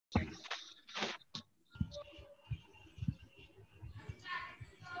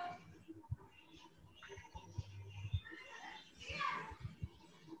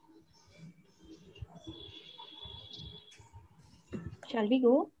Shall we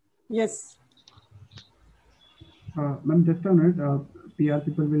go? Yes. Ma'am, just a minute. PR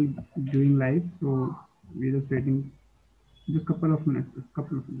people will doing live, so we're just waiting. Just couple of minutes. Just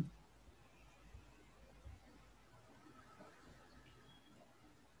couple of minutes.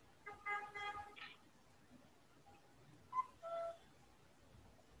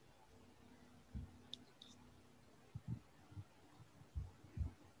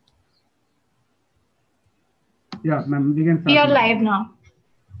 Yeah, ma'am, we can start. We are live now.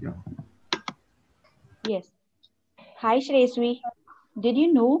 Yeah. Yes. Hi, Shreyasvi. Did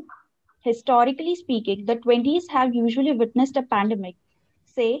you know, historically speaking, the 20s have usually witnessed a pandemic?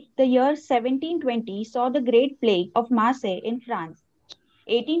 Say, the year 1720 saw the Great Plague of Marseille in France.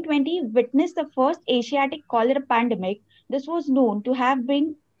 1820 witnessed the first Asiatic cholera pandemic. This was known to have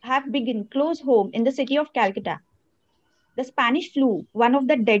begun close home in the city of Calcutta. The Spanish flu, one of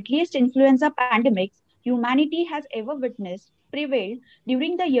the deadliest influenza pandemics humanity has ever witnessed, prevailed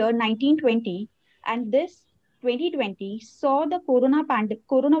during the year 1920, and this 2020 saw the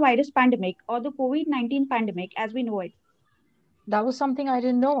coronavirus pandemic, or the COVID-19 pandemic as we know it. That was something I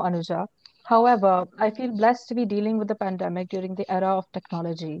didn't know, Anuja. However, I feel blessed to be dealing with the pandemic during the era of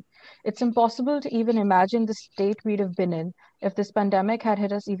technology. It's impossible to even imagine the state we'd have been in if this pandemic had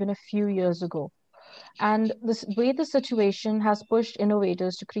hit us even a few years ago. And the way the situation has pushed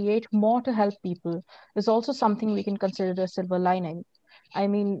innovators to create more to help people is also something we can consider a silver lining. I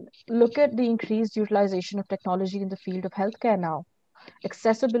mean, look at the increased utilization of technology in the field of healthcare now.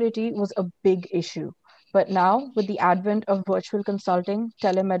 Accessibility was a big issue. But now, with the advent of virtual consulting,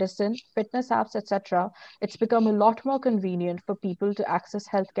 telemedicine, fitness apps, etc., it's become a lot more convenient for people to access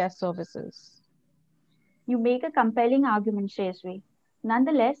healthcare services. You make a compelling argument, Shresvi.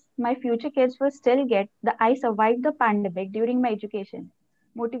 Nonetheless, my future kids will still get the I survived the pandemic during my education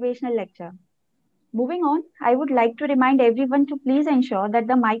motivational lecture. Moving on, I would like to remind everyone to please ensure that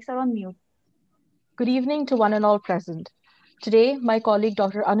the mics are on mute. Good evening to one and all present. Today, my colleague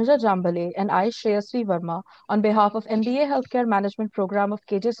Dr. Anuja Jambale and I, Shreyasvi Verma, on behalf of MBA Healthcare Management Program of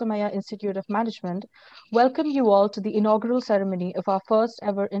KJ Somaiya Institute of Management, welcome you all to the inaugural ceremony of our first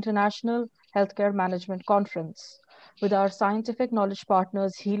ever International Healthcare Management Conference with our scientific knowledge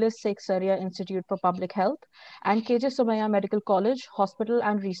partners Helis Seksaria Institute for Public Health and KJ Somaiya Medical College, Hospital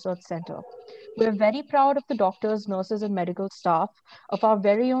and Research Center. We are very proud of the doctors, nurses, and medical staff of our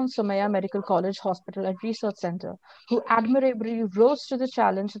very own Somaiya Medical College, Hospital, and Research Center, who admirably rose to the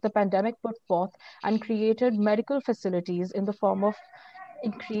challenge that the pandemic put forth and created medical facilities in the form of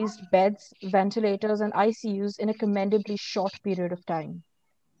increased beds, ventilators, and ICUs in a commendably short period of time.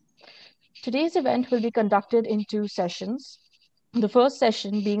 Today's event will be conducted in two sessions. The first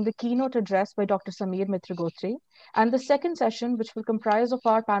session being the keynote address by Dr. Samir Mitragotri, and the second session, which will comprise of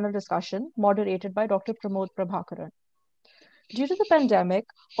our panel discussion, moderated by Dr. Pramod Prabhakaran. Due to the pandemic,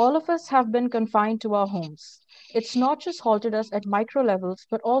 all of us have been confined to our homes. It's not just halted us at micro levels,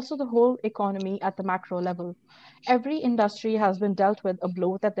 but also the whole economy at the macro level. Every industry has been dealt with a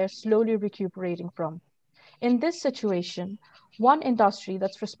blow that they're slowly recuperating from. In this situation, one industry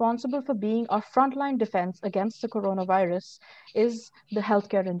that's responsible for being our frontline defense against the coronavirus is the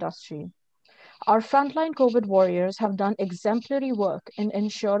healthcare industry. Our frontline COVID warriors have done exemplary work in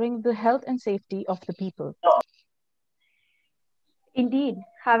ensuring the health and safety of the people. Indeed,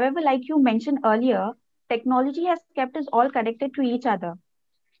 however, like you mentioned earlier, technology has kept us all connected to each other.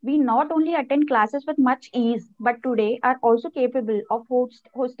 We not only attend classes with much ease, but today are also capable of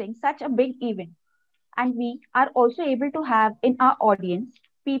hosting such a big event. And we are also able to have in our audience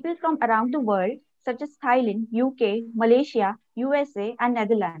people from around the world, such as Thailand, UK, Malaysia, USA, and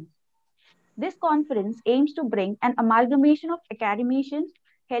Netherlands. This conference aims to bring an amalgamation of academicians,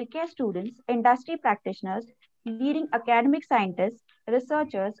 healthcare students, industry practitioners, leading academic scientists,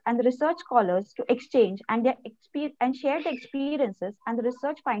 researchers, and research scholars to exchange and share the experiences and the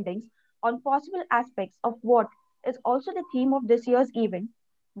research findings on possible aspects of what is also the theme of this year's event,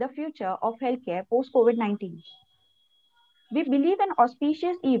 the future of healthcare post COVID 19. We believe an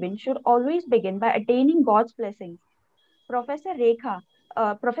auspicious event should always begin by attaining God's blessings. Professor Rekha,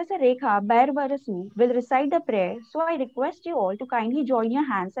 Professor Rekha Bairvarasu will recite the prayer, so I request you all to kindly join your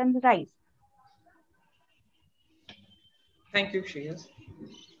hands and rise. Thank you, Shreyas.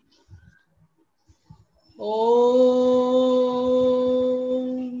 Om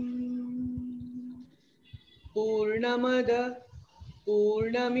Purnamada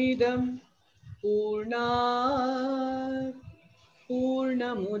Purnamidam Purnat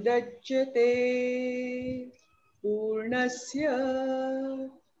Purnamudachyate Purnasya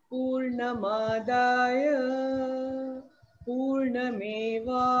Purnamadaya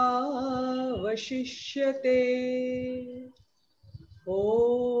Purnameva Vashishyate.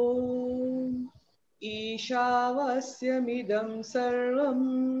 ॐ ईशावास्यमिदं सर्वं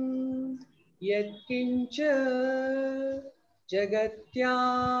यत्किञ्च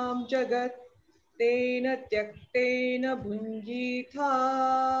जगत्यां जगत् तेन त्यक्तेन भुञ्जीथा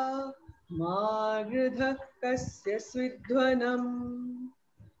मा गृधः कस्य स्विध्वनम्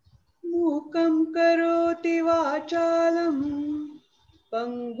मूकं करोति वाचालं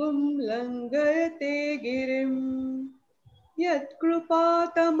पङ्गुं लङ्घयते गिरिं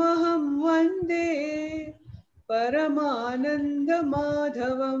यत्कृपातमहं वन्दे परमानन्दमाधवम्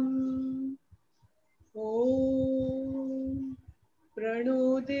ॐ प्रणो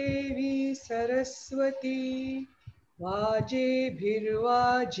देवी सरस्वती वाजेभिर्वाजिनीवती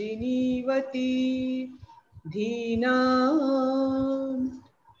धीनाम्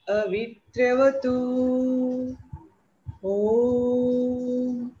अविद्रवतु ॐ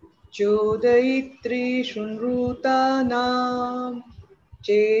चोदयित्री शृण्वतानां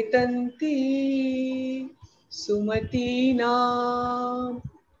चेतन्ती सुमतीनां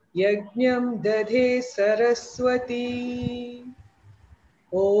यज्ञं दधे सरस्वती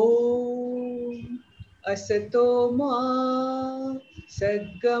ॐ असतो मा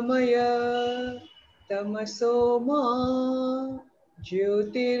सद्गमय तमसो मा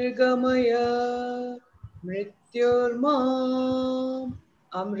ज्योतिर्गमय मृत्योर्माम्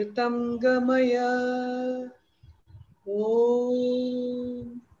अमृतं गमय ॐ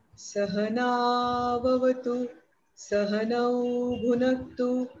सहनाववतु सहनौ भुनक्तु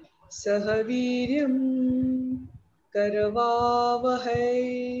सह वीर्यं करवावहै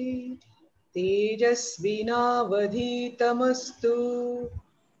तेजस्विनावधीतमस्तु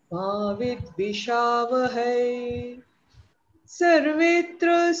मा विद्विषावहै सर्वेत्र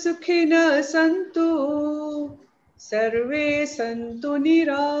सुखिनः सन्तु सर्वे सन्तु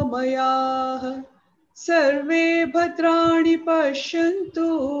निरामयाः सर्वे भद्राणि पश्यन्तु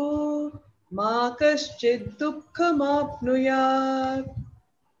मा कश्चित् दुःखमाप्नुयात्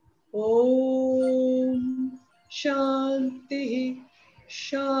ॐ शान्तिः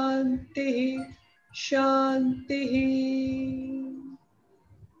शान्तिः शान्तिः।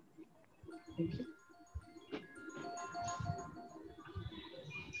 Thank you.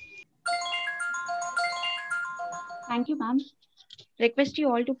 Thank you, ma'am. Request you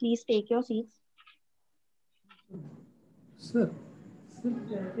all to please take your seats.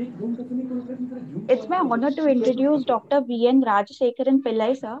 It's my honor to introduce Dr. V.N. Rajashekaran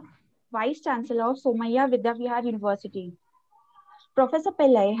Pillai, sir, Vice Chancellor of Somaiya Vidyavihar University. Professor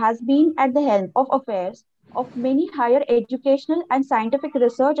Pillai has been at the helm of affairs of many higher educational and scientific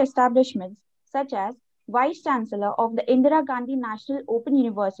research establishments, such as Vice Chancellor of the Indira Gandhi National Open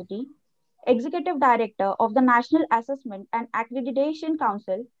University, Executive Director of the National Assessment and Accreditation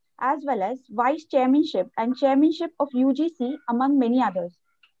Council, as well as Vice Chairmanship and Chairmanship of UGC, among many others.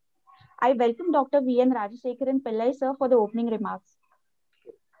 I welcome Dr. V.N. Rajashekaran Pillai, sir, for the opening remarks.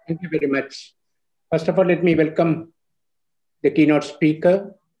 Thank you very much. First of all, let me welcome the keynote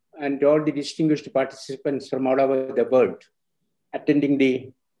speaker and all the distinguished participants from all over the world attending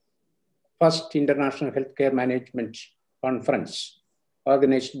the first International Healthcare Management Conference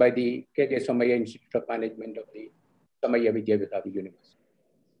organized by the Somaiya Institute of Management of the Somaiya Vidyavihar University.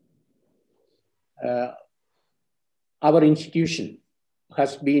 Our institution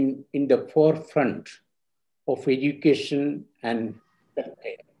has been in the forefront of education and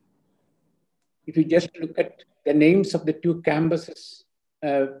healthcare. If you just look at the names of the two campuses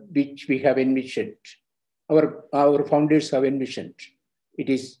which we have envisioned, our founders have envisioned, it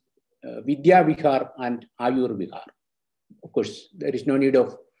is Vidya Vihar and Ayur Vihar. Of course, there is no need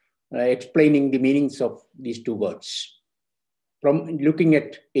of explaining the meanings of these two words from looking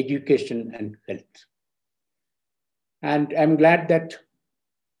at education and health. And I'm glad that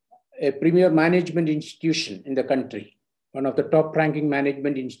a premier management institution in the country, one of the top ranking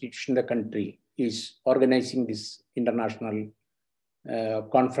management institutions in the country, is organizing this international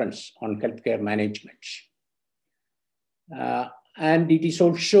conference on healthcare management. And it is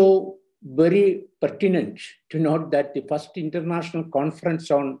also very pertinent to note that the first international conference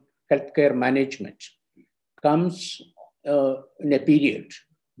on healthcare management comes in a period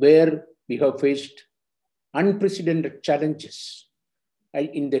where we have faced unprecedented challenges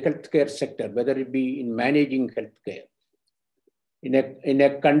in the healthcare sector, whether it be in managing healthcare. In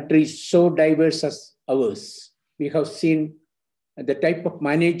a country so diverse as ours, we have seen the type of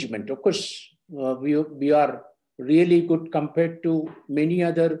management. Of course, we are really good compared to many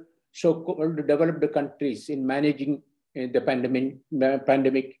other so-called developed countries in managing the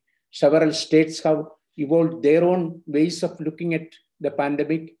pandemic. Several states have evolved their own ways of looking at the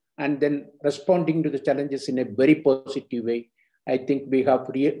pandemic and then responding to the challenges in a very positive way. I think we have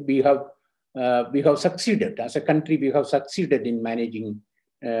succeeded as a country. We have succeeded in managing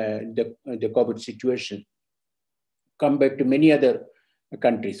the COVID situation compared to many other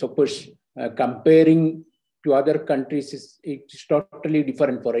countries. Of course, comparing to other countries it's totally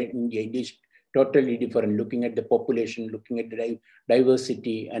different for India. It is totally different, looking at the population, looking at the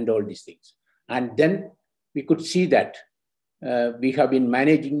diversity and all these things. And then we could see that we have been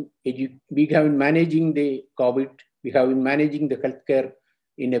managing the COVID, we have been managing the healthcare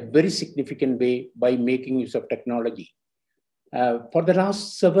in a very significant way by making use of technology. For the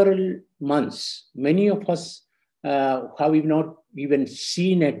last several months, many of us have not even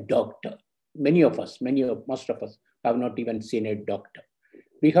seen a doctor. Most of us have not even seen a doctor.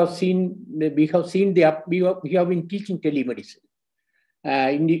 We have been teaching telemedicine.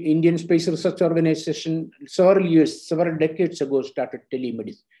 In the Indian Space Research Organization, several decades ago, started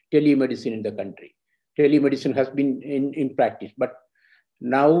telemedicine in the country. Telemedicine has been in practice, but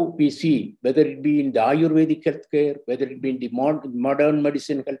now we see, whether it be in the Ayurvedic healthcare, whether it be in the modern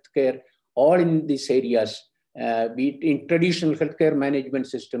medicine healthcare, all in these areas, be it in traditional healthcare management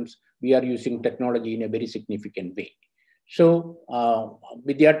systems, we are using technology in a very significant way. So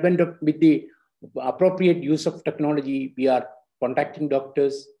with the appropriate use of technology, we are contacting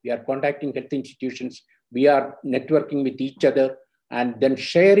doctors, we are contacting health institutions, we are networking with each other, and then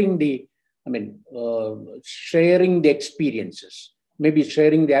sharing the experiences, maybe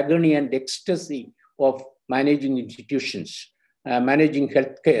sharing the agony and ecstasy of managing institutions, managing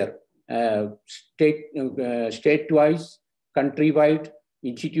healthcare, state-wise, country-wide,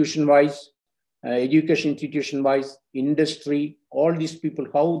 institution-wise, education institution-wise, industry, all these people,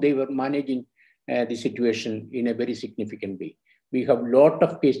 how they were managing the situation in a very significant way. We have a lot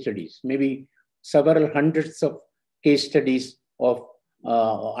of case studies, maybe several hundreds of case studies of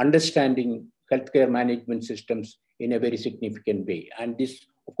understanding healthcare management systems in a very significant way. And this,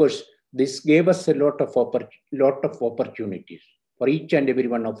 of course, this gave us a lot of opportunities for each and every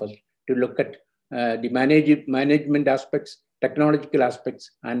one of us to look at the management aspects, technological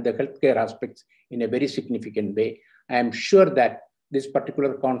aspects, and the healthcare aspects in a very significant way. I am sure that this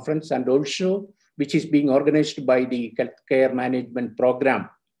particular conference, and also which is being organized by the Healthcare Management Program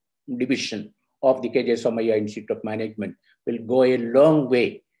Division of the KJ Somaiya Institute of Management, will go a long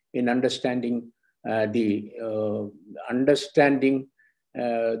way in understanding the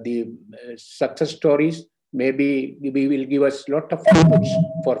success stories. Maybe we will give us a lot of inputs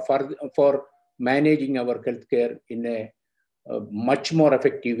for managing our healthcare in a much more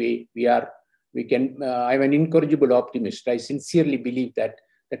effective way. I'm an incorrigible optimist. I sincerely believe that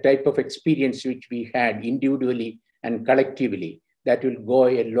the type of experience which we had individually and collectively, that will go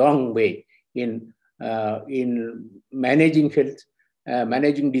a long way in managing health,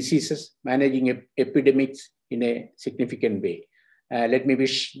 managing diseases, managing epidemics in a significant way. Let me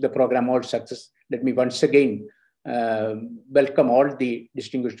wish the program all success. Let me once again welcome all the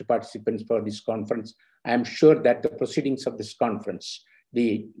distinguished participants for this conference. I am sure that the proceedings of this conference,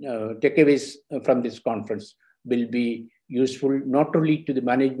 the takeaways from this conference, will be useful not only to the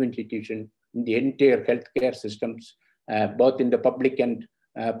management institution, in the entire healthcare systems, both in the public and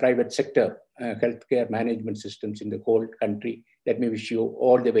private sector healthcare management systems in the whole country. Let me wish you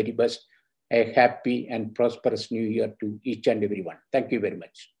all the very best. A happy and prosperous new year to each and everyone. Thank you very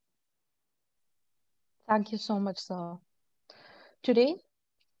much. Thank you so much, sir. Today,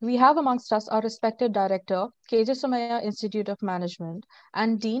 we have amongst us our respected director, KJ Somaiya Institute of Management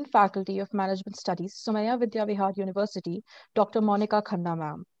and Dean Faculty of Management Studies, Somaiya Vidya Vihar University, Dr. Monica Khanna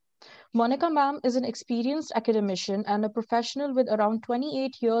ma'am. Monica ma'am is an experienced academician and a professional with around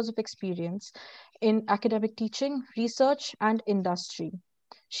 28 years of experience in academic teaching, research, and industry.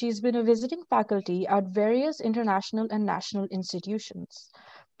 She's been a visiting faculty at various international and national institutions.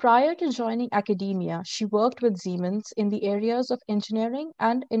 Prior to joining academia, she worked with Siemens in the areas of engineering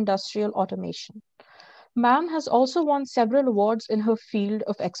and industrial automation. Ma'am has also won several awards in her field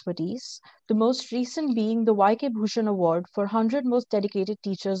of expertise, the most recent being the Y.K. Bhushan Award for 100 Most Dedicated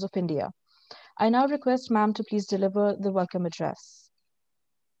Teachers of India. I now request ma'am to please deliver the welcome address.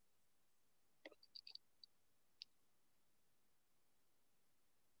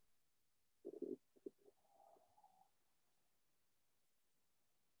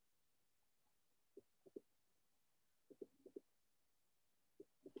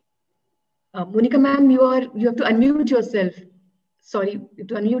 Monica ma'am, you have to unmute yourself. Sorry, you have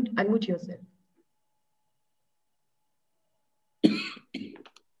to unmute yourself.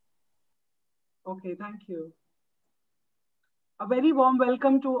 Okay, thank you. A very warm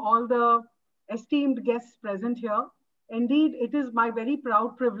welcome to all the esteemed guests present here. Indeed, it is my very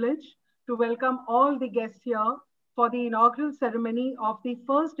proud privilege to welcome all the guests here for the inaugural ceremony of the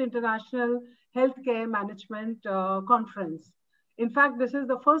first International Healthcare Management Conference. In fact, this is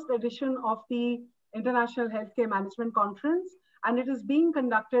the first edition of the International Healthcare Management Conference, and it is being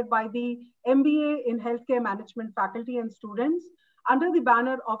conducted by the MBA in Healthcare Management faculty and students under the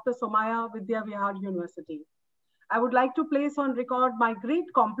banner of the Somaiya Vidya Vihar University. I would like to place on record my great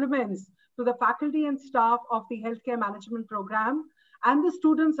compliments to the faculty and staff of the Healthcare Management Program and the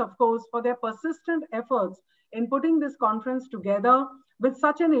students, of course, for their persistent efforts in putting this conference together with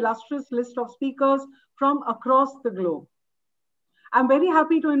such an illustrious list of speakers from across the globe. I'm very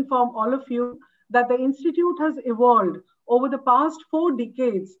happy to inform all of you that the Institute has evolved over the past 4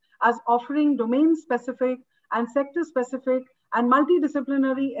 decades as offering domain-specific and sector-specific and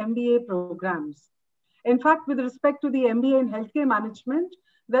multidisciplinary MBA programs. In fact, with respect to the MBA in Healthcare Management,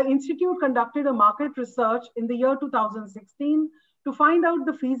 the Institute conducted a market research in the year 2016 to find out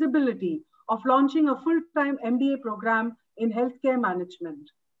the feasibility of launching a full-time MBA program in Healthcare Management.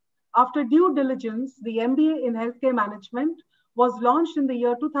 After due diligence, the MBA in Healthcare Management was launched in the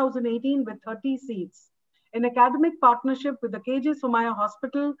year 2018 with 30 seats in academic partnership with the KJ Somaiya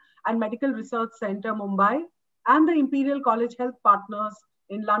Hospital and Medical Research Center, Mumbai, and the Imperial College Health Partners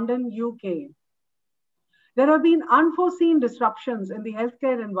in London, UK. There have been unforeseen disruptions in the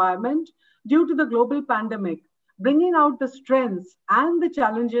healthcare environment due to the global pandemic, bringing out the strengths and the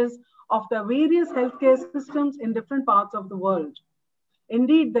challenges of the various healthcare systems in different parts of the world.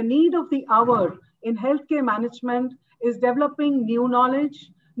 Indeed, the need of the hour in healthcare management is developing new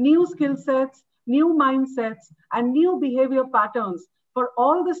knowledge, new skill sets, new mindsets, and new behavior patterns for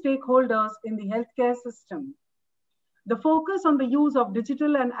all the stakeholders in the healthcare system. The focus on the use of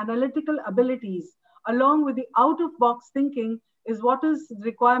digital and analytical abilities, along with the out-of-box thinking, is what is the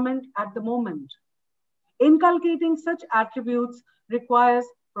requirement at the moment. Inculcating such attributes requires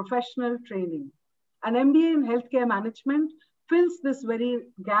professional training. An MBA in healthcare management fills this very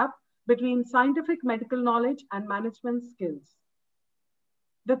gap between scientific medical knowledge and management skills.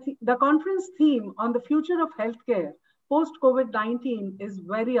 The conference theme on the future of healthcare post-COVID-19 is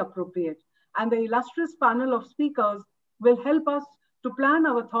very appropriate, and the illustrious panel of speakers will help us to plan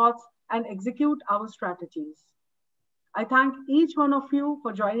our thoughts and execute our strategies. I thank each one of you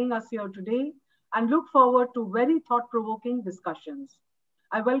for joining us here today and look forward to very thought-provoking discussions.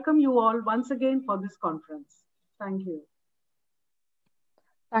 I welcome you all once again for this conference. Thank you.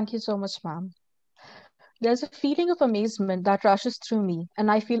 Thank you so much, ma'am. There's a feeling of amazement that rushes through me,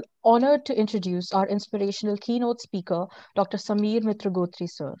 and I feel honored to introduce our inspirational keynote speaker, Dr. Samir Mitragotri,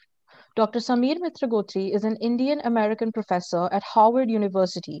 sir. Dr. Samir Mitragotri is an Indian-American professor at Howard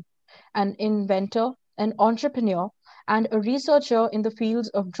University, an inventor, an entrepreneur, and a researcher in the fields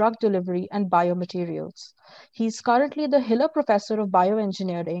of drug delivery and biomaterials. He is currently the Hiller Professor of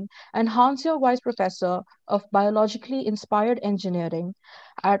Bioengineering and Hansjörg Vice Professor of Biologically Inspired Engineering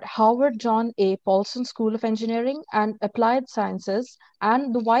at Howard John A. Paulson School of Engineering and Applied Sciences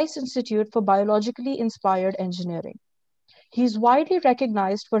and the Weiss Institute for Biologically Inspired Engineering. He is widely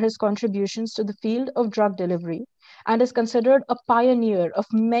recognized for his contributions to the field of drug delivery and is considered a pioneer of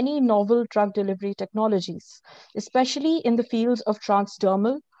many novel drug delivery technologies, especially in the fields of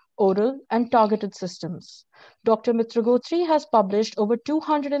transdermal, oral, and targeted systems. Dr. Mitragotri has published over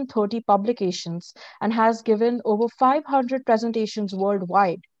 230 publications and has given over 500 presentations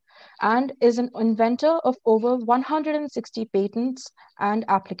worldwide, and is an inventor of over 160 patents and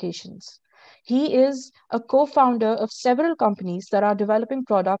applications. He is a co-founder of several companies that are developing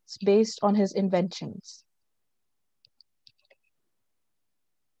products based on his inventions.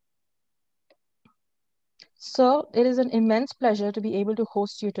 Sir, it is an immense pleasure to be able to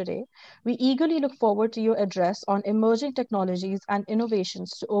host you today. We eagerly look forward to your address on emerging technologies and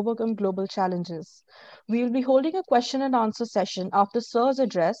innovations to overcome global challenges. We will be holding a question and answer session after Sir's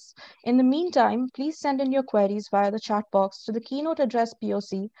address. In the meantime, please send in your queries via the chat box to the keynote address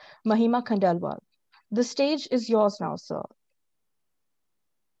POC, Mahima Khandelwal. The stage is yours now, sir.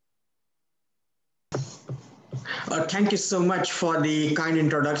 Thank you so much for the kind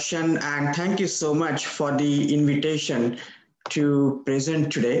introduction, and thank you so much for the invitation to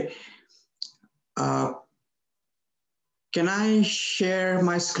present today. Can I share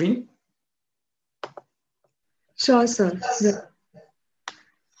my screen? Sure, sir. Yeah.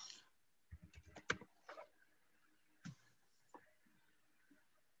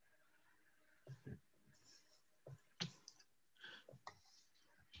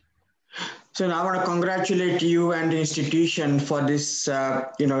 So I want to congratulate you and the institution for this,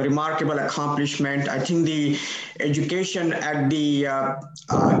 remarkable accomplishment. I think the education at the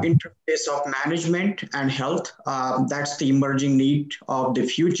interface of management and health, that's the emerging need of the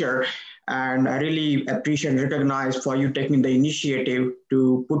future. And I really appreciate and recognize for you taking the initiative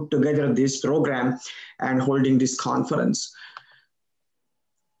to put together this program and holding this conference.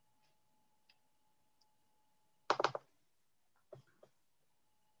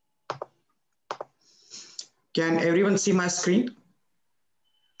 Can everyone see my screen?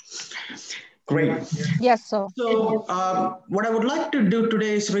 Great. Yes, sir. So what I would like to do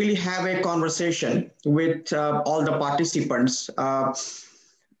today is really have a conversation with all the participants.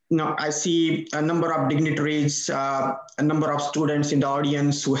 Now, I see a number of dignitaries, a number of students in the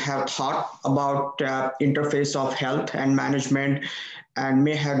audience who have thought about interface of health and management and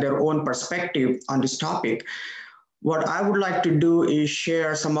may have their own perspective on this topic. What I would like to do is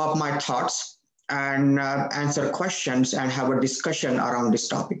share some of my thoughts and answer questions and have a discussion around this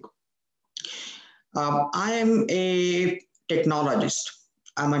topic. I am a technologist.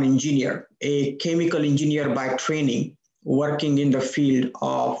 I'm an engineer, a chemical engineer by training, working in the field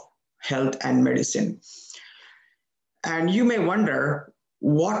of health and medicine. And you may wonder,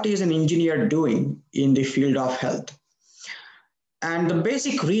 what is an engineer doing in the field of health? And the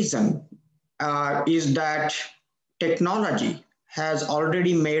basic reason is that technology has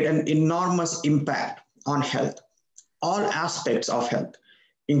already made an enormous impact on health, all aspects of health,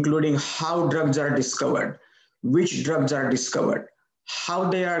 including how drugs are discovered, which drugs are discovered, how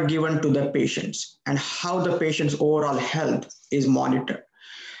they are given to the patients, and how the patient's overall health is monitored.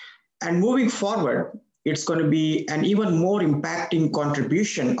 And moving forward, it's going to be an even more impacting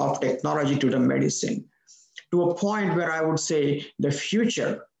contribution of technology to the medicine, to a point where I would say the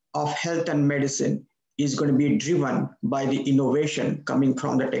future of health and medicine is going to be driven by the innovation coming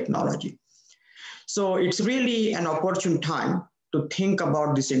from the technology. So it's really an opportune time to think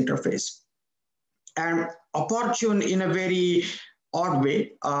about this interface. And opportune in a very odd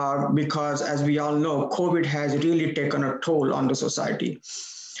way, because as we all know, COVID has really taken a toll on the society.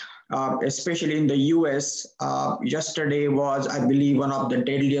 Especially in the US, yesterday was, I believe, one of the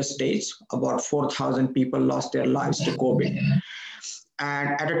deadliest days. About 4,000 people lost their lives to COVID.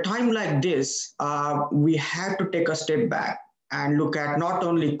 And at a time like this, we have to take a step back and look at not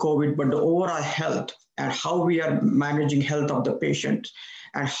only COVID, but the overall health and how we are managing health of the patient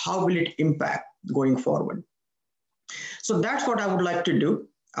and how will it impact going forward. So that's what I would like to do.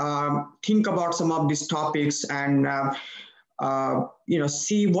 Think about some of these topics and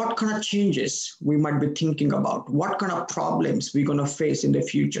see what kind of changes we might be thinking about, what kind of problems we're going to face in the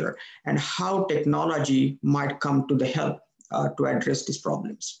future, and how technology might come to the help to address these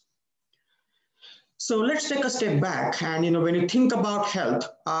problems. So let's take a step back. And when you think about health,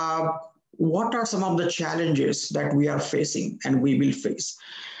 what are some of the challenges that we are facing and we will face?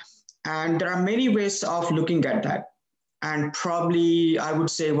 And there are many ways of looking at that. And probably I would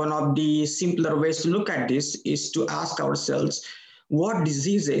say one of the simpler ways to look at this is to ask ourselves, what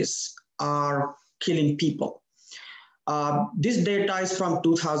diseases are killing people? This data is from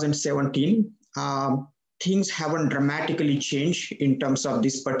 2017. Things haven't dramatically changed in terms of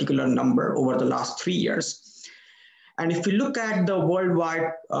this particular number over the last 3 years. And if you look at the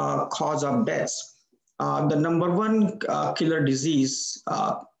worldwide cause of deaths, the number one killer disease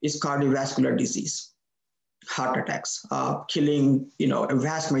is cardiovascular disease. Heart attacks, killing a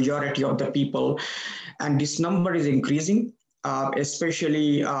vast majority of the people. And this number is increasing,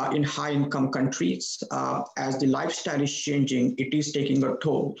 especially in high-income countries. As the lifestyle is changing, it is taking a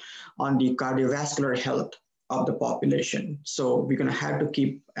toll on the cardiovascular health of the population. So we're going to have to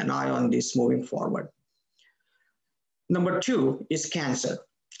keep an eye on this moving forward. Number two is cancer.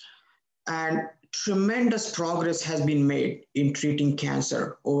 And tremendous progress has been made in treating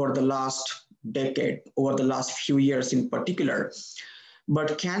cancer over the last decade, over the last few years in particular.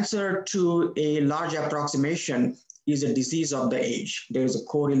 But cancer, to a large approximation, is a disease of the age. There is a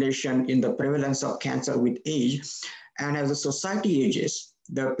correlation in the prevalence of cancer with age. And as the society ages,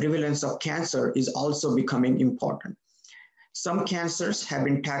 the prevalence of cancer is also becoming important. Some cancers have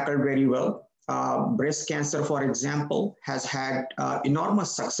been tackled very well. Breast cancer, for example, has had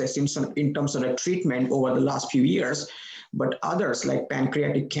enormous success in terms of the treatment over the last few years, but others like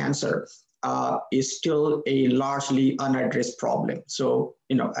pancreatic cancer is still a largely unaddressed problem. So,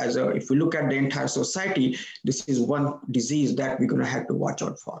 if we look at the entire society, this is one disease that we're going to have to watch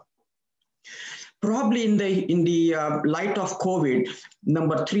out for. Probably in the light of COVID,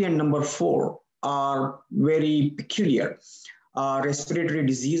 number 3 and number 4 are very peculiar. Respiratory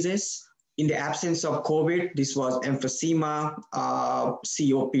diseases. In the absence of COVID, this was emphysema,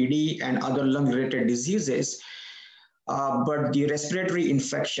 COPD, and other lung-related diseases. But the respiratory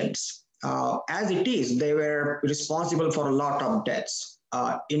infections, as it is, they were responsible for a lot of deaths.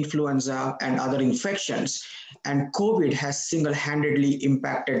 influenza, and other infections. And COVID has single-handedly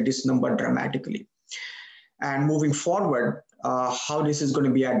impacted this number dramatically. And moving forward, how this is going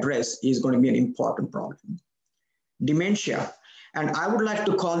to be addressed is going to be an important problem. Dementia. And I would like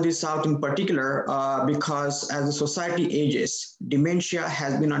to call this out in particular because as the society ages, dementia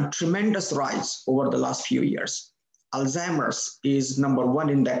has been on tremendous rise over the last few years. Alzheimer's is number one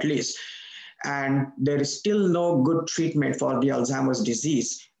in that list. And there is still no good treatment for the Alzheimer's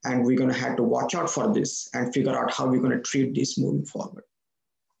disease. And we're going to have to watch out for this and figure out how we're going to treat this moving forward.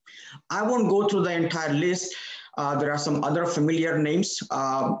 I won't go through the entire list. There are some other familiar names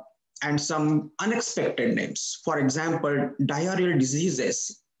and some unexpected names. For example, diarrheal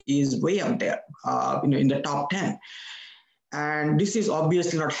diseases is way up there, in the top 10. And this is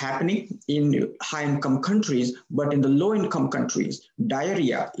obviously not happening in high-income countries, but in the low-income countries,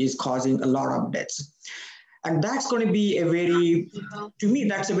 diarrhea is causing a lot of deaths. And that's going to be to me,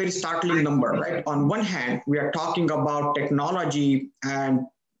 that's a very startling number, right? On one hand, we are talking about technology and,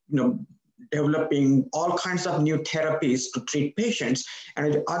 developing all kinds of new therapies to treat patients. And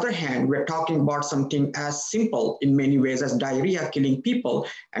on the other hand, we're talking about something as simple in many ways as diarrhea killing people.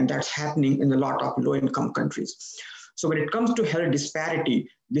 And that's happening in a lot of low-income countries. So when it comes to health disparity,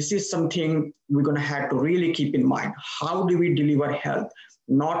 this is something we're going to have to really keep in mind. How do we deliver health,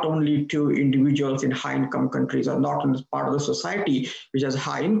 not only to individuals in high-income countries or not in this part of the society which has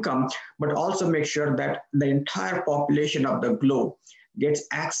high income, but also make sure that the entire population of the globe gets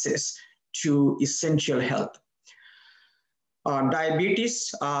access to essential health.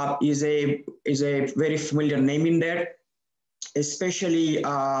 Diabetes is a very familiar name in there, especially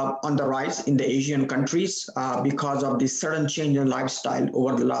on the rise in the Asian countries because of the sudden change in lifestyle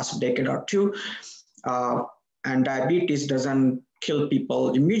over the last decade or two. And diabetes doesn't kill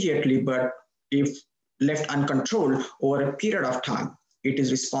people immediately, but if left uncontrolled over a period of time, it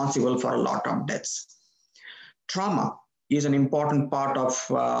is responsible for a lot of deaths. Trauma is an important part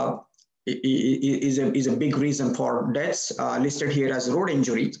of is a big reason for deaths, listed here as road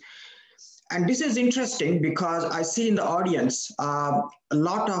injuries. And this is interesting because I see in the audience a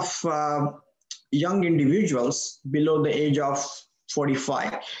lot of young individuals below the age of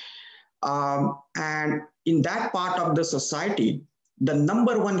 45. And in that part of the society, the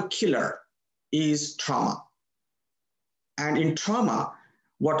number one killer is trauma. And in trauma,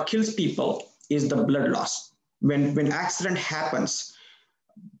 what kills people is the blood loss. When accident happens,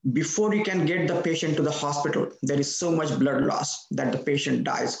 before you can get the patient to the hospital, there is so much blood loss that the patient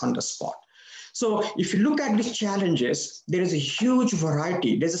dies on the spot. So if you look at these challenges, there is a huge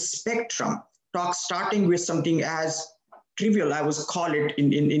variety. There's a spectrum, starting with something as trivial, I would call it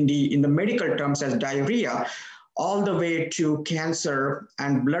in the medical terms as diarrhea, all the way to cancer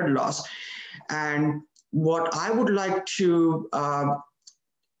and blood loss. And what I would like to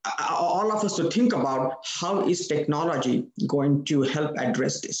all of us to think about, how is technology going to help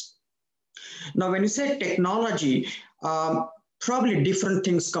address this? Now, when you say technology, probably different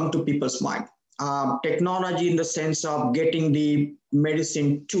things come to people's mind. Technology in the sense of getting the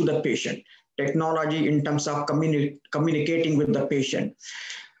medicine to the patient, technology in terms of communicating with the patient.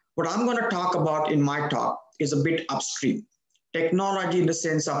 What I'm going to talk about in my talk is a bit upstream. Technology in the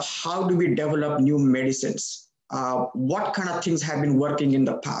sense of how do we develop new medicines? What kind of things have been working in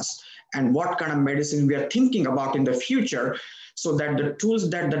the past and what kind of medicine we are thinking about in the future, so that the tools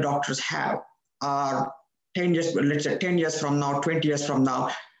that the doctors have are 10 years, let's say 10 years from now, 20 years from now,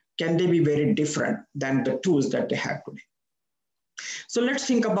 can they be very different than the tools that they have today? So let's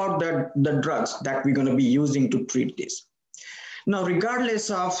think about the drugs that we're going to be using to treat this. Now, regardless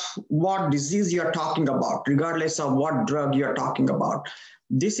of what disease you're talking about, regardless of what drug you're talking about,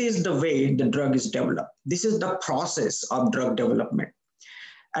 this is the way the drug is developed. This is the process of drug development.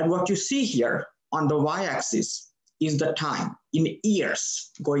 And what you see here on the y-axis is the time in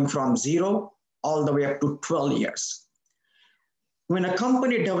years, going from 0 all the way up to 12 years. When a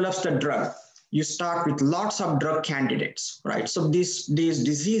company develops the drug, you start with lots of drug candidates, right? So these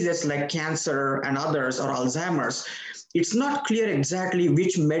diseases like cancer and others, or Alzheimer's, it's not clear exactly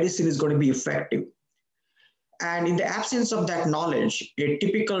which medicine is going to be effective. And in the absence of that knowledge, a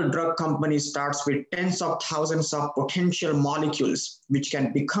typical drug company starts with tens of thousands of potential molecules which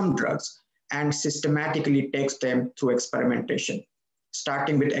can become drugs, and systematically takes them through experimentation,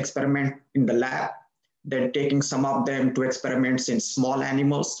 starting with experiment in the lab, then taking some of them to experiments in small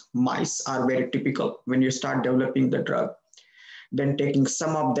animals. Mice are very typical when you start developing the drug. Then taking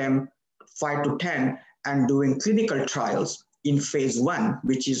some of them, 5 to 10, and doing clinical trials in phase 1,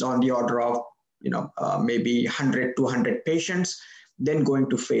 which is on the order of maybe 100, 200 patients, then going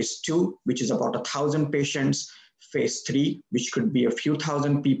to phase 2, which is about 1,000 patients, phase 3, which could be a few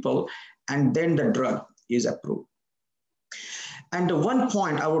thousand people, and then the drug is approved. And the one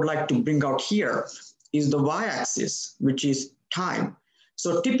point I would like to bring out here is the y-axis, which is time.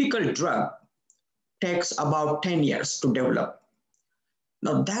 So typical drug takes about 10 years to develop.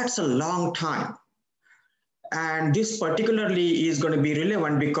 Now that's a long time. And this particularly is going to be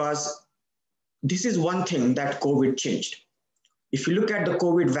relevant because this is one thing that COVID changed. If you look at the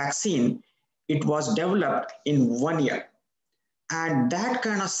COVID vaccine, it was developed in 1 year. And that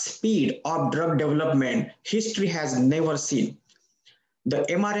kind of speed of drug development, history has never seen. The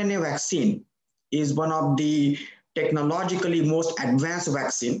mRNA vaccine is one of the technologically most advanced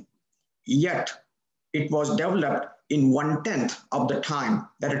vaccine, yet it was developed in 1/10 of the time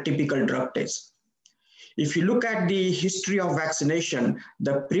that a typical drug takes. If you look at the history of vaccination,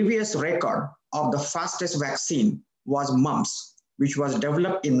 the previous record of the fastest vaccine was mumps, which was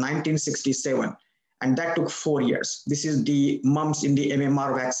developed in 1967, and that took 4 years. This is the mumps in the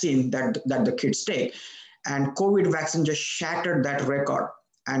MMR vaccine that the kids take. And COVID vaccine just shattered that record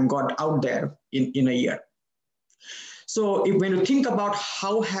and got out there in a year. So when you think about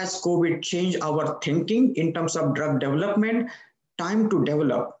how has COVID changed our thinking in terms of drug development, time to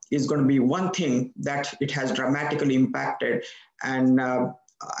develop is going to be one thing that it has dramatically impacted. And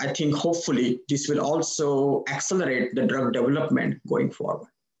I think hopefully this will also accelerate the drug development going forward.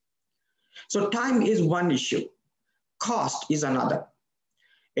 So time is one issue. Cost is another.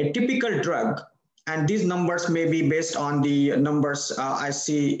 A typical drug, and these numbers may be based on the numbers I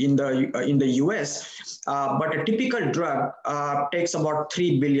see in the US, but a typical drug takes about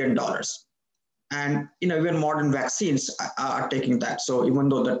 $3 billion. And even modern vaccines are taking that. So even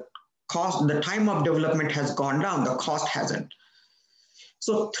though the time of development has gone down, the cost hasn't.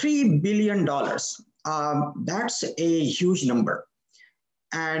 So $3 billion, that's a huge number.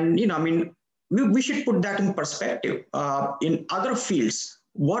 And we should put that in perspective. In other fields,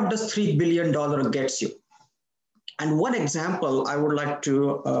 what does $3 billion gets you? And one example I would like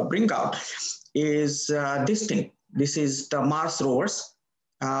to bring out is this thing. This is the Mars rovers.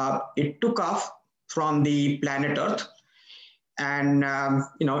 It took off from the planet Earth, and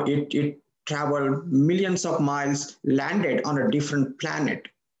it traveled millions of miles, landed on a different planet,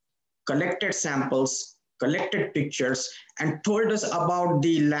 collected samples, collected pictures, and told us about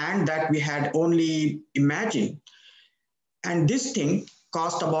the land that we had only imagined. And this thing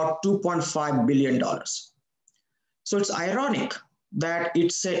cost about $2.5 billion. So it's ironic that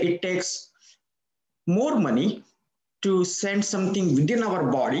it takes more money to send something within our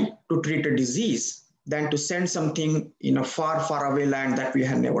body to treat a disease than to send something in a far, far away land that we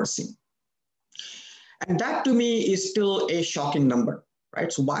have never seen. And that to me is still a shocking number,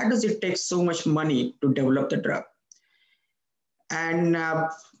 right? So why does it take so much money to develop the drug? And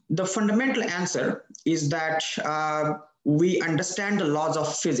the fundamental answer is that we understand the laws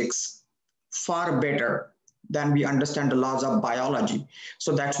of physics far better than we understand the laws of biology.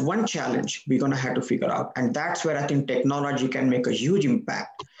 So that's one challenge we're going to have to figure out. And that's where I think technology can make a huge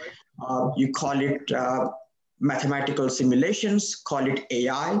impact. You call it mathematical simulations, call it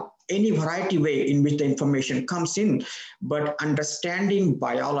AI, any variety way in which the information comes in, but understanding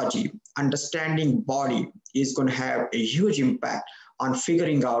biology, understanding body is going to have a huge impact on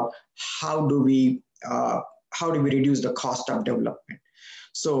figuring out how do we reduce the cost of development.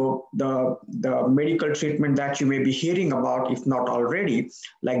 So the medical treatment that you may be hearing about, if not already,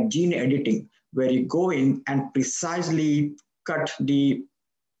 like gene editing, where you go in and precisely cut the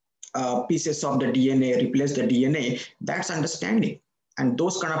pieces of the DNA, replace the DNA, that's understanding. And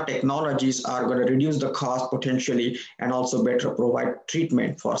those kind of technologies are going to reduce the cost potentially and also better provide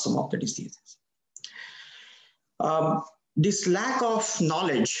treatment for some of the diseases. This lack of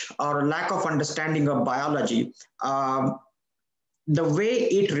knowledge or lack of understanding of biology, the way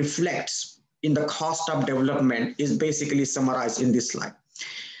it reflects in the cost of development is basically summarized in this slide.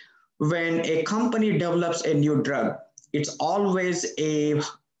 When a company develops a new drug, it's always a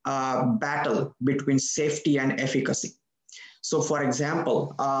battle between safety and efficacy. So for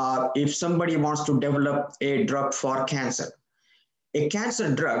example, if somebody wants to develop a drug for cancer, a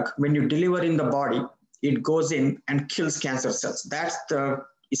cancer drug, when you deliver in the body, it goes in and kills cancer cells. That's the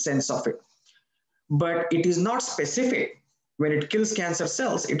essence of it. But it is not specific. When it kills cancer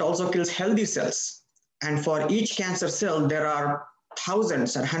cells, it also kills healthy cells. And for each cancer cell, there are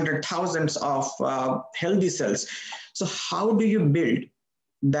thousands and hundred thousands of healthy cells. So how do you build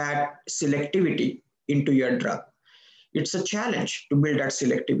that selectivity into your drug? It's a challenge to build that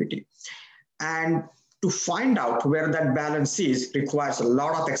selectivity. And to find out where that balance is requires a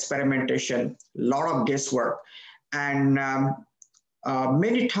lot of experimentation, a lot of guesswork. And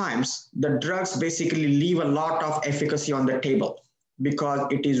many times the drugs basically leave a lot of efficacy on the table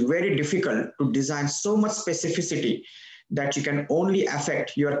because it is very difficult to design so much specificity that you can only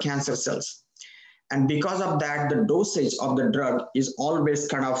affect your cancer cells. And because of that, the dosage of the drug is always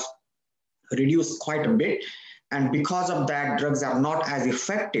kind of reduced quite a bit. And because of that, drugs are not as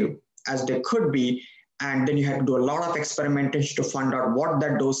effective as they could be. And then you have to do a lot of experimentation to find out what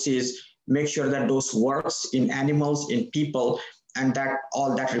that dose is, make sure that dose works in animals, in people, and that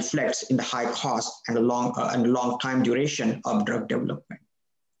all that reflects in the high cost and the long time duration of drug development.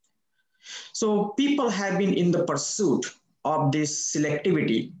 So people have been in the pursuit of this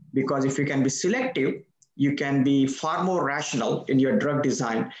selectivity, because if you can be selective, you can be far more rational in your drug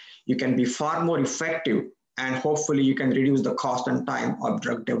design, you can be far more effective, and hopefully you can reduce the cost and time of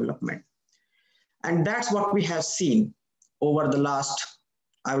drug development. And that's what we have seen over the last,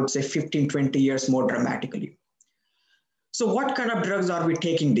 I would say 15, 20 years more dramatically. So what kind of drugs are we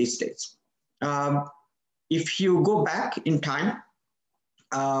taking these days? If you go back in time,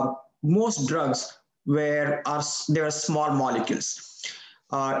 most drugs were small molecules.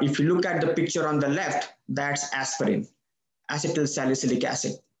 If you look at the picture on the left, that's aspirin, acetyl salicylic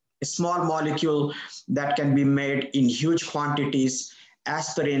acid, a small molecule that can be made in huge quantities.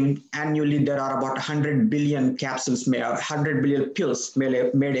 Aspirin, annually there are about 100 billion capsules made, 100 billion pills made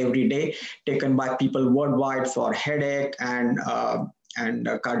every day, taken by people worldwide for headache and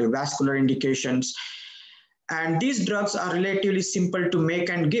cardiovascular indications. And these drugs are relatively simple to make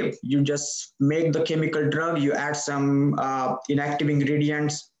and give. You just make the chemical drug, you add some inactive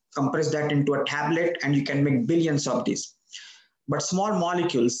ingredients, compress that into a tablet, and you can make billions of these. But small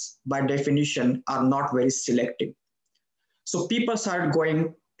molecules, by definition, are not very selective. So people started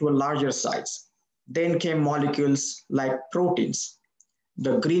going to a larger size. Then came molecules like proteins.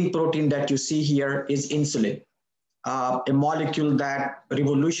 The green protein that you see here is insulin, a molecule that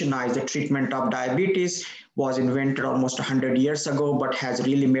revolutionized the treatment of diabetes, was invented almost 100 years ago, but has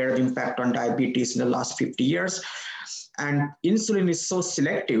really made an impact on diabetes in the last 50 years. And insulin is so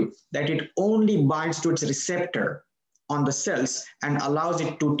selective that it only binds to its receptor on the cells and allows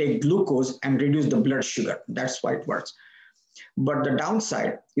it to take glucose and reduce the blood sugar. That's why it works. But the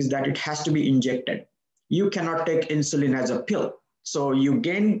downside is that it has to be injected. You cannot take insulin as a pill. So you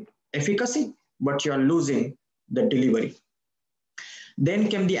gain efficacy, but you're losing the delivery. Then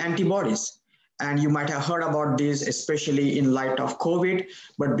came the antibodies. And you might have heard about these, especially in light of COVID.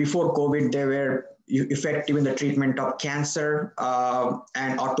 But before COVID, they were effective in the treatment of cancer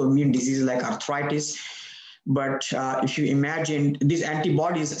and autoimmune diseases like arthritis. But if you imagine, these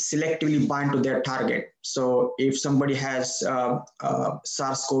antibodies selectively bind to their target. So if somebody has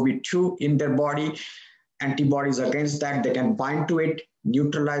SARS-CoV-2 in their body, antibodies against that, they can bind to it,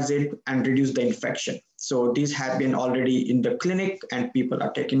 neutralize it, and reduce the infection. So these have been already in the clinic and people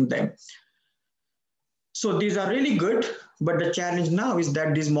are taking them. So these are really good, but the challenge now is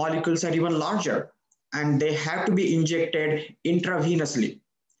that these molecules are even larger and they have to be injected intravenously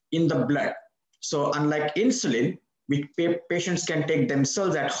in the blood. So unlike insulin, which patients can take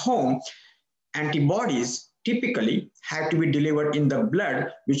themselves at home, antibodies typically have to be delivered in the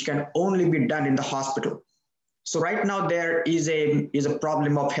blood, which can only be done in the hospital. So right now there is a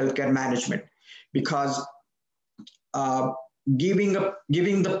problem of healthcare management, because giving the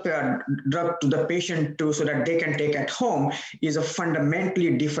drug to the patient so that they can take at home is a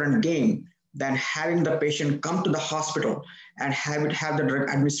fundamentally different game than having the patient come to the hospital and have the drug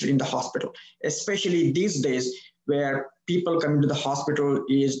administered in the hospital, especially these days where people coming to the hospital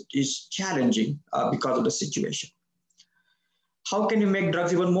is challenging because of the situation. How can you make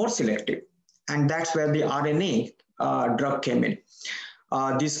drugs even more selective? And that's where the RNA drug came in.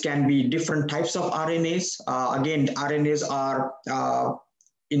 These can be different types of RNAs. Again, RNAs are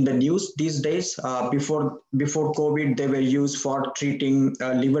in the news these days. Before COVID, they were used for treating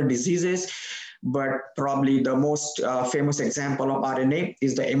liver diseases. But probably the most famous example of RNA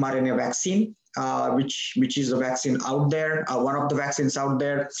is the mRNA vaccine, which is a vaccine out there, one of the vaccines out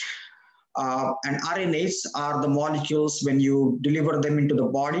there. And RNAs are the molecules, when you deliver them into the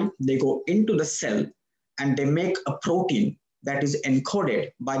body, they go into the cell and they make a protein that is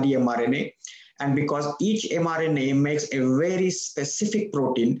encoded by the mRNA. And because each mRNA makes a very specific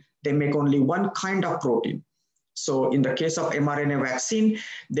protein, they make only one kind of protein. So in the case of mRNA vaccine,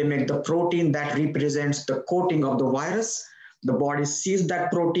 they make the protein that represents the coating of the virus. The body sees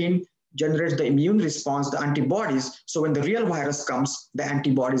that protein, generates the immune response, the antibodies. So when the real virus comes, the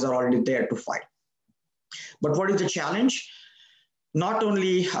antibodies are already there to fight. But what is the challenge? not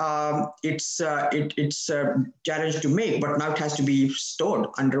only it's a challenge to make, but now it has to be stored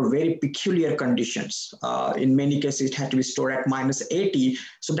under very peculiar conditions. In many cases, it has to be stored at -80.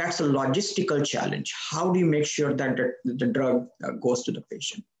 So that's a logistical challenge. How do you make sure that the drug goes to the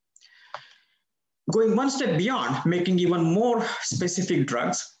patient? Going one step beyond, making even more specific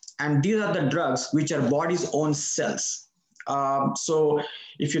drugs, and these are the drugs which are body's own cells. So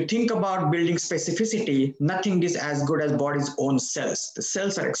if you think about building specificity, nothing is as good as body's own cells. The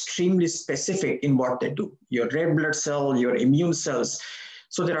cells are extremely specific in what they do. Your red blood cell, your immune cells.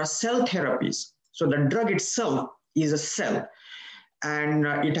 So there are cell therapies. So the drug itself is a cell. And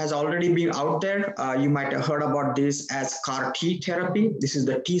it has already been out there. You might have heard about this as CAR T therapy. This is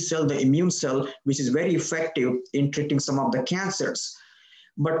the T cell, the immune cell, which is very effective in treating some of the cancers.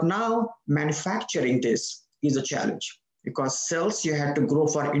 But now manufacturing this is a challenge because cells you had to grow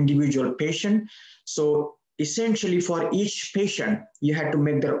for individual patient. So essentially for each patient, you had to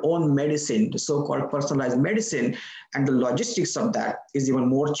make their own medicine, the so-called personalized medicine, and the logistics of that is even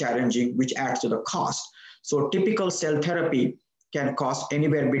more challenging, which adds to the cost. So typical cell therapy can cost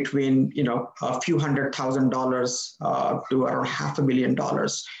anywhere between a few $100,000 to around $500 million,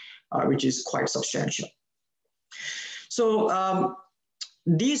 which is quite substantial. So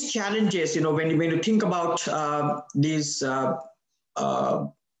these challenges, when you think about these sort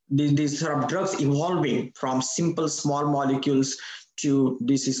of drugs evolving from simple small molecules to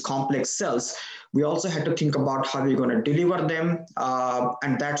these complex cells, we also had to think about how we're going to deliver them,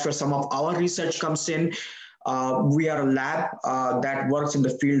 and that's where some of our research comes in. We are a lab that works in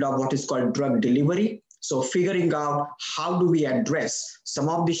the field of what is called drug delivery. So figuring out how do we address some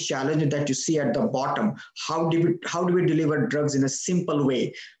of these challenges that you see at the bottom. How do we deliver drugs in a simple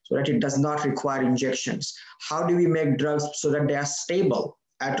way so that it does not require injections? How do we make drugs so that they are stable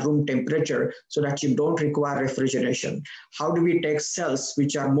at room temperature so that you don't require refrigeration? How do we take cells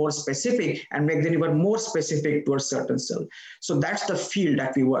which are more specific and make them even more specific to a certain cell? So that's the field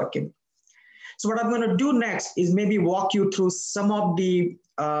that we work in. So what I'm going to do next is maybe walk you through some of the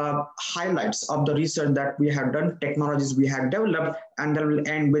highlights of the research that we have done, technologies we have developed, and then we'll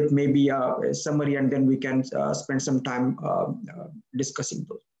end with maybe a summary, and then we can spend some time discussing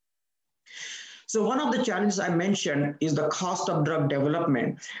those. So one of the challenges I mentioned is the cost of drug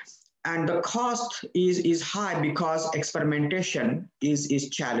development. And the cost is high because experimentation is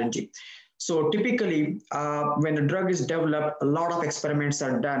challenging. So typically, when a drug is developed, a lot of experiments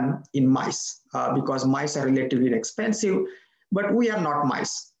are done in mice because mice are relatively inexpensive, but we are not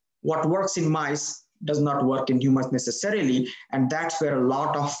mice. What works in mice does not work in humans necessarily, and that's where a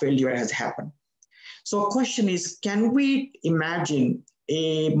lot of failure has happened. So a question is, can we imagine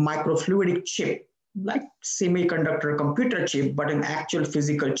a microfluidic chip, like semiconductor computer chip, but an actual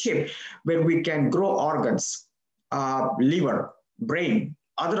physical chip where we can grow organs, liver, brain,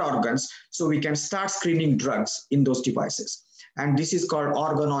 other organs, so we can start screening drugs in those devices. And this is called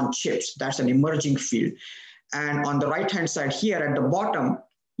organ on chips. That's an emerging field. And on the right-hand side here at the bottom,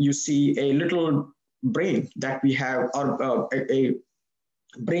 you see a little brain that we have, or a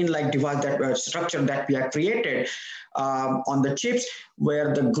brain-like device, that structure that we have created on the chips,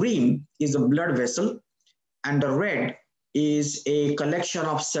 where the green is a blood vessel and the red is a collection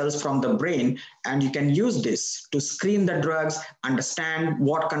of cells from the brain. And you can use this to screen the drugs, understand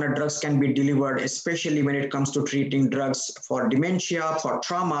what kind of drugs can be delivered, especially when it comes to treating drugs for dementia, for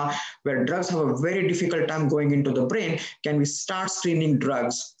trauma, where drugs have a very difficult time going into the brain. Can we start screening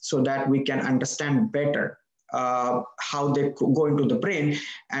drugs so that we can understand better how they go into the brain,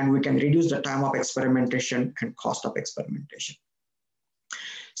 and we can reduce the time of experimentation and cost of experimentation.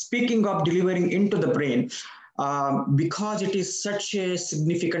 Speaking of delivering into the brain, because it is such a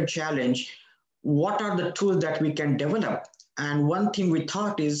significant challenge, what are the tools that we can develop? And one thing we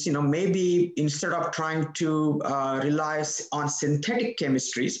thought is, maybe instead of trying to rely on synthetic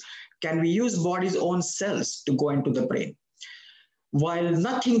chemistries, can we use body's own cells to go into the brain? While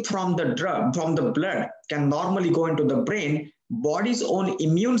nothing from the blood can normally go into the brain, body's own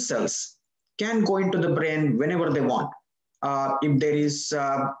immune cells can go into the brain whenever they want. If there is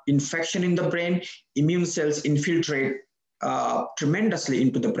infection in the brain, immune cells infiltrate tremendously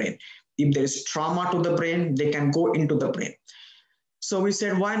into the brain. If there is trauma to the brain, they can go into the brain. So we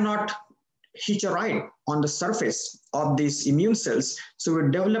said, why not hitch a ride on the surface of these immune cells? So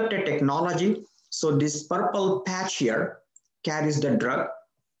we developed a technology. So this purple patch here carries the drug,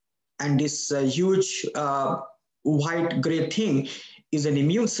 and this huge white gray thing is an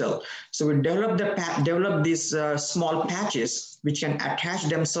immune cell. So we develop these small patches which can attach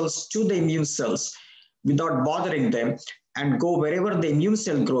themselves to the immune cells without bothering them and go wherever the immune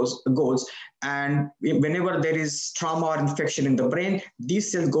cell goes. And whenever there is trauma or infection in the brain,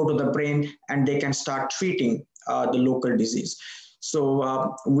 these cells go to the brain and they can start treating the local disease.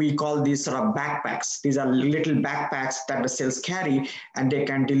 So we call these sort of backpacks. These are little backpacks that the cells carry, and they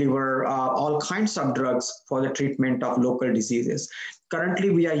can deliver all kinds of drugs for the treatment of local diseases.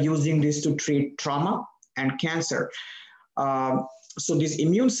 Currently, we are using this to treat trauma and cancer. So these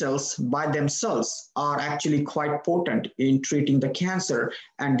immune cells by themselves are actually quite potent in treating the cancer,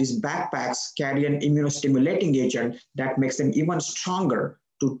 and these backpacks carry an immunostimulating agent that makes them even stronger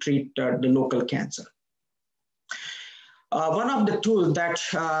to treat the local cancer. One of the tools that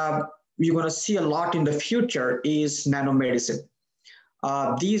you're going to see a lot in the future is nanomedicine.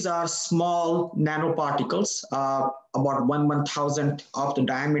 These are small nanoparticles, about 1/1000th of the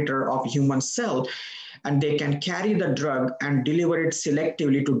diameter of human cell, and they can carry the drug and deliver it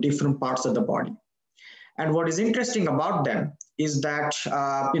selectively to different parts of the body. And what is interesting about them is that,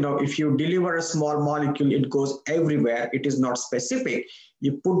 if you deliver a small molecule, it goes everywhere. It is not specific.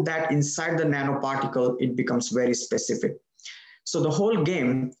 You put that inside the nanoparticle, it becomes very specific. So the whole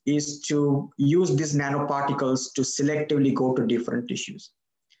game is to use these nanoparticles to selectively go to different tissues.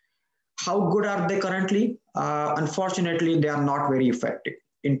 How good are they currently? Unfortunately, they are not very effective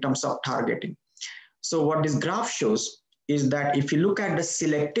in terms of targeting. So what this graph shows is that if you look at the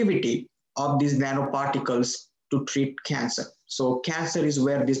selectivity of these nanoparticles to treat cancer. So cancer is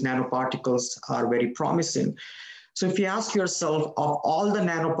where these nanoparticles are very promising. So if you ask yourself, of all the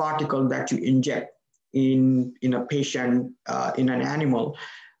nanoparticles that you inject in a patient, in an animal,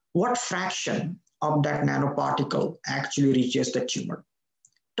 what fraction of that nanoparticle actually reaches the tumor?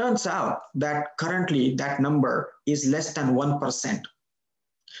 Turns out that currently that number is less than 1%.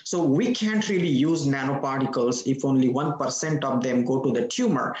 So we can't really use nanoparticles if only 1% of them go to the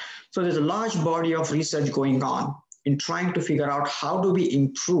tumor. So there's a large body of research going on in trying to figure out how do we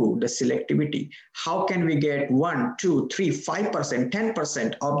improve the selectivity? How can we get 1, 2, 3, 5%,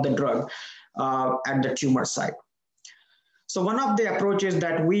 10% of the drug at the tumor site? So one of the approaches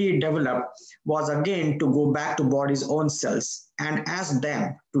that we developed was, again, to go back to body's own cells and ask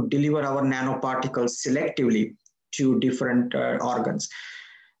them to deliver our nanoparticles selectively to different organs.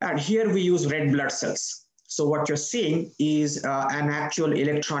 And here we use red blood cells. So what you're seeing is an actual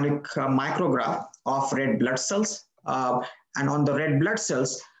electronic micrograph of red blood cells. And on the red blood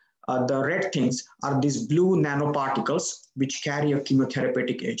cells, the red things are these blue nanoparticles, which carry a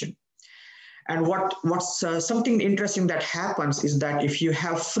chemotherapeutic agent. And what's something interesting that happens is that if you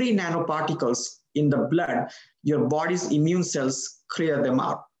have free nanoparticles in the blood, your body's immune cells clear them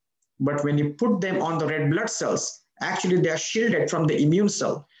out. But when you put them on the red blood cells, actually they are shielded from the immune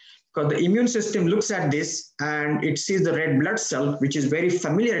cell, because the immune system looks at this and it sees the red blood cell, which is very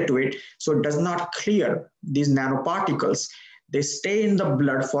familiar to it, so it does not clear these nanoparticles. They stay in the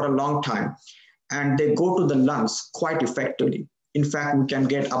blood for a long time and they go to the lungs quite effectively. In fact, we can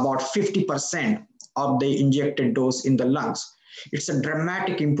get about 50% of the injected dose in the lungs. It's a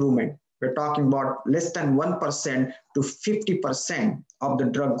dramatic improvement. We're talking about less than 1% to 50% of the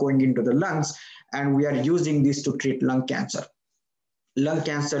drug going into the lungs, and we are using this to treat lung cancer. Lung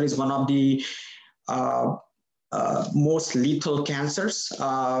cancer is one of the most lethal cancers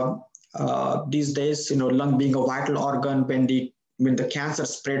these days. Lung being a vital organ, when the cancer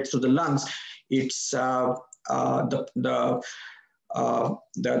spreads to the lungs, it's the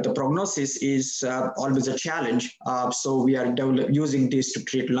prognosis is always a challenge. So we are using this to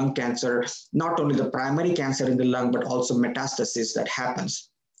treat lung cancer, not only the primary cancer in the lung, but also metastasis that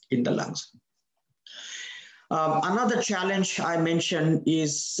happens in the lungs. Another challenge I mentioned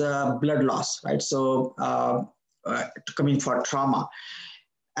is blood loss, right? So coming for trauma.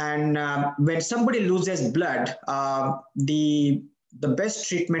 And when somebody loses blood, the best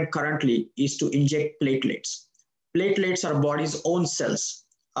treatment currently is to inject platelets. Platelets are body's own cells,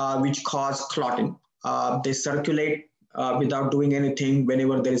 which cause clotting. They circulate without doing anything.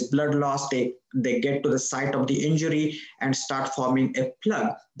 Whenever there is blood loss, they get to the site of the injury and start forming a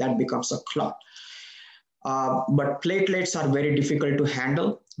plug that becomes a clot. But platelets are very difficult to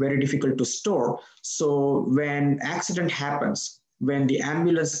handle, very difficult to store. So when accident happens, when the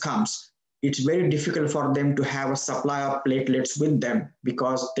ambulance comes, it's very difficult for them to have a supply of platelets with them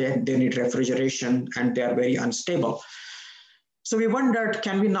because they need refrigeration and they are very unstable. So we wondered,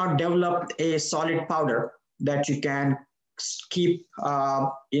 can we now develop a solid powder that you can keep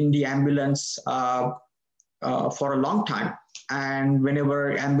in the ambulance for a long time? And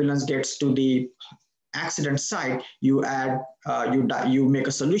whenever ambulance gets to the accident site, you make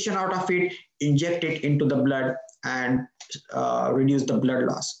a solution out of it, inject it into the blood and reduce the blood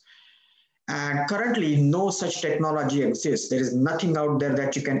loss. And currently, no such technology exists. There is nothing out there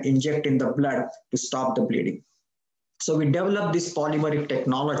that you can inject in the blood to stop the bleeding. So we developed this polymeric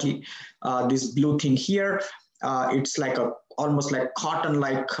technology, this blue thing here. It's like almost like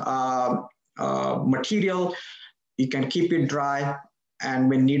cotton-like material. You can keep it dry, and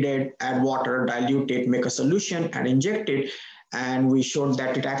when needed, add water, dilute it, make a solution, and inject it. And we showed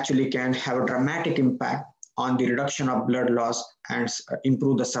that it actually can have a dramatic impact on the reduction of blood loss and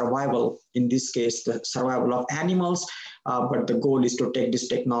improve the survival, in this case, the survival of animals. But the goal is to take this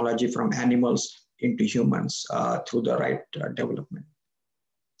technology from animals into humans through the right development.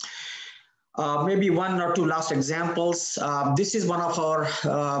 Maybe one or two last examples. This is one of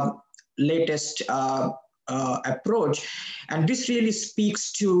our latest approach, and this really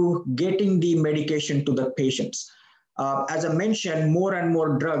speaks to getting the medication to the patients. As I mentioned, more and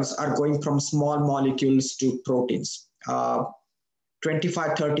more drugs are going from small molecules to proteins.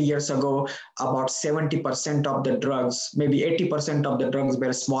 25, 30 years ago, about 70% of the drugs, maybe 80% of the drugs were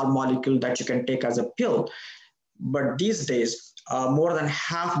a small molecule that you can take as a pill. But these days, more than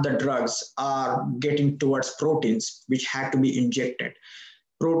half the drugs are getting towards proteins, which had to be injected.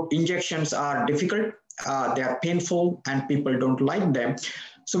 Injections are difficult, they are painful, and people don't like them.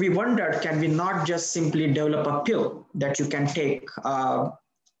 So we wondered, can we not just simply develop a pill that you can take for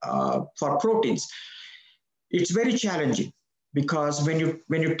proteins? It's very challenging, because when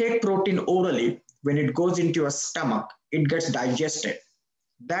you take protein orally, when it goes into your stomach, it gets digested.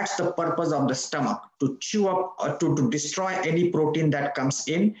 That's the purpose of the stomach, to chew up or to destroy any protein that comes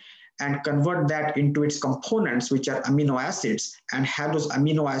in and convert that into its components, which are amino acids, and have those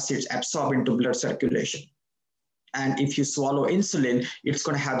amino acids absorb into blood circulation. And if you swallow insulin, it's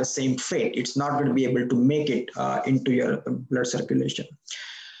going to have the same fate. It's not going to be able to make it into your blood circulation.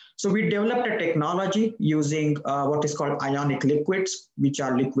 So we developed a technology using what is called ionic liquids, which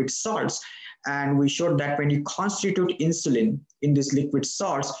are liquid salts. And we showed that when you constitute insulin in these liquid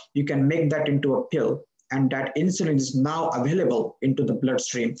salts, you can make that into a pill. And that insulin is now available into the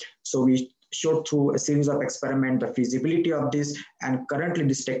bloodstream. So we showed through a series of experiments the feasibility of this. And currently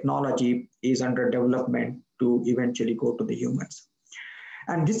this technology is under development to eventually go to the humans.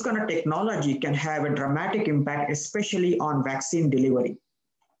 And this kind of technology can have a dramatic impact, especially on vaccine delivery.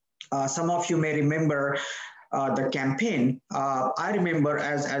 Some of you may remember the campaign. I remember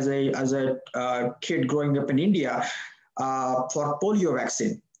as a kid growing up in India for polio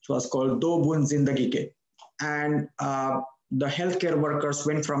vaccine. It was called Do Bun Zindagi Ke. And the healthcare workers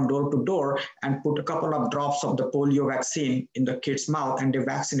went from door to door and put a couple of drops of the polio vaccine in the kid's mouth, and they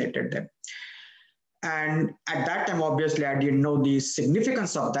vaccinated them. And at that time, obviously, I didn't know the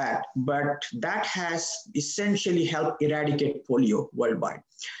significance of that, but that has essentially helped eradicate polio worldwide.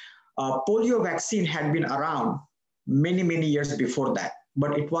 Polio vaccine had been around many, many years before that,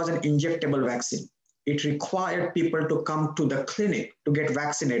 but it was an injectable vaccine. It required people to come to the clinic to get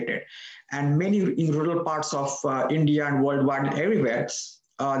vaccinated. And many in rural parts of India and worldwide and everywhere,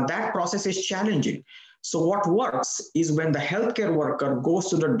 that process is challenging. So what works is when the healthcare worker goes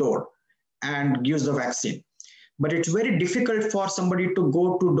to the door and gives the vaccine. But it's very difficult for somebody to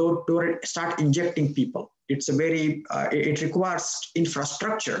go to door to door and start injecting people. It's a very, it requires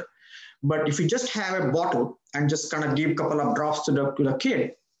infrastructure. But if you just have a bottle and just kind of give a couple of drops to the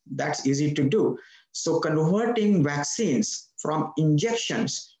kid, that's easy to do. So converting vaccines from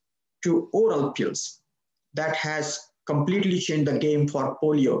injections to oral pills, that has completely changed the game for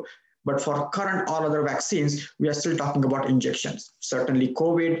polio. But for current all other vaccines, we are still talking about injections. Certainly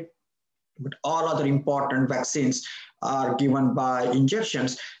COVID, but all other important vaccines are given by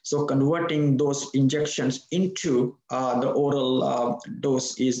injections. So converting those injections into the oral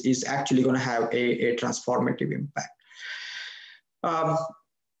dose is actually going to have a transformative impact.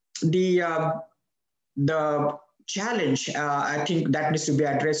 The challenge, I think that needs to be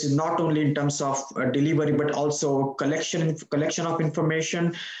addressed is not only in terms of delivery, but also collection of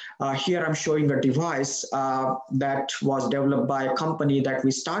information. Here I'm showing a device that was developed by a company that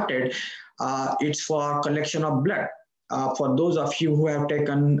we started. It's for collection of blood. For those of you who have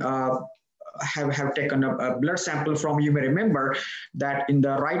taken have taken a blood sample from, you may remember that in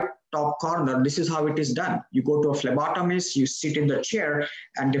the right top corner, this is how it is done. You go to a phlebotomist, you sit in the chair,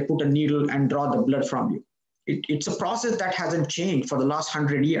 and they put a needle and draw the blood from you. It's a process that hasn't changed for the last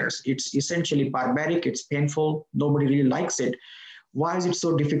 100 years. It's essentially barbaric, it's painful, nobody really likes it. Why is it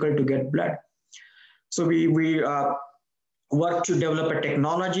so difficult to get blood? So we work to develop a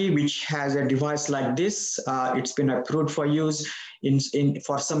technology which has a device like this. It's been approved for use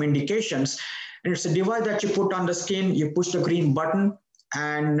for some indications. And it's a device that you put on the skin, you push the green button,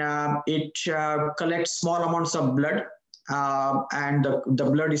 and it collects small amounts of blood and the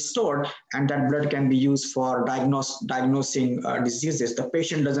blood is stored, and that blood can be used for diagnosing diseases. The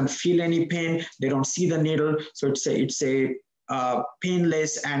patient doesn't feel any pain, they don't see the needle, so it's a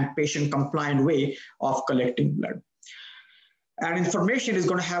painless and patient compliant way of collecting blood. And information is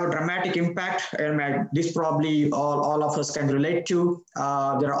going to have a dramatic impact, and this probably all of us can relate to.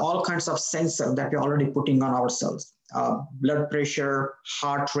 There are all kinds of sensors that we're already putting on ourselves. Blood pressure,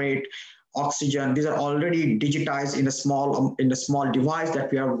 heart rate, oxygen, these are already digitized in a small device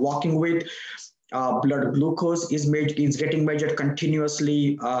that we are walking with. Blood glucose is getting measured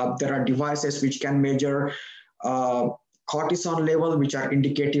continuously. There are devices which can measure cortisol level, which are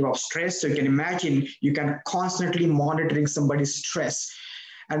indicative of stress. So you can imagine you can constantly monitoring somebody's stress.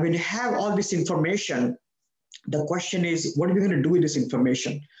 And when you have all this information, the question is, what are we going to do with this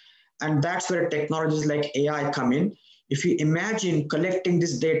information? And that's where technologies like AI come in. If you imagine collecting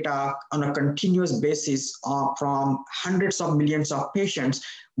this data on a continuous basis from hundreds of millions of patients,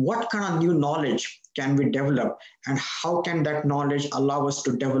 what kind of new knowledge can we develop? And how can that knowledge allow us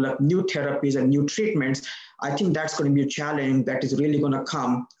to develop new therapies and new treatments? I think that's going to be a challenge that is really going to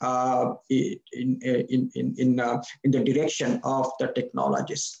come in the direction of the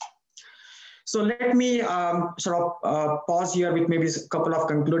technologies. So let me sort of pause here with maybe a couple of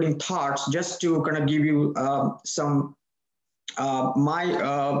concluding thoughts, just to kind of give you some my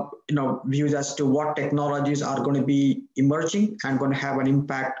views as to what technologies are going to be emerging and going to have an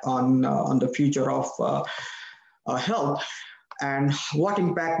impact on the future of health, and what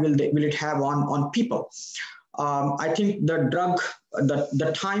impact will it have on people. I think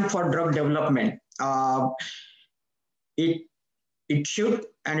the time for drug development, it should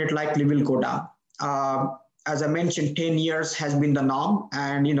and it likely will go down. As I mentioned, 10 years has been the norm,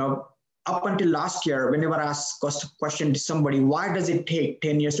 and up until last year, whenever I asked a question to somebody, why does it take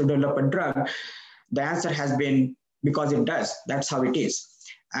 10 years to develop a drug? The answer has been, because it does. That's how it is.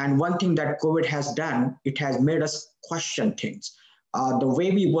 And one thing that COVID has done, it has made us question things. The way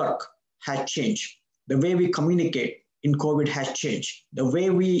we work has changed. The way we communicate in COVID has changed. The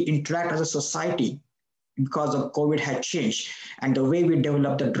way we interact as a society because of COVID has changed. And the way we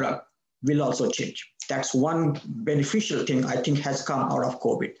develop the drug will also change. That's one beneficial thing I think has come out of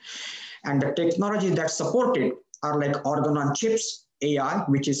COVID. And the technologies that support it are like organ on chips, AI,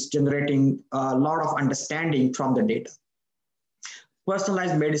 which is generating a lot of understanding from the data.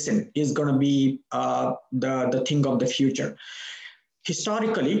 Personalized medicine is going to be the thing of the future.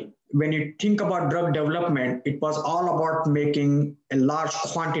 Historically, when you think about drug development, it was all about making a large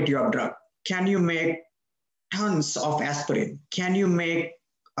quantity of drug. Can you make tons of aspirin? Can you make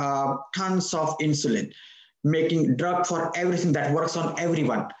tons of insulin? Making drug for everything that works on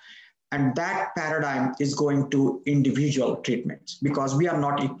everyone. And that paradigm is going to individual treatments because we are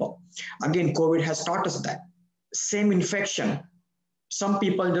not equal. Again, COVID has taught us that. Same infection, some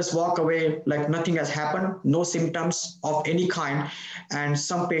people just walk away like nothing has happened, no symptoms of any kind, and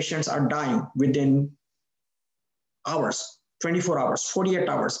some patients are dying within hours, 24 hours, 48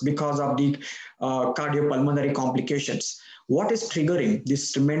 hours because of the cardiopulmonary complications. What is triggering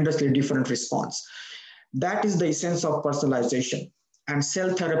this tremendously different response? That is the essence of personalization. And cell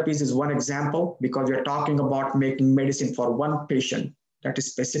therapies is one example because we're talking about making medicine for one patient that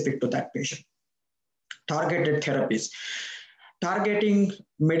is specific to that patient. Targeted therapies. Targeting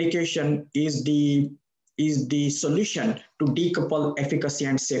medication is the solution to decouple efficacy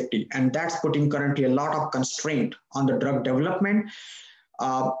and safety. And that's putting currently a lot of constraint on the drug development.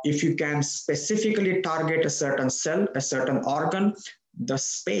 If you can specifically target a certain cell, a certain organ, the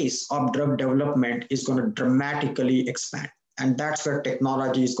space of drug development is going to dramatically expand. And that's where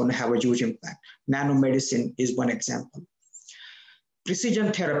technology is going to have a huge impact. Nanomedicine is one example. Precision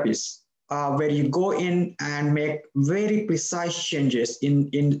therapies, where you go in and make very precise changes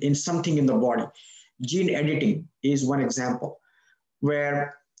in something in the body. Gene editing is one example,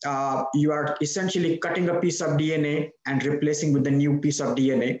 where you are essentially cutting a piece of DNA and replacing with a new piece of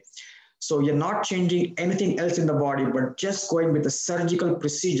DNA. So you're not changing anything else in the body, but just going with a surgical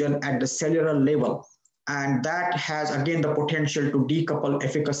precision at the cellular level. And that has, again, the potential to decouple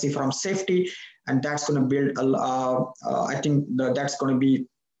efficacy from safety. And that's going to build, I think that's going to be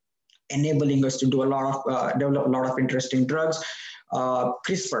enabling us to do develop a lot of interesting drugs.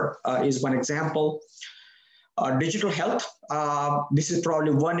 CRISPR is one example. Digital health, this is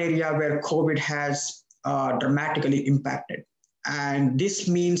probably one area where COVID has dramatically impacted. And this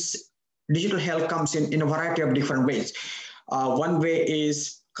means digital health comes in a variety of different ways. One way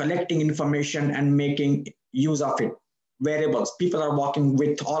is collecting information and making use of it. Wearables, people are walking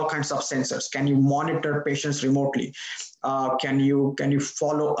with all kinds of sensors. Can you monitor patients remotely? Can you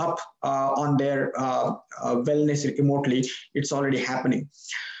follow up on their wellness remotely? It's already happening.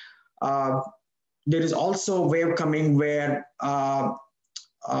 There is also a wave coming where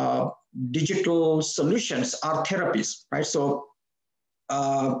digital solutions are therapies, right? So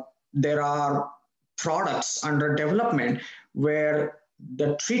there are products under development where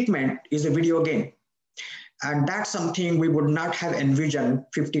the treatment is a video game. And that's something we would not have envisioned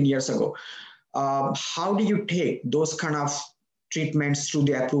 15 years ago. How do you take those kind of treatments through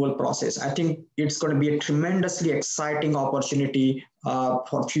the approval process? I think it's going to be a tremendously exciting opportunity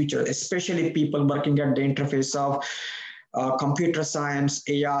for future, especially people working at the interface of computer science,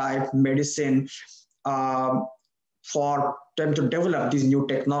 AI, medicine, for them to develop these new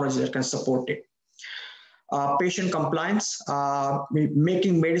technologies that can support it. Patient compliance,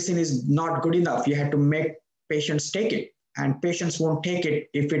 making medicine is not good enough. You have to make patients take it, and patients won't take it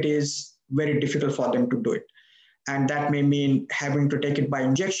if it is very difficult for them to do it. And that may mean having to take it by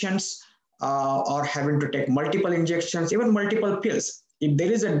injections or having to take multiple injections, even multiple pills. If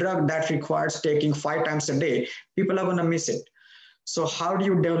there is a drug that requires taking 5 times a day, people are going to miss it. So how do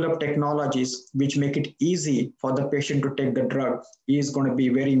you develop technologies which make it easy for the patient to take the drug is going to be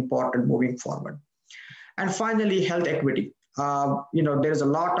very important moving forward. And finally, health equity. There's a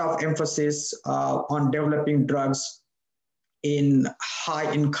lot of emphasis on developing drugs in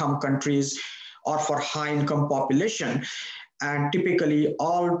high income countries or for high income population. And typically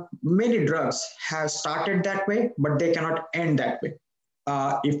many drugs have started that way, but they cannot end that way.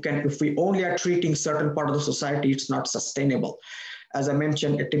 If we only are treating certain part of the society, it's not sustainable. As I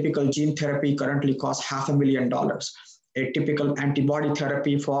mentioned, a typical gene therapy currently costs $500,000. A typical antibody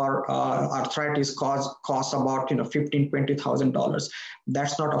therapy for arthritis costs about $15,000-$20,000.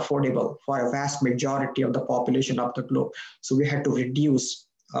 That's not affordable for a vast majority of the population of the globe. So we had to reduce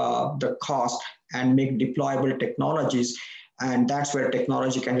the cost and make deployable technologies, and that's where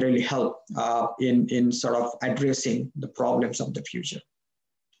technology can really help in sort of addressing the problems of the future.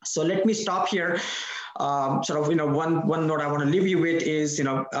 So let me stop here. One note I want to leave you with is,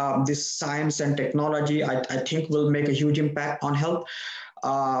 this science and technology, I think will make a huge impact on health.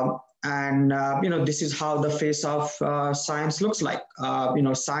 This is how the face of science looks like.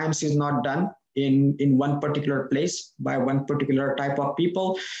 Science is not done in one particular place by one particular type of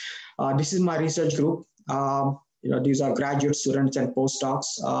people. This is my research group. These are graduate students and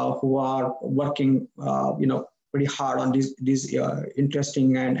postdocs who are working, pretty hard on these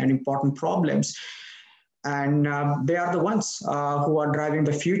interesting and important problems. And they are the ones who are driving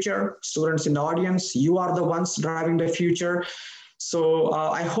the future. Students in the audience, you are the ones driving the future. So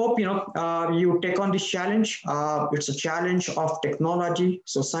I hope you take on this challenge. It's a challenge of technology,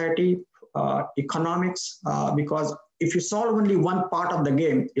 society, economics, because if you solve only one part of the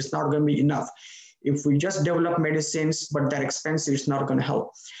game, it's not going to be enough. If we just develop medicines, but they're expensive, it's not going to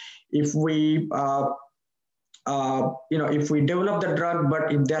help. If we if we develop the drug,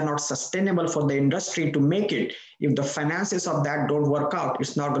 but if they're not sustainable for the industry to make it, if the finances of that don't work out,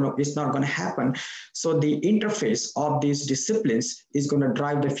 it's not going to happen. So the interface of these disciplines is going to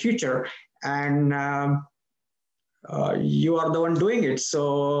drive the future, and you are the one doing it.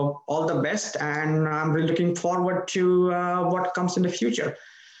 So all the best, and I'm really looking forward to what comes in the future.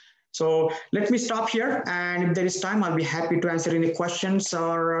 So let me stop here, and if there is time, I'll be happy to answer any questions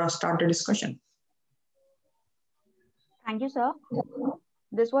or start the discussion. Thank you, sir.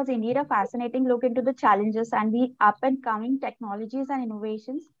 This was indeed a fascinating look into the challenges and the up-and-coming technologies and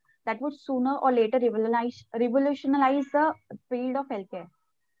innovations that would sooner or later revolutionize the field of healthcare.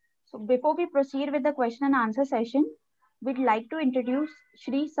 So before we proceed with the question and answer session, we'd like to introduce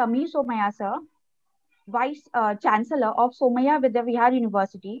Shri Samir Somaiya, sir, Vice Chancellor of Somaiya Vidya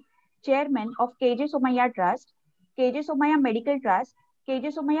University, Chairman of KJ Somaiya Trust, KJ Somaiya Medical Trust,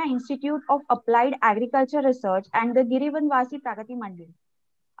 KJ Somaiya Institute of Applied Agriculture Research, and the Girivanvasi Pragati Mandal.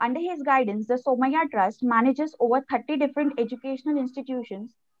 Under his guidance, the Somaiya Trust manages over 30 different educational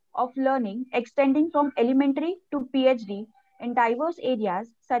institutions of learning extending from elementary to PhD in diverse areas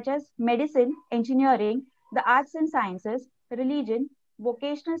such as medicine, engineering, the arts and sciences, religion,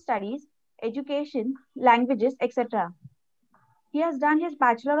 vocational studies, education, languages, etc. He has done his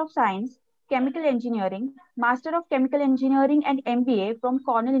Bachelor of Science, Chemical Engineering, Master of Chemical Engineering and MBA from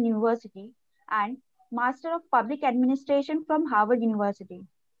Cornell University, and Master of Public Administration from Harvard University.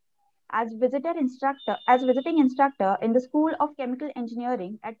 As visiting instructor in the School of Chemical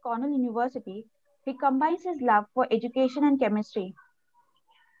Engineering at Cornell University, he combines his love for education and chemistry.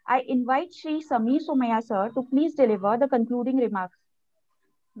 I invite Sri Samir Somaiya, sir, to please deliver the concluding remarks.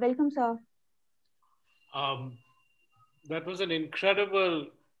 Welcome, sir. That was an incredible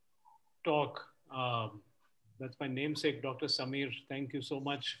talk, that's my namesake, Dr. Samir. Thank you so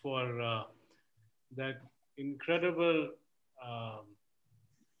much for that incredible um,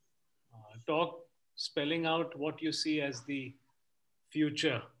 talk, spelling out what you see as the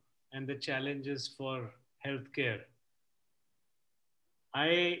future and the challenges for healthcare.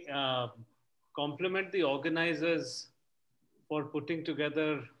 I compliment the organizers for putting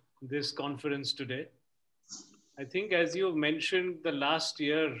together this conference today. I think, as you mentioned, the last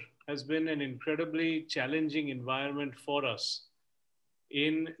year has been an incredibly challenging environment for us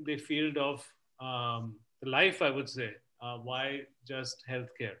in the field of life, I would say. Why just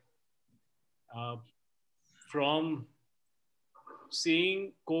healthcare? Uh, from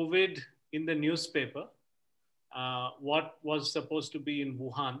seeing COVID in the newspaper, what was supposed to be in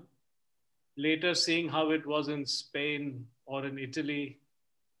Wuhan, later seeing how it was in Spain or in Italy,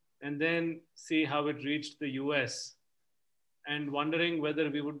 and then see how it reached the US, and wondering whether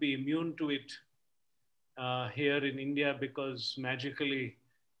we would be immune to it here in India, because magically,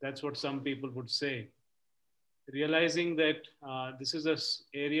 that's what some people would say. Realizing that this is an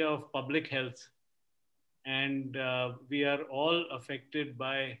area of public health, and we are all affected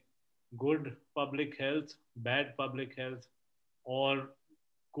by good public health, bad public health, or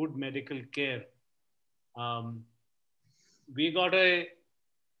good medical care. Um, we got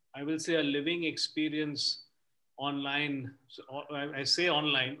I will say, a living experience online. So, I say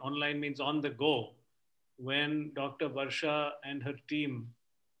online, online means on the go, when Dr. Varsha and her team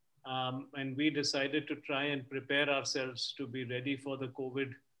and we decided to try and prepare ourselves to be ready for the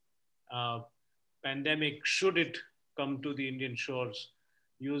COVID uh, pandemic, should it come to the Indian shores,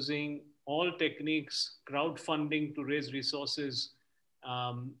 using all techniques, crowdfunding to raise resources,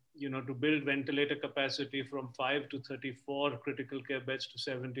 to build ventilator capacity from 5 to 34 critical care beds to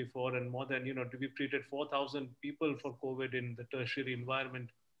 74, and more than, we've treated 4,000 people for COVID in the tertiary environment.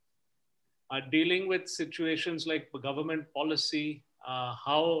 Dealing with situations like government policy,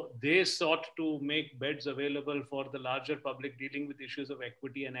 how they sought to make beds available for the larger public, dealing with issues of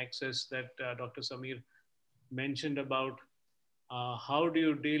equity and access that Dr. Samir mentioned about. How do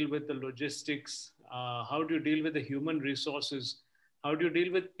you deal with the logistics? How do you deal with the human resources? How do you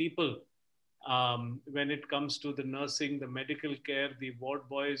deal with people when it comes to the nursing, the medical care, the ward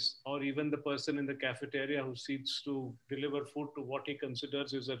boys, or even the person in the cafeteria who seeks to deliver food to what he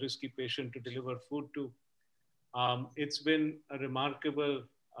considers is a risky patient to deliver food to? It's been a remarkable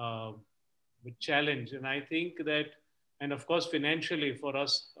challenge. And I think that, and of course, financially for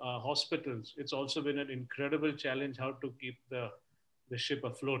us hospitals, it's also been an incredible challenge how to keep the ship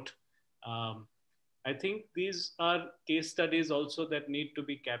afloat. Um, I think these are case studies also that need to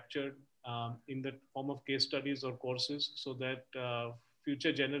be captured in the form of case studies or courses, so that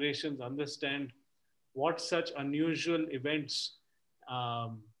future generations understand what such unusual events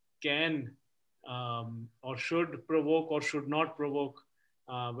um, can or should provoke or should not provoke,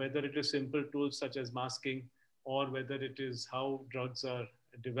 whether it is simple tools such as masking, or whether it is how drugs are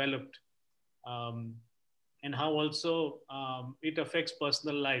developed, um, and how also it affects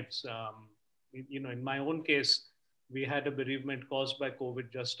personal lives. In my own case, we had a bereavement caused by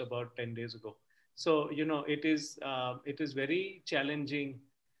COVID just about 10 days ago. So, it is very challenging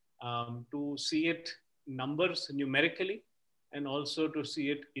to see it numbers numerically, and also to see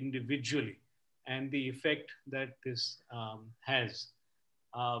it individually, and the effect that this has.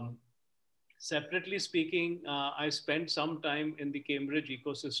 Um, Separately speaking, I spent some time in the Cambridge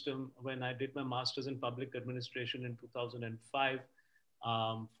ecosystem when I did my master's in public administration in 2005.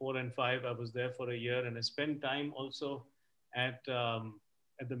 4 and 5, I was there for a year, and I spent time also at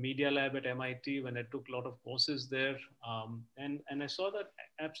the Media Lab at MIT when I took a lot of courses there. And I saw that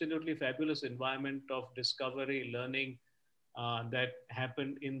absolutely fabulous environment of discovery, learning, that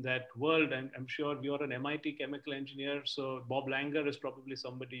happened in that world. And I'm sure you're an MIT chemical engineer, so Bob Langer is probably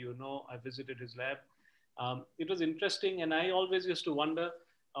somebody you know. I visited his lab. It was interesting, and I always used to wonder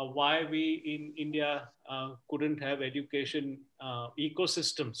why we in India couldn't have education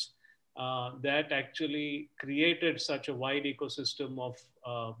ecosystems that actually created such a wide ecosystem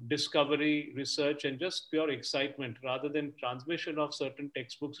of discovery, research, and just pure excitement, rather than transmission of certain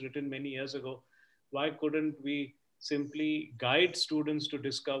textbooks written many years ago. Why couldn't we simply guide students to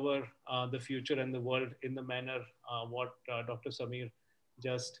discover the future and the world in the manner what Dr. Samir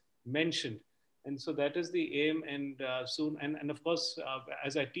just mentioned? And so that is the aim. And soon, and of course,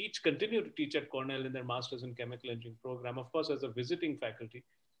 as I continue to teach at Cornell in their Masters in Chemical Engineering program, of course, as a visiting faculty,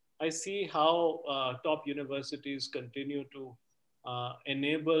 I see how top universities continue to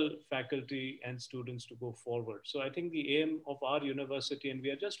enable faculty and students to go forward. So I think the aim of our university, and we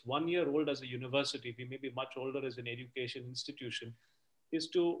are just 1 year old as a university, we may be much older as an education institution, is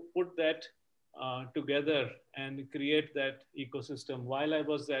to put that together and create that ecosystem. While I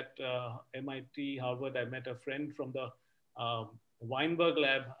was at MIT, Harvard, I met a friend from the Weinberg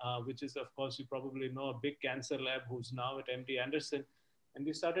lab, which is, of course, you probably know, a big cancer lab, who's now at MD Anderson. And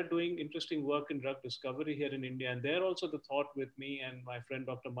we started doing interesting work in drug discovery here in India. And there also the thought with me and my friend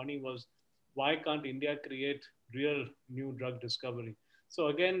Dr. Mani was, why can't India create real new drug discovery? So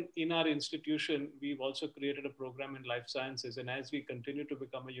again, in our institution, we've also created a program in life sciences. And as we continue to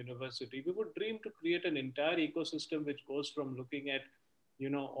become a university, we would dream to create an entire ecosystem which goes from looking at,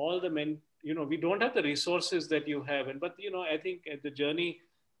 all the men, we don't have the resources that you have. But, I think the journey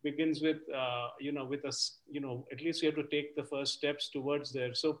begins with, with us, at least we have to take the first steps towards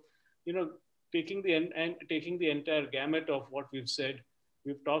there. So, taking the entire gamut of what we've said,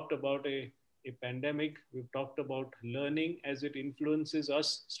 we've talked about a pandemic, we've talked about learning as it influences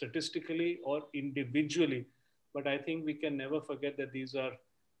us statistically or individually. But I think we can never forget that these are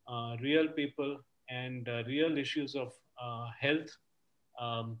real people and real issues of health.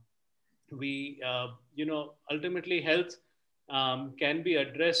 Um, ultimately health can be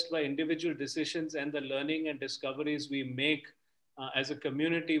addressed by individual decisions and the learning and discoveries we make as a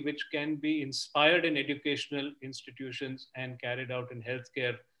community, which can be inspired in educational institutions and carried out in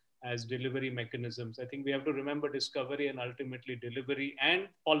healthcare as delivery mechanisms. I think we have to remember discovery and ultimately delivery and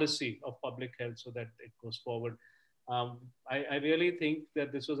policy of public health so that it goes forward. I really think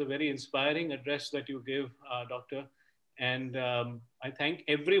that this was a very inspiring address that you gave, Doctor. And I thank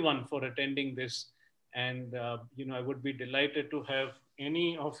everyone for attending this. And, I would be delighted to have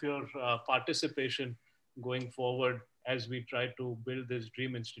any of your participation going forward as we try to build this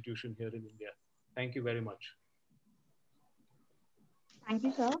dream institution here in India. Thank you very much. Thank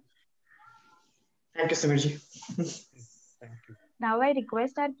you, sir. Thank you, Samirji. Thank you. Now I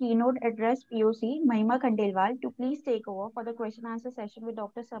request our keynote address POC, Mahima Khandelwal, to please take over for the question answer session with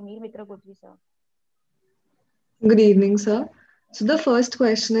Dr. Samir Mitragotri, sir. Good evening, sir. So the first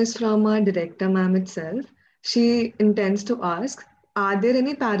question is from our director, ma'am itself. She intends to ask, are there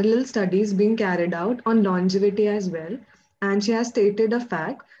any parallel studies being carried out on longevity as well? And she has stated a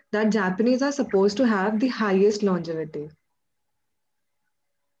fact that Japanese are supposed to have the highest longevity.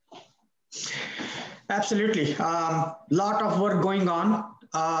 Absolutely. Lot of work going on.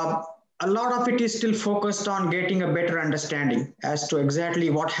 A lot of it is still focused on getting a better understanding as to exactly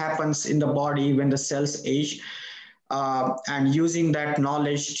what happens in the body when the cells age, and using that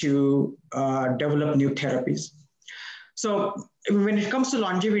knowledge to develop new therapies. So when it comes to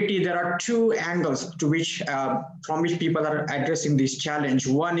longevity, there are two angles to which, from which people are addressing this challenge.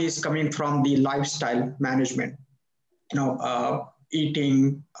 One is coming from the lifestyle management,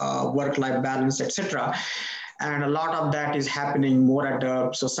 eating, work-life balance, etc. And a lot of that is happening more at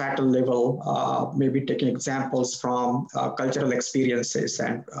a societal level, maybe taking examples from cultural experiences.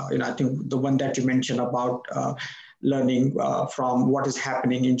 And, I think the one that you mentioned about learning from what is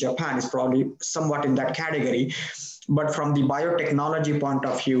happening in Japan is probably somewhat in that category. But from the biotechnology point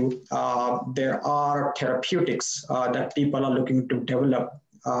of view, there are therapeutics that people are looking to develop,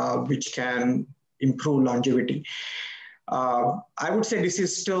 which can improve longevity. I would say this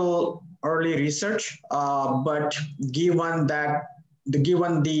is still early research, but given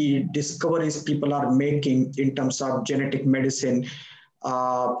the discoveries people are making in terms of genetic medicine,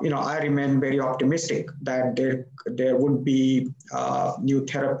 I remain very optimistic that there would be new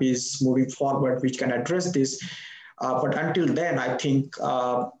therapies moving forward which can address this. But until then, I think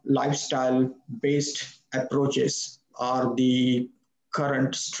lifestyle-based approaches are the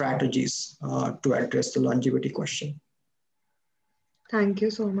current strategies to address the longevity question. Thank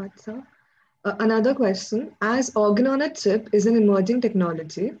you so much, sir. Another question, as organ on a chip is an emerging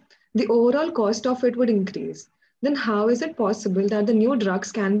technology, the overall cost of it would increase. Then how is it possible that the new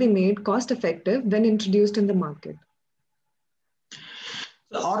drugs can be made cost effective when introduced in the market?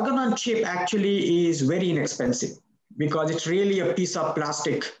 The organ on chip actually is very inexpensive because it's really a piece of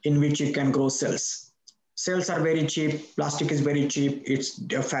plastic in which you can grow cells. Cells are very cheap, plastic is very cheap,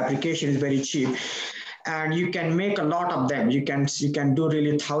 the fabrication is very cheap. And you can make a lot of them. You can do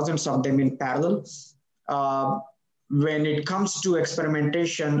really thousands of them in parallel. When it comes to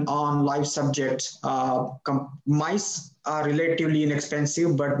experimentation on live subjects, mice are relatively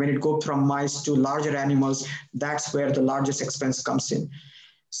inexpensive, but when it goes from mice to larger animals, that's where the largest expense comes in.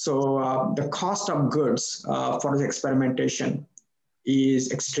 So the cost of goods for the experimentation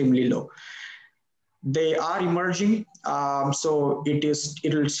is extremely low. They are emerging, so it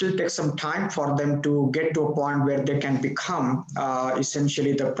will still take some time for them to get to a point where they can become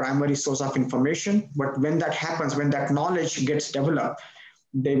essentially the primary source of information. But when that happens, when that knowledge gets developed,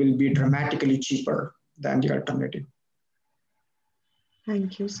 they will be dramatically cheaper than the alternative.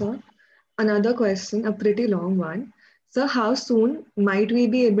 Thank you, sir. another question, a pretty long one. So, how soon might we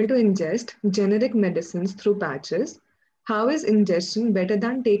be able to ingest generic medicines through patches? How is ingestion better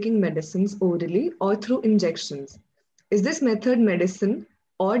than taking medicines orally or through injections? Is this method medicine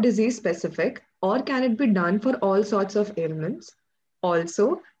or disease specific, or can it be done for all sorts of ailments?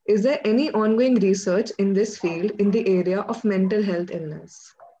 Also, is there any ongoing research in this field in the area of mental health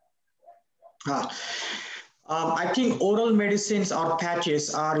illness? Ah, I think oral medicines or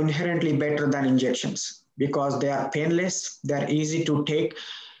patches are inherently better than injections because they are painless, they're easy to take,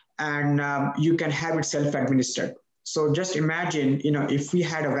 and you can have it self-administered. So just imagine, if we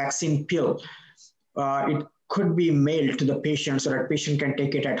had a vaccine pill, it could be mailed to the patient so that patient can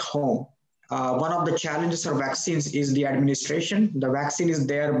take it at home. One of the challenges of vaccines is the administration. The vaccine is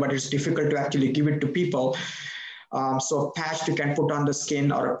there, but it's difficult to actually give it to people. So a patch you can put on the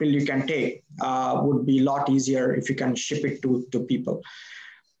skin or a pill you can take would be a lot easier if you can ship it to people.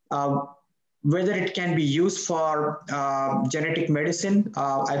 Whether it can be used for genetic medicine,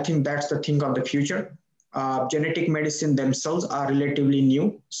 I think that's the thing of the future. Genetic medicine themselves are relatively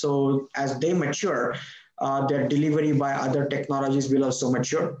new. So as they mature, their delivery by other technologies will also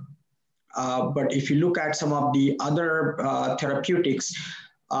mature. But if you look at some of the other therapeutics,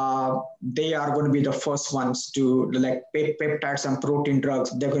 they are going to be the first ones to, like peptides and protein drugs,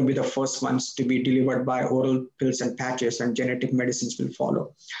 they're going to be the first ones to be delivered by oral pills and patches, and genetic medicines will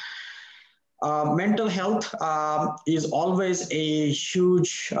follow. Mental health is always a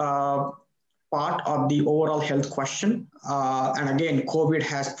huge part of the overall health question. And again, COVID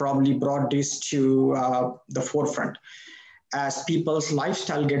has probably brought this to the forefront as people's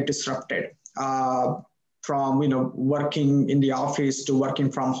lifestyle get disrupted. From working in the office to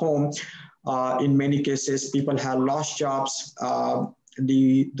working from home. In many cases, people have lost jobs.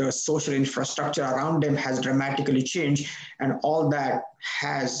 The social infrastructure around them has dramatically changed, and all that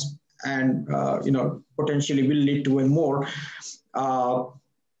has and potentially will lead to a more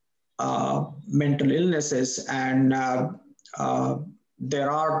mental illnesses. And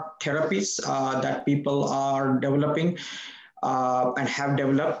there are therapies that people are developing and have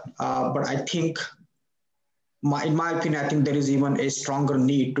developed, but I think in my opinion, I think there is even a stronger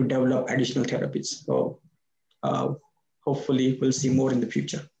need to develop additional therapies. So hopefully we'll see more in the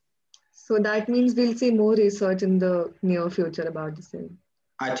future. So that means we'll see more research in the near future about the same.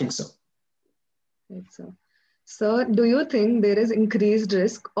 I think so. Right, so. Sir, do you think there is increased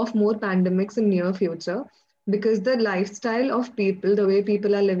risk of more pandemics in near future because the lifestyle of people, the way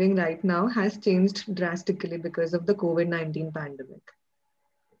people are living right now, has changed drastically because of the COVID-19 pandemic?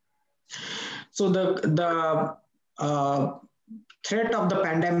 So the threat of the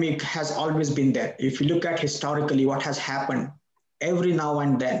pandemic has always been there. If you look at historically what has happened, every now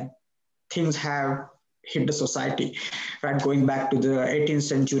and then things have hit the society, right? Going back to the 18th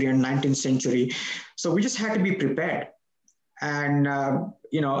century and 19th century. So we just had to be prepared. And,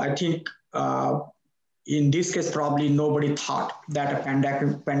 I think in this case, probably nobody thought that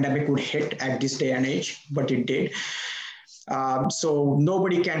a pandemic would hit at this day and age, but it did. So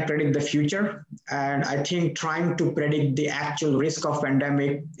nobody can predict the future. And I think trying to predict the actual risk of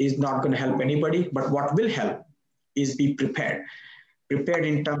pandemic is not going to help anybody. But what will help is be prepared. Prepared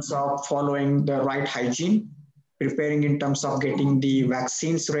in terms of following the right hygiene, preparing in terms of getting the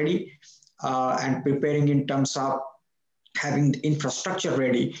vaccines ready, and preparing in terms of having the infrastructure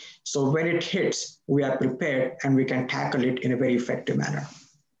ready. So when it hits, we are prepared and we can tackle it in a very effective manner.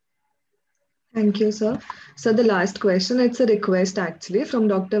 Thank you, sir. So the last question, it's a request actually from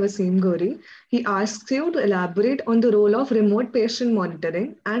Dr. Wasim Gori. He asks you to elaborate on the role of remote patient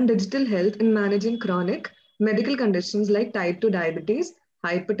monitoring and digital health in managing chronic medical conditions like type 2 diabetes,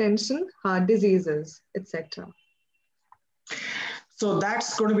 hypertension, heart diseases, etc. So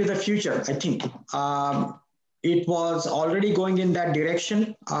that's going to be the future, I think. It was already going in that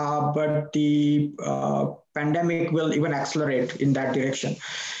direction, but the pandemic will even accelerate in that direction.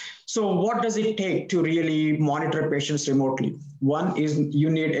 So what does it take to really monitor patients remotely? One is you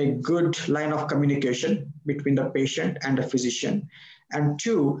need a good line of communication between the patient and the physician. And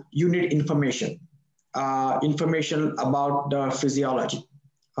two, you need information about the physiology.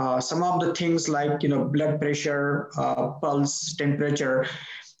 Some of the things like blood pressure, pulse, temperature,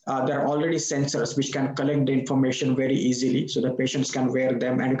 there are already sensors which can collect the information very easily, so the patients can wear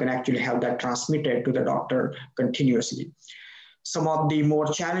them and you can actually have that transmitted to the doctor continuously. Some of the more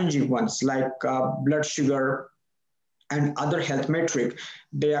challenging ones like blood sugar and other health metrics,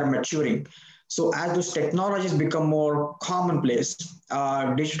 they are maturing. So as those technologies become more commonplace,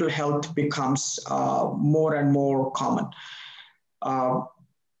 digital health becomes more and more common.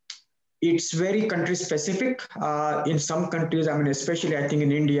 it's very country specific. In some countries, I mean, especially I think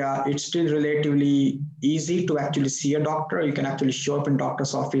in India, it's still relatively easy to actually see a doctor. You can actually show up in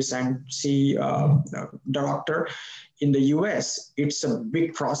doctor's office and see the doctor. In the US, it's a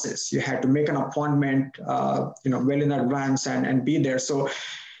big process. You had to make an appointment, well in advance and be there. So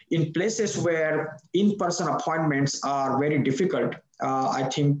in places where in-person appointments are very difficult, I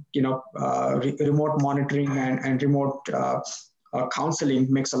think, remote monitoring and remote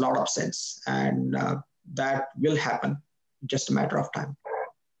counseling makes a lot of sense, and that will happen, just a matter of time.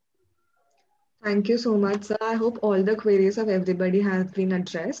 Thank you so much, sir. I hope all the queries of everybody have been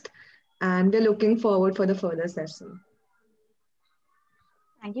addressed, and we're looking forward for the further session.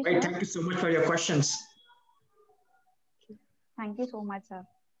 Thank you, Great. sir. Thank you so much for your questions. Thank you so much, sir.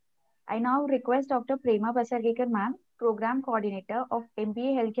 I now request Dr. Prema Prabhakaran ma'am, Program Coordinator of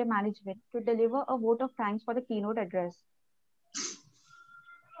MBA Healthcare Management, to deliver a vote of thanks for the keynote address.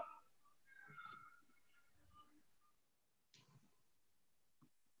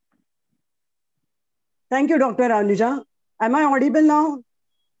 Thank you, Dr. Anuja. Am I audible now?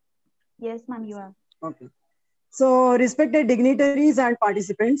 Yes, ma'am, you are. Okay. So, respected dignitaries and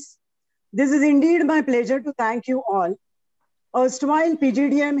participants, this is indeed my pleasure to thank you all. Erstwhile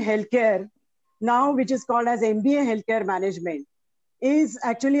PGDM Healthcare, now which is called as MBA Healthcare Management, is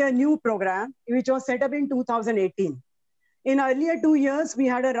actually a new program which was set up in 2018. In earlier 2 years, we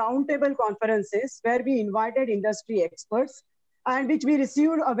had a roundtable conferences where we invited industry experts and which we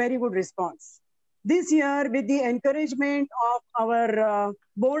received a very good response. This year, with the encouragement of our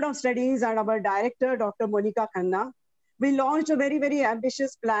board of studies and our director, Dr. Monica Khanna, we launched a very, very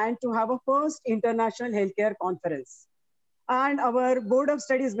ambitious plan to have a first international healthcare conference. And our board of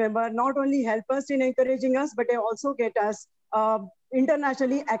studies member not only help us in encouraging us, but they also get us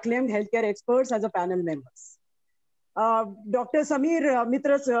internationally acclaimed healthcare experts as a panel members. Dr. Samir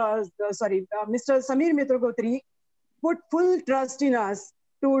Mr. Samir Mitragotri put full trust in us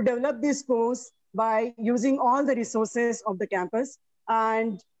to develop this course by using all the resources of the campus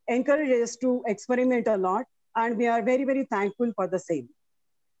and encourage us to experiment a lot. And we are very, very thankful for the same.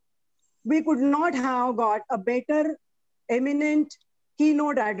 We could not have got a better eminent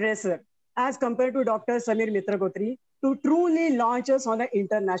keynote addresser as compared to Dr. Samir Mitragotri to truly launch us on an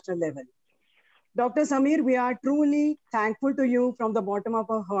international level. Dr. Samir, we are truly thankful to you from the bottom of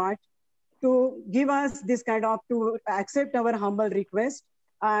our heart to give us this to accept our humble request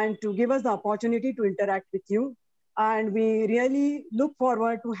and to give us the opportunity to interact with you. And we really look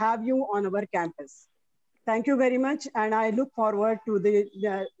forward to have you on our campus. Thank you very much. And I look forward to the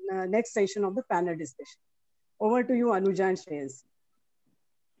next session of the panel discussion. Over to you, Anuja and Shreyas.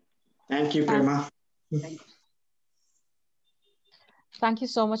 Thank you, Prema. Thank you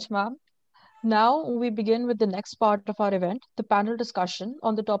so much, ma'am. Now we begin with the next part of our event, the panel discussion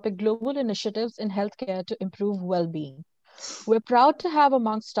on the topic Global Initiatives in Healthcare to Improve Well-Being. We're proud to have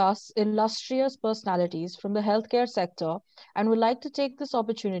amongst us illustrious personalities from the healthcare sector and would like to take this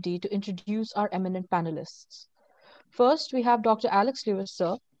opportunity to introduce our eminent panelists. First, we have Dr. Alex Lewis,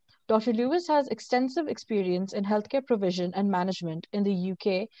 sir. Dr. Lewis has extensive experience in healthcare provision and management in the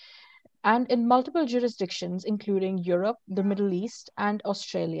UK and in multiple jurisdictions, including Europe, the Middle East, and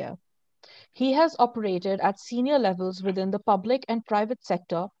Australia. He has operated at senior levels within the public and private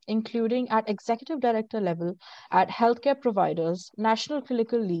sector, including at executive director level at healthcare providers, national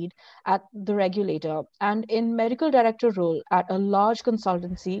clinical lead at the regulator, and in medical director role at a large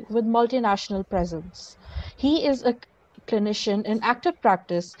consultancy with multinational presence. He is a clinician in active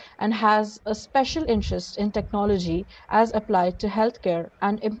practice and has a special interest in technology as applied to healthcare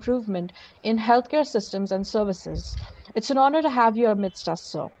and improvement in healthcare systems and services. It's an honor to have you amidst us,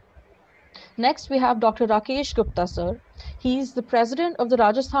 sir. Next, we have Dr. Rakesh Gupta, sir. He's the president of the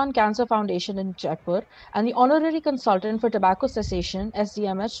Rajasthan Cancer Foundation in Jaipur and the honorary consultant for tobacco cessation,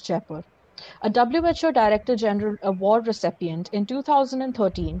 SDMH Jaipur. A WHO Director General Award recipient in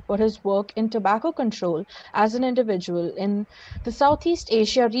 2013 for his work in tobacco control as an individual in the Southeast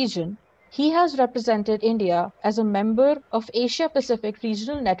Asia region, he has represented India as a member of Asia Pacific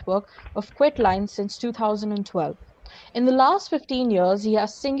Regional Network of Quit Lines since 2012. In the last 15 years, he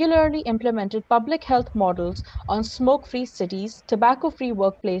has singularly implemented public health models on smoke-free cities, tobacco-free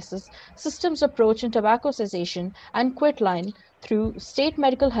workplaces, systems approach in tobacco cessation, and Quit Line through state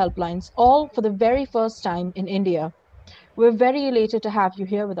medical helplines, all for the very first time in India. We're very elated to have you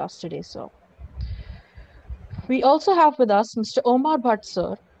here with us today, sir. We also have with us Mr. Omar Butt,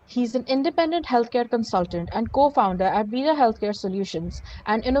 sir. He's an independent healthcare consultant and co-founder at Vita Healthcare Solutions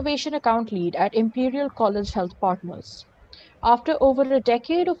and innovation account lead at Imperial College Health Partners. After over a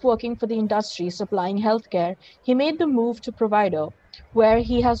decade of working for the industry supplying healthcare, he made the move to provider, where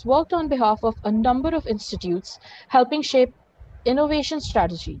he has worked on behalf of a number of institutes, helping shape innovation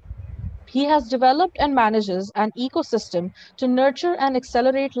strategy. He has developed and manages an ecosystem to nurture and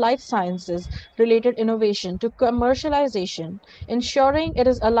accelerate life sciences related innovation to commercialization, ensuring it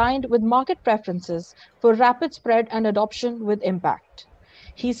is aligned with market preferences for rapid spread and adoption with impact.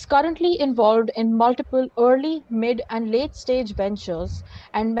 He is currently involved in multiple early, mid, and late stage ventures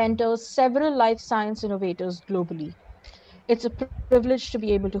and mentors several life science innovators globally. It's a privilege to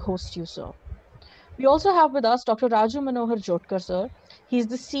be able to host you, sir. We also have with us Dr. Raju Manohar Jotkar, sir. He is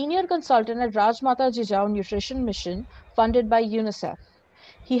the senior consultant at Rajmata Jijau Nutrition Mission, funded by UNICEF.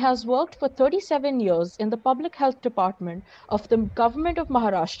 He has worked for 37 years in the Public Health Department of the Government of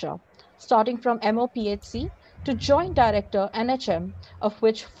Maharashtra, starting from MOPHC to Joint Director NHM, of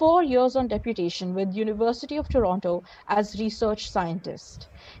which 4 years on deputation with University of Toronto as research scientist.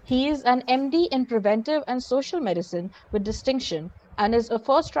 He is an MD in Preventive and Social Medicine with distinction and is a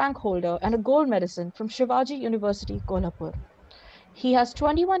first rank holder and a gold medicine from Shivaji University, Kolhapur. He has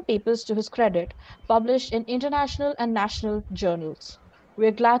 21 papers to his credit, published in international and national journals.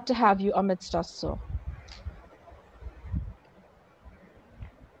 We're glad to have you amidst us, sir.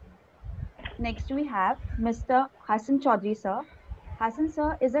 Next, we have Mr. Hassan Chaudhry, sir. Hassan,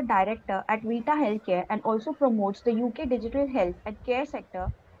 sir, is a director at Vita Healthcare and also promotes the UK digital health and care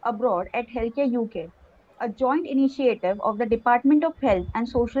sector abroad at Healthcare UK, a joint initiative of the Department of Health and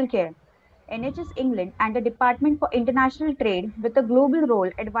Social Care, NHS England, and the Department for International Trade, with a global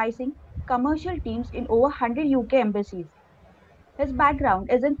role advising commercial teams in over 100 UK embassies. His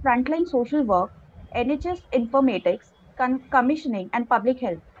background is in frontline social work, NHS informatics, commissioning, and public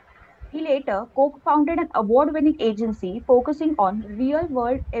health. He later co-founded an award-winning agency focusing on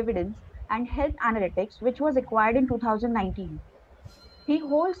real-world evidence and health analytics, which was acquired in 2019. He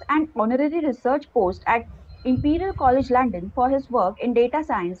holds an honorary research post at Imperial College London for his work in data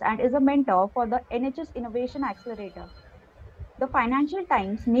science and is a mentor for the NHS Innovation Accelerator. The Financial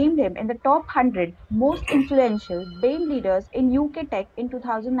Times named him in the top 100 most influential BAME leaders in UK tech in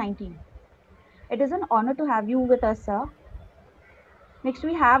 2019. It is an honor to have you with us, sir. Next,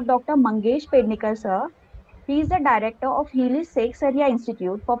 we have Dr. Mangesh Pednikar, sir. He is the director of Healy's Seksariya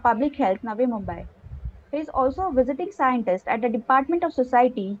Institute for Public Health, Navi Mumbai. He is also a visiting scientist at the Department of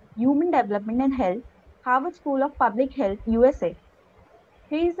Society, Human Development and Health, Harvard School of Public Health, USA.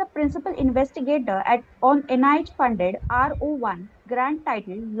 He is the principal investigator on NIH-funded RO1 grant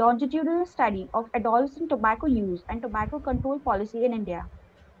titled Longitudinal Study of Adolescent Tobacco Use and Tobacco Control Policy in India,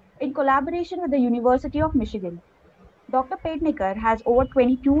 in collaboration with the University of Michigan. Dr. Pednikar has over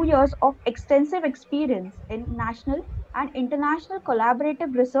 22 years of extensive experience in national and international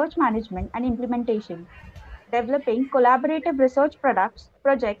collaborative research management and implementation, developing collaborative research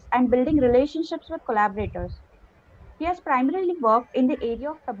projects, and building relationships with collaborators. He has primarily worked in the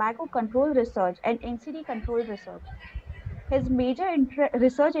area of tobacco control research and NCD control research. His major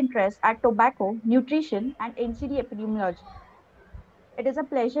research interests are tobacco, nutrition, and NCD epidemiology. It is a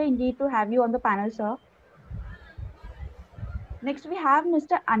pleasure indeed to have you on the panel, sir. Next, we have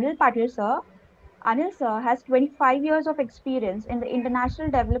Mr. Anil Patil, sir. Anil, sir, has 25 years of experience in the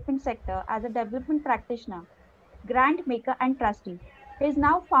international development sector as a development practitioner, grant maker, and trustee. He is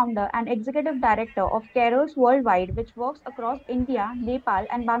now founder and executive director of Carers Worldwide, which works across India, Nepal,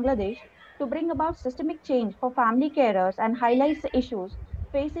 and Bangladesh to bring about systemic change for family carers and highlights the issues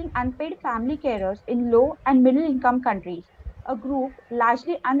facing unpaid family carers in low and middle income countries, a group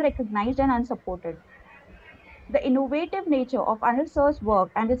largely unrecognized and unsupported. The innovative nature of Anil Sir's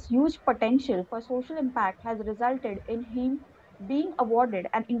work and its huge potential for social impact has resulted in him being awarded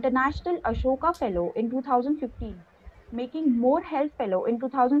an International Ashoka Fellow in 2015, making More Health Fellow in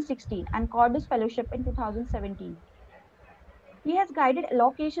 2016, and Cordis Fellowship in 2017. He has guided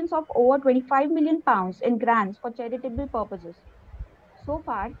allocations of over £25 million in grants for charitable purposes. So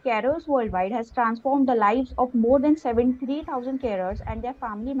far, Carers Worldwide has transformed the lives of more than 73,000 carers and their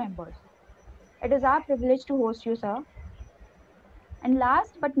family members. It is our privilege to host you, sir. And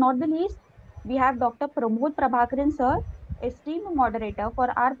last but not the least, we have Dr. Pramod Prabhakaran, sir, esteemed moderator for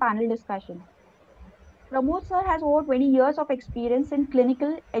our panel discussion. Pramod, sir, has over 20 years of experience in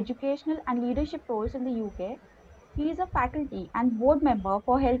clinical, educational, and leadership roles in the UK. He is a faculty and board member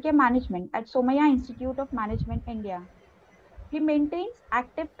for healthcare management at Somaiya Institute of Management, India. He maintains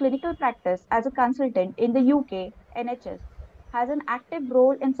active clinical practice as a consultant in the UK NHS, has an active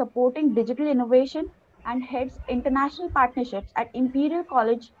role in supporting digital innovation, and heads international partnerships at Imperial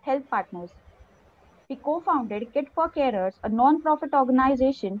College Health Partners. He co-founded Kit for Carers, a non-profit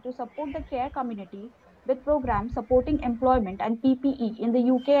organization to support the care community with programs supporting employment and PPE in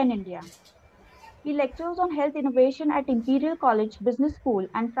the UK and India. He lectures on health innovation at Imperial College Business School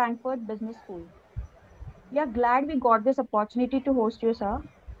and Frankfurt Business School. We are glad we got this opportunity to host you, sir.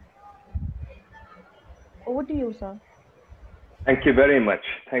 Over to you, sir. Thank you very much.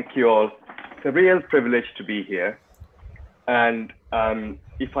 Thank you all. It's a real privilege to be here. And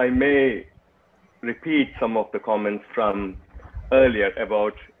if I may repeat some of the comments from earlier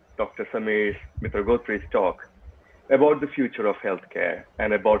about Dr. Samir's Mitragotri's talk about the future of healthcare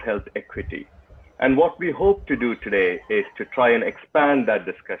and about health equity. And what we hope to do today is to try and expand that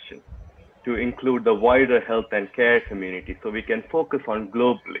discussion to include the wider health and care community so we can focus on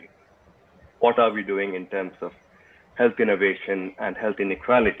globally. What are we doing in terms of health innovation and health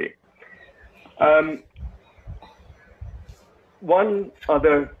inequality? One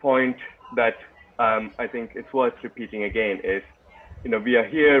other point that I think it's worth repeating again is, we are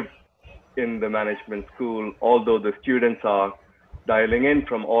here in the management school, although the students are dialing in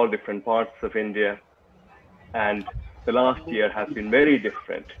from all different parts of India, and the last year has been very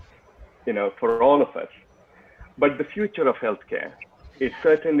different, for all of us. But the future of healthcare is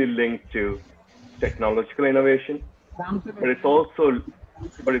certainly linked to technological innovation, but it's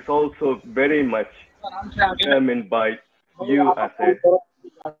also very much determined by you as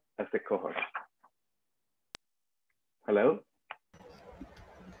a cohort. Hello?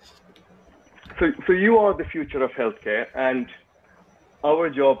 So you are the future of healthcare, and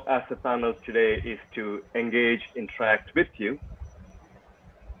our job as a panel today is to engage, interact with you,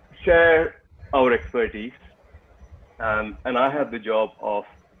 share our expertise, and I have the job of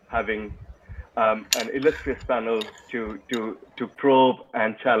having an illustrious panel to probe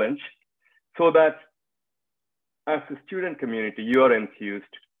and challenge, so that as a student community, you are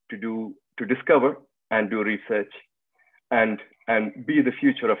enthused to discover and do research and be the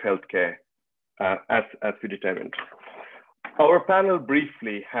future of healthcare as we determined. Our panel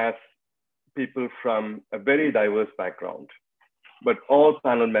briefly has people from a very diverse background, but all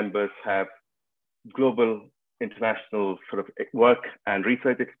panel members have global, international sort of work and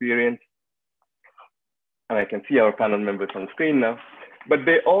research experience. And I can see our panel members on screen now, but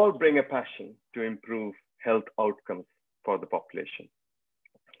they all bring a passion to improve health outcomes for the population.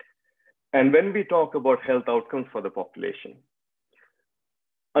 And when we talk about health outcomes for the population,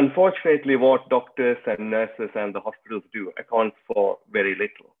 unfortunately, what doctors and nurses and the hospitals do accounts for very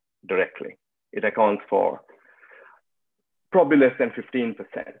little directly. It accounts for probably less than 15%.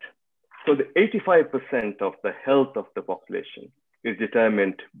 So the 85% of the health of the population is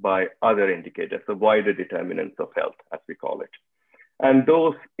determined by other indicators, the wider determinants of health, as we call it. And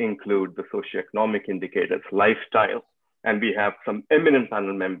those include the socioeconomic indicators, lifestyle, and we have some eminent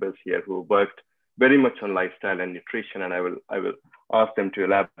panel members here who worked very much on lifestyle and nutrition, and I will ask them to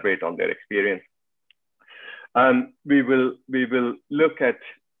elaborate on their experience. We will look at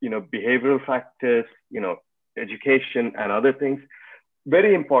behavioral factors, education and other things.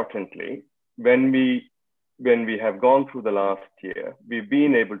 Very importantly, when we have gone through the last year, we've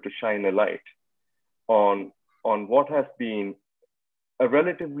been able to shine a light on what has been a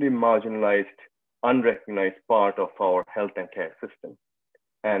relatively marginalized, unrecognized part of our health and care system.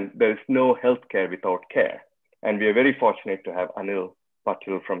 And there is no healthcare without care. And we are very fortunate to have Anil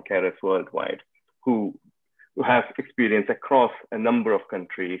Patil from Carers Worldwide, who has experience across a number of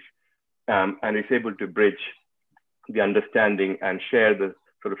countries and is able to bridge the understanding and share the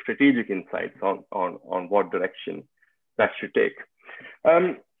sort of strategic insights on what direction that should take.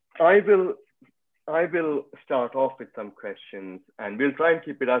 I will start off with some questions, and we'll try and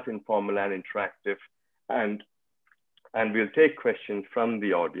keep it as informal and interactive, and we'll take questions from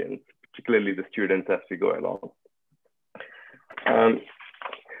the audience, particularly the students, as we go along.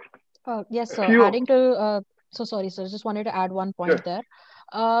 Yes, sir. Adding to, so sorry, sir, just wanted to add one point there.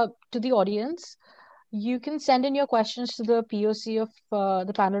 To the audience, you can send in your questions to the POC of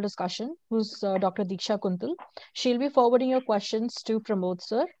the panel discussion, who's Dr. Diksha Kuntal. She'll be forwarding your questions to Pramod,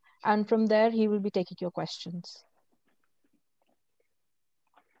 sir, and from there, he will be taking your questions.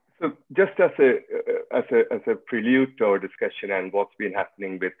 So just as a prelude to our discussion and what's been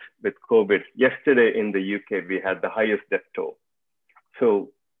happening with COVID, yesterday in the UK, we had the highest death toll.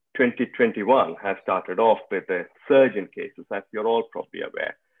 So 2021 has started off with a surge in cases, as you're all probably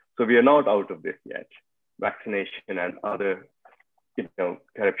aware. So we are not out of this yet. Vaccination and other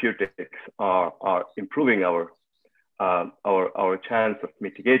therapeutics are improving our chance of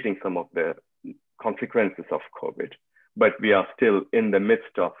mitigating some of the consequences of COVID. But we are still in the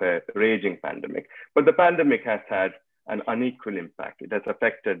midst of a raging pandemic. But the pandemic has had an unequal impact. It has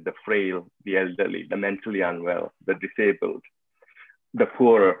affected the frail, the elderly, the mentally unwell, the disabled, the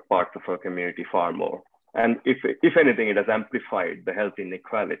poorer parts of our community far more. And if anything, it has amplified the health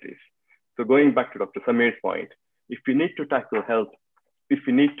inequalities. So going back to Dr. Samir's point, if we need to tackle health, if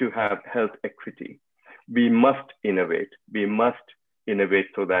we need to have health equity, we must innovate. We must innovate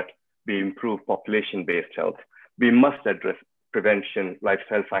so that we improve population-based health. We must address prevention,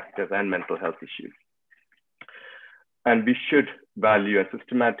 lifestyle factors, and mental health issues. And we should value and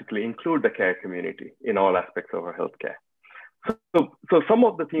systematically include the care community in all aspects of our healthcare. So some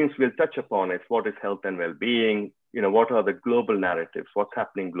of the themes we'll touch upon is what is health and well-being, what are the global narratives, what's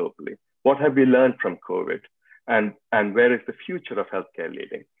happening globally, what have we learned from COVID, and where is the future of healthcare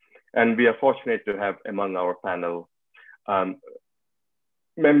leading? And we are fortunate to have among our panel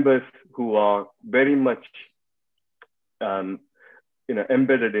members who are very much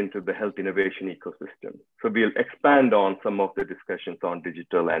embedded into the health innovation ecosystem. So we'll expand on some of the discussions on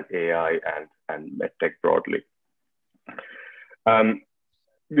digital and AI and medtech broadly.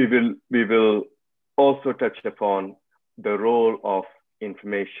 We will also touch upon the role of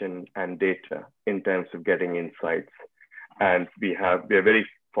information and data in terms of getting insights. And we are very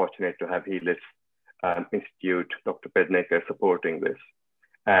fortunate to have Helis Institute, Dr. Pednekar supporting this.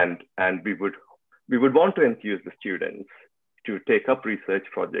 And we would want to enthuse the students to take up research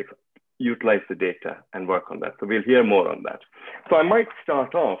projects, utilize the data, and work on that. So we'll hear more on that. So I might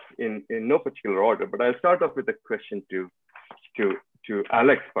start off in no particular order, but I'll start off with a question to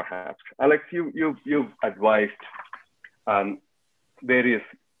Alex, perhaps. Alex, you've advised various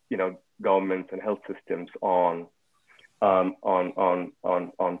governments and health systems on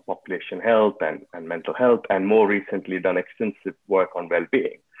population health and mental health, and more recently done extensive work on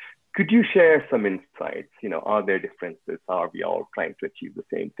well-being. Could you share some insights? Are there differences? Are we all trying to achieve the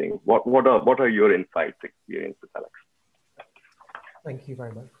same thing? What are your insights, experiences, Alex? Thank you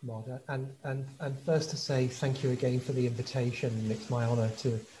very much, Pramod. And first to say thank you again for the invitation. It's my honour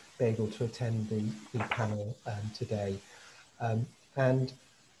to be able to attend the panel today. And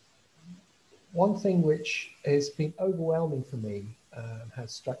one thing which has been overwhelming for me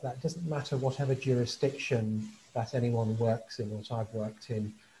has struck that it doesn't matter whatever jurisdiction that anyone works in or that I've worked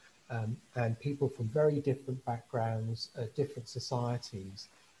in, and people from very different backgrounds, different societies,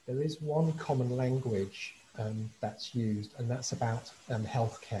 there is one common language that's used, and that's about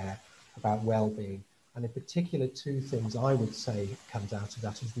healthcare, about well-being. And in particular, two things I would say comes out of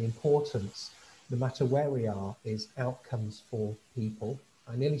that is the importance, no matter where we are, is outcomes for people.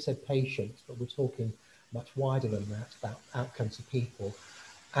 I nearly said patients, but we're talking much wider than that, about outcomes for people,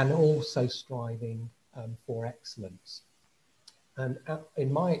 and also striving for excellence. And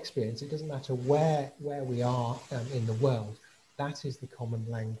in my experience, it doesn't matter where we are in the world, that is the common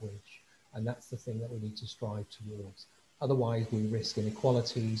language. And that's the thing that we need to strive towards. Otherwise, we risk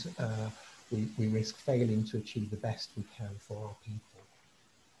inequalities, we risk failing to achieve the best we can for our people.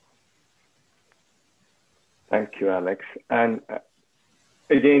 Thank you, Alex. And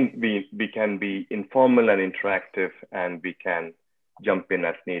again, we can be informal and interactive, and we can jump in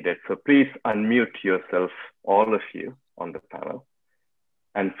as needed. So please unmute yourself, all of you on the panel,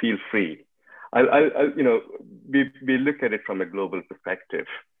 and feel free. We look at it from a global perspective.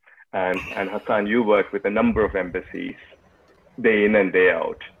 And Hassan, you work with a number of embassies day in and day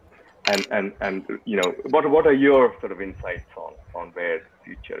out. And what are your sort of insights on where the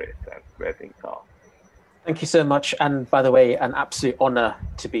future is and where things are? Thank you so much. And by the way, an absolute honor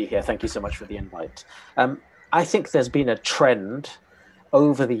to be here. Thank you so much for the invite. I think there's been a trend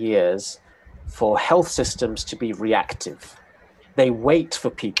over the years for health systems to be reactive. They wait for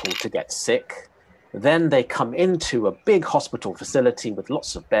people to get sick. Then they come into a big hospital facility with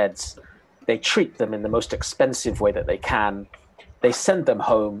lots of beds. They treat them in the most expensive way that they can. They send them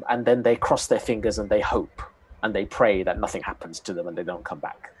home, and then they cross their fingers and they hope and they pray that nothing happens to them and they don't come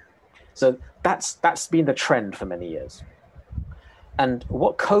back. So that's been the trend for many years. And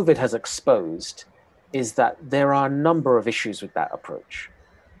what COVID has exposed is that there are a number of issues with that approach.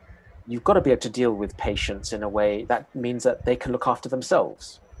 You've got to be able to deal with patients in a way that means that they can look after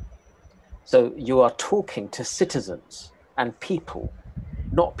themselves. So you are talking to citizens and people,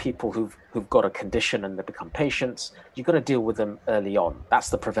 not people who've got a condition and they become patients. You've got to deal with them early on. That's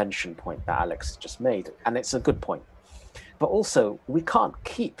the prevention point that Alex just made, and it's a good point. But also, we can't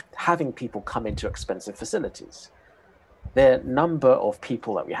keep having people come into expensive facilities. The number of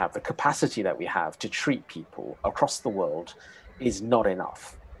people that we have, the capacity that we have to treat people across the world is not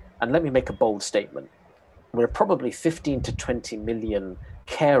enough. And let me make a bold statement. We're probably 15 to 20 million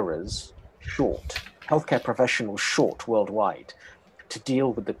carers short, healthcare professionals short worldwide to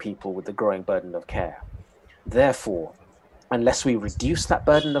deal with the people with the growing burden of care. Therefore, unless we reduce that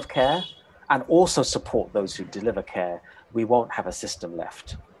burden of care and also support those who deliver care, we won't have a system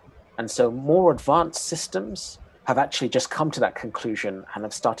left. And so more advanced systems have actually just come to that conclusion and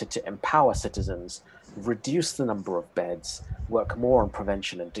have started to empower citizens, reduce the number of beds, work more on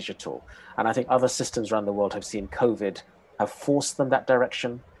prevention and digital. And I think other systems around the world have seen COVID, have forced them that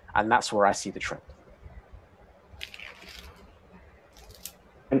direction. And that's where I see the trend.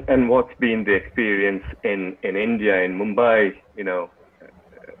 And what's been the experience in India, in Mumbai,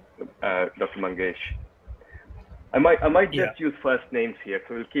 Dr. Mangesh? I might just use first names here,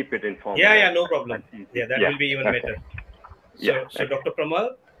 so we'll keep it informal. Yeah, no problem. Yeah, that will be even better. So Dr.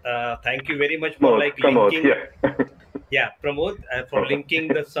 Pramod, thank you very much for linking. Pramod, for linking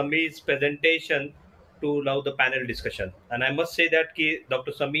the Samir's presentation to now the panel discussion. And I must say that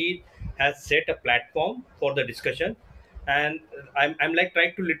Dr. Samir has set a platform for the discussion. And I'm like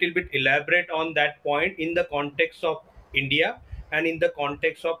trying to little bit elaborate on that point in the context of India and in the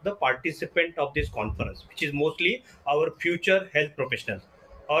context of the participant of this conference, which is mostly our future health professionals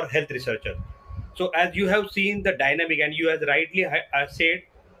or health researchers. So as you have seen the dynamic, and you have rightly said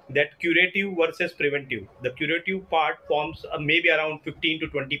that curative versus preventive. The curative part forms maybe around 15 to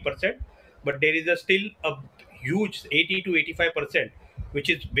 20%, but there is still a huge 80 to 85%, which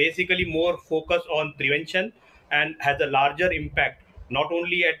is basically more focused on prevention and has a larger impact, not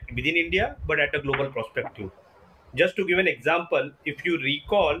only within India, but at a global perspective. Just to give an example, if you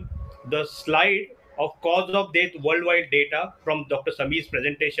recall the slide of cause of death worldwide data from Dr. Samir's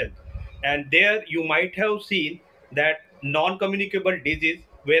presentation, and there you might have seen that non-communicable disease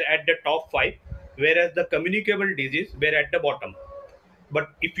were at the top 5, whereas the communicable disease were at the bottom.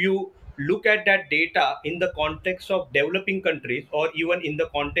 But if you look at that data in the context of developing countries or even in the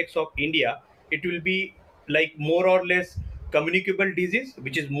context of India, it will be like more or less communicable disease,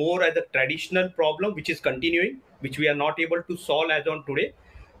 which is more as a traditional problem, which is continuing, which we are not able to solve as on today.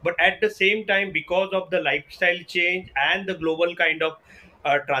 But at the same time, because of the lifestyle change and the global kind of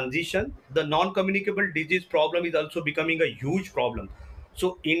transition, the non-communicable disease problem is also becoming a huge problem.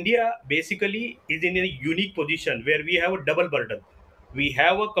 So India basically is in a unique position where we have a double burden. We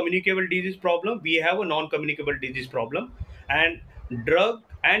have a communicable disease problem, we have a non-communicable disease problem, and drug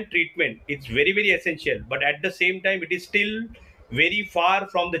and treatment, it's very, very essential. But at the same time, it is still very far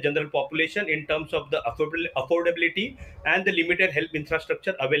from the general population in terms of the affordability and the limited health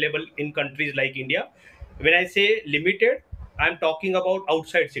infrastructure available in countries like India. When I say limited, I'm talking about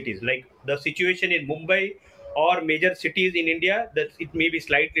outside cities, like the situation in Mumbai or major cities in India, that it may be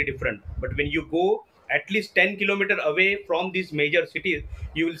slightly different. But when you go at least 10 kilometers away from these major cities,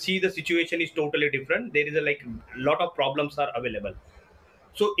 you will see the situation is totally different. There is a lot of problems are available.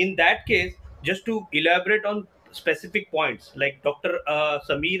 So in that case, just to elaborate on specific points, like Dr.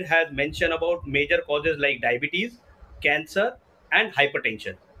 Samir has mentioned about major causes like diabetes, cancer, and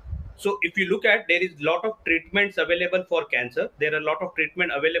hypertension. So if you look at, there is a lot of treatments available for cancer. There are a lot of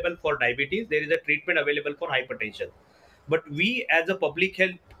treatment available for diabetes. There is a treatment available for hypertension. But we as a public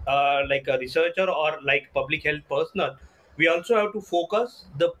health, like a researcher or like public health personnel, we also have to focus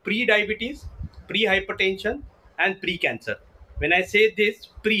the pre-diabetes, pre-hypertension, and pre-cancer. When I say this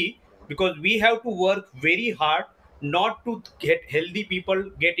pre, because we have to work very hard not to get healthy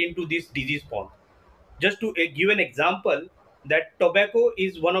people get into this disease pond. Just to give an example, that tobacco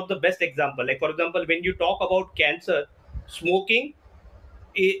is one of the best example. Like for example, when you talk about cancer, smoking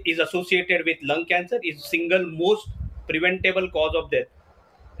is associated with lung cancer, is single most preventable cause of death,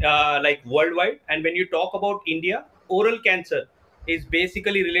 like worldwide. And when you talk about India, oral cancer is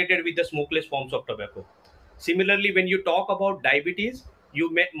basically related with the smokeless forms of tobacco. Similarly, when you talk about diabetes,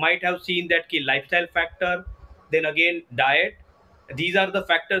 you might have seen that key lifestyle factor, then again diet. These are the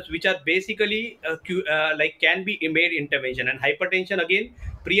factors which are basically like can be made intervention. And hypertension, again,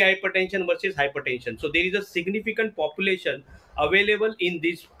 pre-hypertension versus hypertension. So there is a significant population available in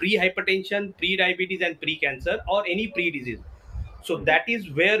this pre-hypertension, pre-diabetes, and pre-cancer or any pre-disease. So that is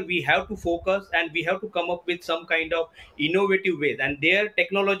where we have to focus, and we have to come up with some kind of innovative ways. And there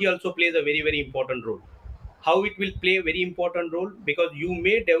technology also plays a very, very important role. How it will play a very important role, because you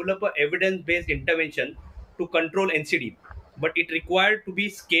may develop a evidence-based intervention to control NCD, but it required to be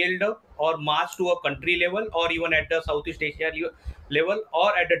scaled up or mass to a country level, or even at the Southeast Asia level,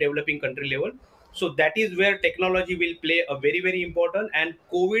 or at the developing country level. So that is where technology will play a very, very important. And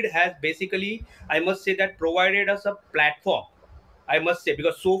COVID has basically, I must say, that provided us a platform, I must say,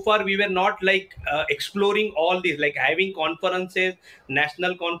 because so far we were not like exploring all these, like having conferences,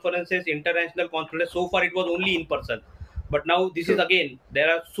 national conferences, international conferences. So far it was only in person. But now this is again, there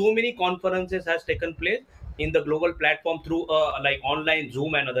are so many conferences has taken place in the global platform through like online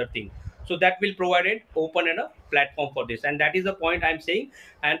Zoom and other things. So that will provide an open and a platform for this. And that is the point I'm saying.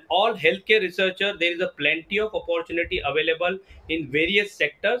 And all healthcare researchers, there is a plenty of opportunity available in various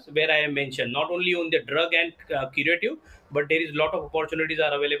sectors where I am mentioned, not only on the drug and curative, but there is a lot of opportunities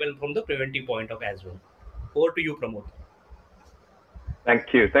are available from the preventive point of as well. Over to you, Pramod.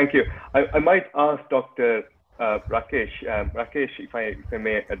 Thank you. Thank you. I might ask Dr. Rakesh. Rakesh, if I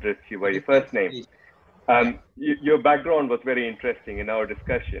may address you by your first name. Your background was very interesting in our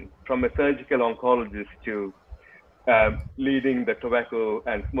discussion, from a surgical oncologist to leading the tobacco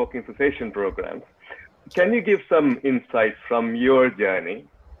and smoking cessation programs. Can you give some insights from your journey,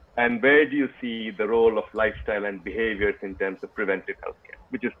 and where do you see the role of lifestyle and behaviors in terms of preventive healthcare,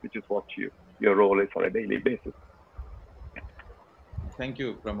 which is what your role is on a daily basis? Thank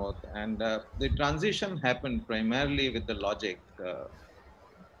you, Pramod. And the transition happened primarily with the logic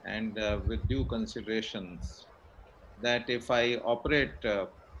and with due considerations that if I operate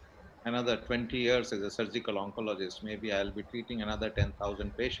another 20 years as a surgical oncologist, maybe I'll be treating another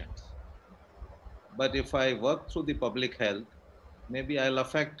 10,000 patients. But if I work through the public health, maybe I'll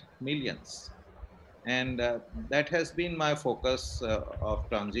affect millions. And that has been my focus of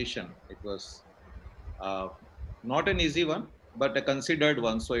transition. It was not an easy one, but a considered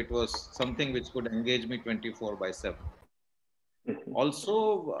one. So it was something which could engage me 24/7. Also,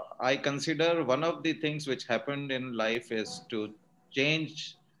 I consider one of the things which happened in life is to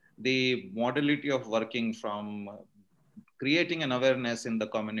change the modality of working from creating an awareness in the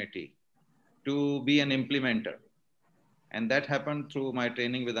community to be an implementer. And that happened through my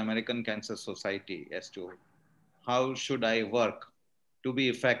training with American Cancer Society as to how should I work to be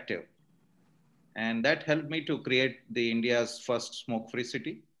effective. And that helped me to create the India's first smoke-free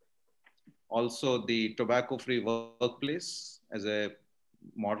city. Also the tobacco-free workplace as a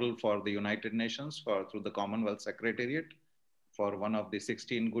model for the United Nations through the Commonwealth Secretariat for one of the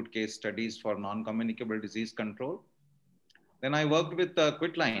 16 good case studies for non-communicable disease control. Then I worked with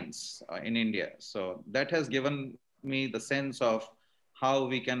Quit Lines in India. So that has given me the sense of how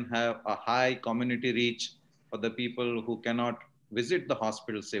we can have a high community reach for the people who cannot visit the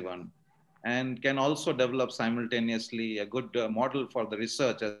hospitals even, and can also develop simultaneously a good model for the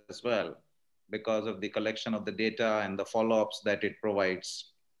research as well, because of the collection of the data and the follow-ups that it provides.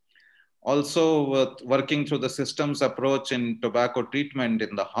 Also working through the systems approach in tobacco treatment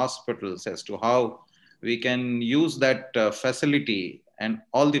in the hospitals as to how we can use that facility and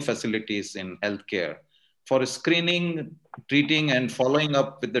all the facilities in healthcare for screening, treating, and following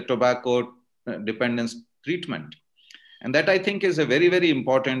up with the tobacco dependence treatment. And that I think is a very, very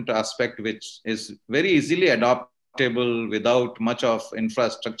important aspect, which is very easily adoptable without much of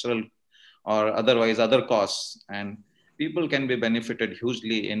infrastructural or otherwise other costs. And people can be benefited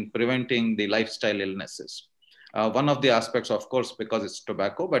hugely in preventing the lifestyle illnesses. One of the aspects, of course, because it's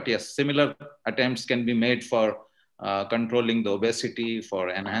tobacco, but yes, similar attempts can be made for controlling the obesity,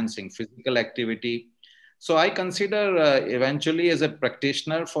 for enhancing physical activity. So I consider eventually as a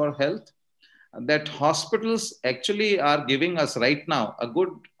practitioner for health, that hospitals actually are giving us right now a good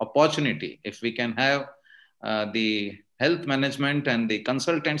opportunity if we can have the health management and the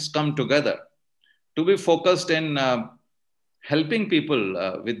consultants come together to be focused in helping people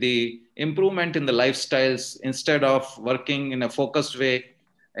with the improvement in the lifestyles instead of working in a focused way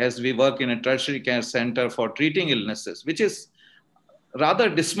as we work in a tertiary care center for treating illnesses, which is rather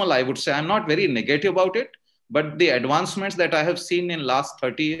dismal, I would say. I'm not very negative about it, but the advancements that I have seen in last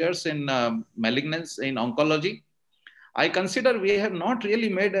 30 years in malignance in oncology, I consider we have not really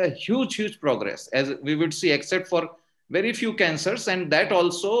made a huge progress, as we would see, except for very few cancers, and that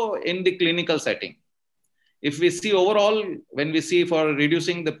also in the clinical setting. If we see overall, when we see for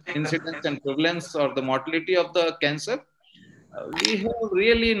reducing the incidence and prevalence or the mortality of the cancer, we have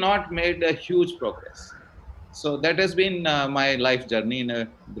really not made a huge progress. So that has been my life journey in a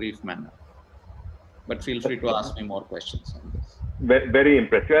brief manner. But feel free to ask me more questions on this. Very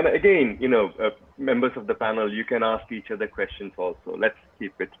impressive. And again, members of the panel, you can ask each other questions also. Let's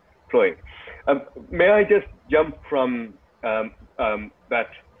keep it flowing. May I just jump from that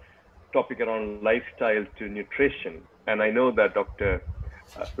topic around lifestyle to nutrition? And I know that Dr.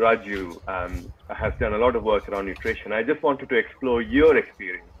 Raju has done a lot of work around nutrition. I just wanted to explore your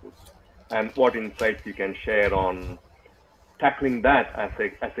experiences and what insights you can share on tackling that as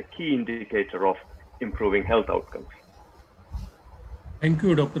a key indicator of improving health outcomes. Thank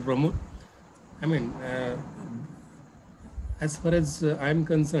you, Dr. Pramod. I mean, as far as I'm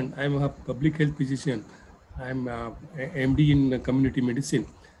concerned, I'm a public health physician. I'm MD in community medicine.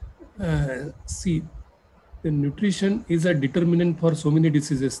 See, the nutrition is a determinant for so many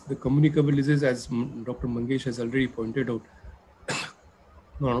diseases. The communicable diseases, as Dr. Mangesh has already pointed out.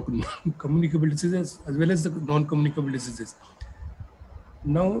 communicable diseases as well as the non-communicable diseases.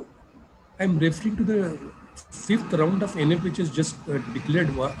 Now, I'm referring to the 5th round of NFHS just declared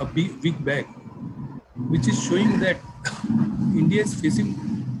a week back, which is showing that India is facing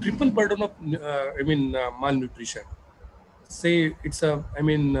triple burden of, malnutrition. Say it's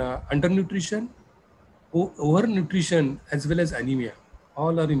undernutrition, overnutrition, as well as anemia.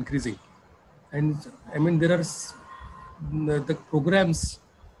 All are increasing. And there are the programs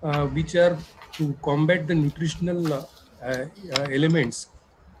which are to combat the nutritional elements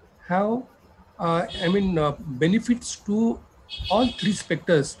have benefits to all three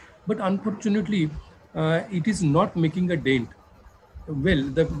specters, but unfortunately it is not making a dent. Well,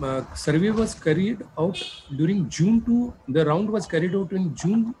 the survey was carried out during the round was carried out in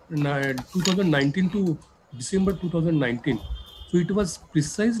June 2019 to December 2019. So it was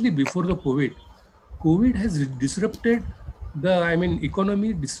precisely before the COVID. COVID has disrupted the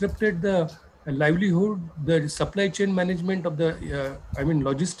economy, disrupted the livelihood, the supply chain management of the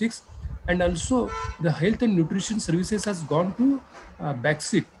logistics, and also the health and nutrition services has gone to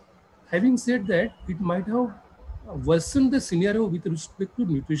backseat. Having said that, it might have worsened the scenario with respect to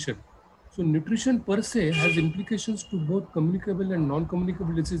nutrition. So nutrition per se has implications to both communicable and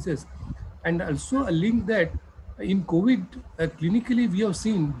non-communicable diseases, and also a link that in COVID, clinically we have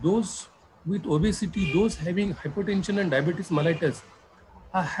seen those with obesity, those having hypertension and diabetes mellitus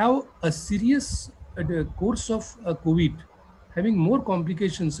have a serious course of COVID, having more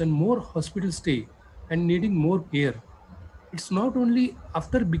complications and more hospital stay and needing more care. It's not only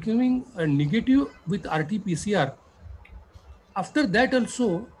after becoming negative with RT-PCR, after that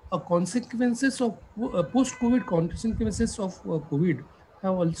also consequences of post-COVID consequences of COVID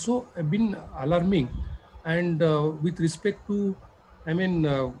have also been alarming, and with respect to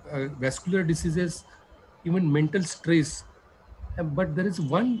vascular diseases, even mental stress. But there is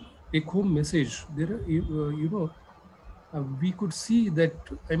one take-home message. There, we could see that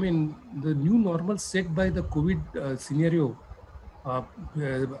the new normal set by the COVID scenario.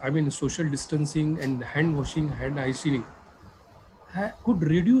 Social distancing and hand washing, hand hygiene could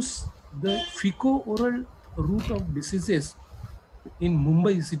reduce the fecal-oral route of diseases in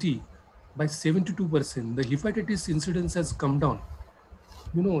Mumbai city by 72%. The hepatitis incidence has come down.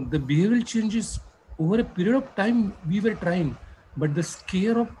 The behavioral changes over a period of time we were trying, but the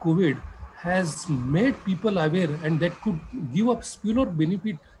scare of COVID has made people aware, and that could give up spillover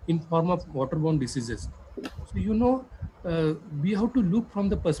benefit in form of waterborne diseases. So, we have to look from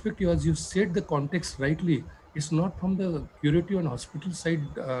the perspective, as you said, the context rightly. It's not from the curative and hospital side,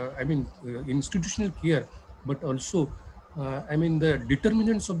 institutional care, but also, the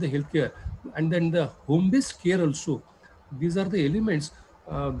determinants of the healthcare, and then the home-based care also. These are the elements,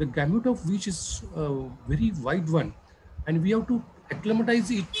 the gamut of which is a very wide one, and we have to acclimatize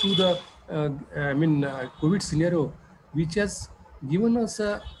it to the COVID scenario, which has given us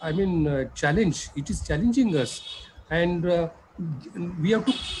a challenge. It is challenging us, and we have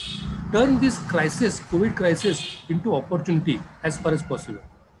to turn this crisis, COVID crisis, into opportunity as far as possible.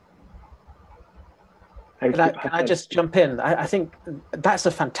 Can I just jump in? I think that's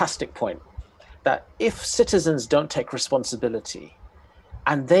a fantastic point, that if citizens don't take responsibility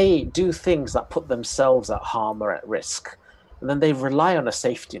and they do things that put themselves at harm or at risk, and then they rely on a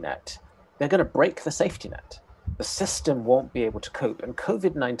safety net, they're going to break the safety net. The system won't be able to cope. And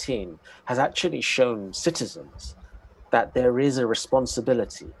COVID-19 has actually shown citizens that there is a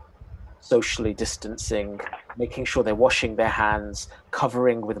responsibility, socially distancing, making sure they're washing their hands,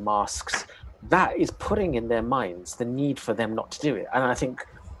 covering with masks. That is putting in their minds the need for them not to do it. And I think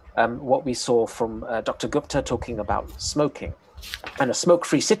what we saw from Dr. Gupta talking about smoking and a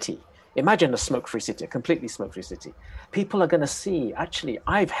smoke-free city. Imagine a smoke-free city, a completely smoke-free city. People are going to see, actually,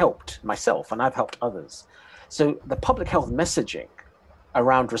 I've helped myself and I've helped others. So the public health messaging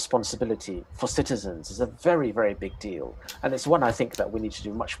around responsibility for citizens is a very, very big deal. And it's one I think that we need to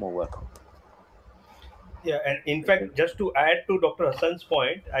do much more work on. Yeah, and in fact, just to add to Dr. Hassan's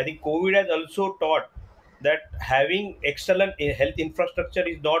point, I think COVID has also taught that having excellent health infrastructure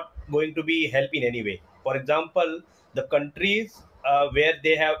is not going to be help in any way. For example, the countries where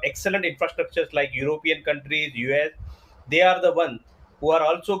they have excellent infrastructures like European countries, US, they are the ones who are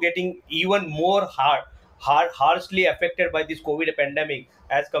also getting even more harshly affected by this COVID pandemic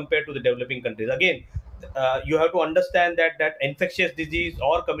as compared to the developing countries. Again, you have to understand that infectious disease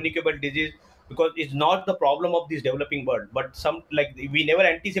or communicable disease, because it's not the problem of this developing world, but some, like, we never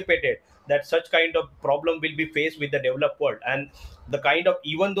anticipated that such kind of problem will be faced with the developed world. And the kind of,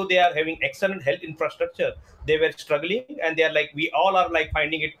 even though they are having excellent health infrastructure, they were struggling, and they are like, we all are like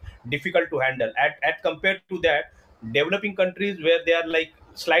finding it difficult to handle. At compared to that, developing countries where they are like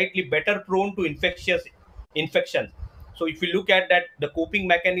slightly better prone to infections. So if you look at that, the coping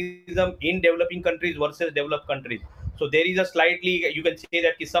mechanism in developing countries versus developed countries, so there is a slightly, you can say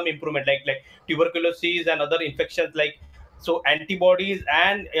that is some improvement, like tuberculosis and other infections, like so antibodies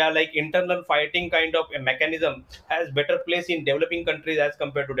and like internal fighting kind of a mechanism has better place in developing countries as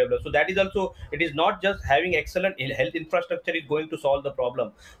compared to developed. So that is also, it is not just having excellent health infrastructure is going to solve the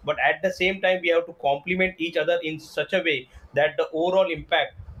problem, but at the same time we have to complement each other in such a way that the overall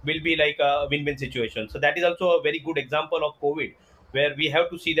impact will be like a win-win situation. So that is also a very good example of COVID, where we have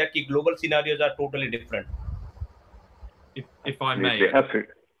to see that the global scenarios are totally different. If I may.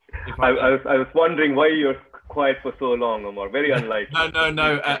 Absolutely. I was wondering why you're quiet for so long, Omar. Very unlikely.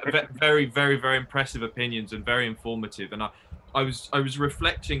 No. Very, very, very impressive opinions and very informative. And I was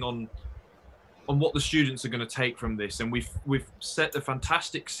reflecting on what the students are going to take from this, and we've set a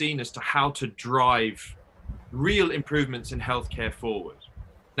fantastic scene as to how to drive real improvements in healthcare forward.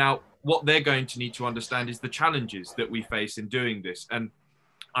 Now, what they're going to need to understand is the challenges that we face in doing this. And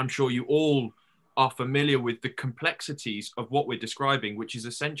I'm sure you all are familiar with the complexities of what we're describing, which is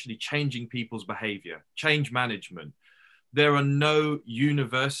essentially changing people's behavior, change management. There are no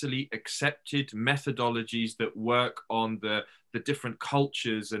universally accepted methodologies that work on the different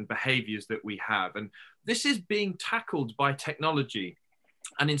cultures and behaviors that we have. And this is being tackled by technology,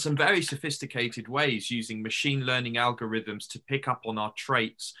 and in some very sophisticated ways, using machine learning algorithms to pick up on our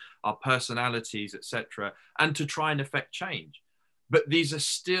traits, our personalities, etc., and to try and affect change. But these are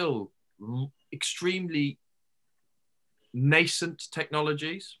still extremely nascent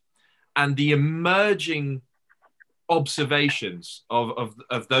technologies, and the emerging observations of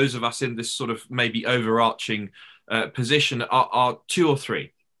those of us in this sort of maybe overarching position are two or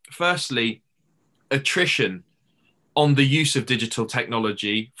three. Firstly, attrition on the use of digital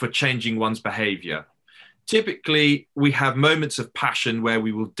technology for changing one's behavior. Typically, we have moments of passion where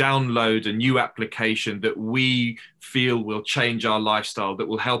we will download a new application that we feel will change our lifestyle, that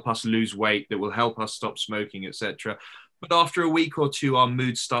will help us lose weight, that will help us stop smoking, etc. But after a week or two, our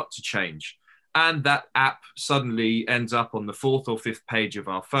moods start to change. And that app suddenly ends up on the 4th or 5th page of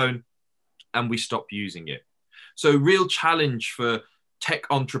our phone, and we stop using it. So real challenge for tech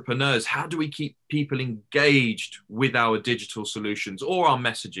entrepreneurs. How do we keep people engaged with our digital solutions or our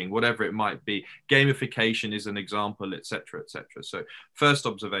messaging, whatever it might be? Gamification is an example, etc., etc. So first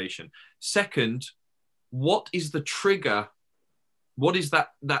observation. Second, what is the trigger? What is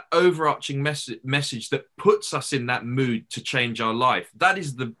that overarching message that puts us in that mood to change our life? That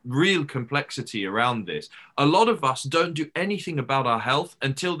is the real complexity around this. A lot of us don't do anything about our health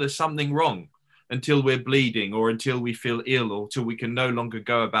until there's something wrong, until we're bleeding, or until we feel ill, or till we can no longer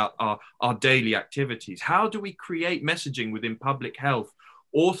go about our daily activities. How do we create messaging within public health,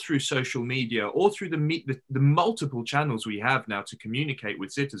 or through social media, or through the multiple channels we have now to communicate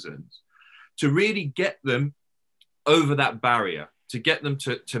with citizens, to really get them over that barrier, to get them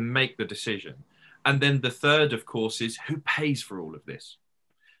to make the decision? And then the third, of course, is who pays for all of this?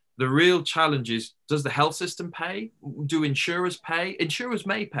 The real challenge is, does the health system pay? Do insurers pay? Insurers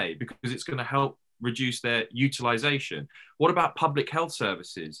may pay because it's going to help reduce their utilization. What about public health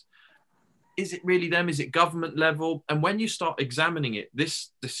services? Is it really them? Is it government level? And when you start examining it,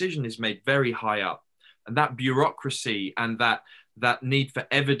 this decision is made very high up. And that bureaucracy and that need for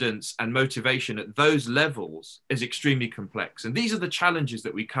evidence and motivation at those levels is extremely complex. And these are the challenges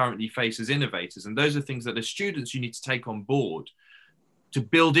that we currently face as innovators. And those are things that as students you need to take on board to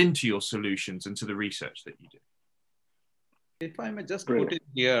build into your solutions and to the research that you do. If I may just put it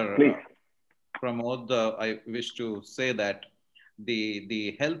here, Pramod, I wish to say that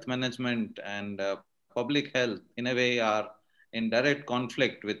the health management and public health in a way are in direct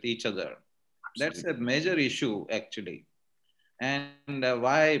conflict with each other. That's a major issue actually. And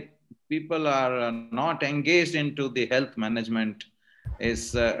why people are not engaged into the health management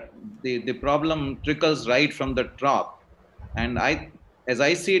is the problem trickles right from the top. And as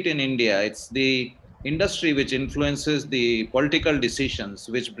I see it in India, it's the industry which influences the political decisions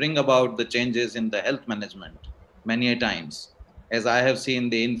which bring about the changes in the health management many a times, as I have seen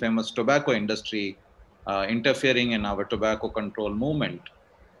the infamous tobacco industry interfering in our tobacco control movement.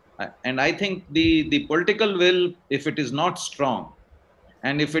 And I think the political will, if it is not strong,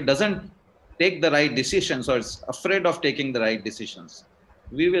 and if it doesn't take the right decisions or is afraid of taking the right decisions,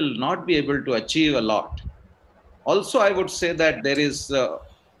 we will not be able to achieve a lot. Also, I would say that there is a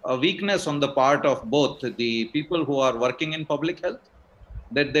weakness on the part of both the people who are working in public health,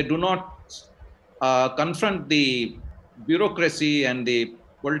 that they do not confront the bureaucracy and the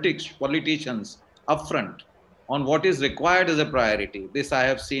politicians upfront on what is required as a priority. This I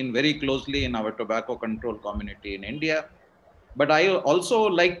have seen very closely in our tobacco control community in India. But I also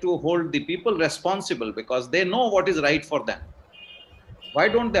like to hold the people responsible because they know what is right for them. Why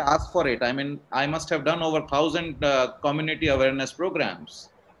don't they ask for it? I mean, I must have done over 1,000 community awareness programs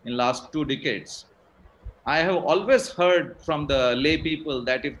in last 2 decades. I have always heard from the lay people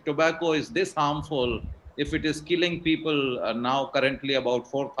that if tobacco is this harmful, if it is killing people now currently about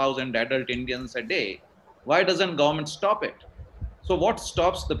 4,000 adult Indians a day, why doesn't government stop it? So what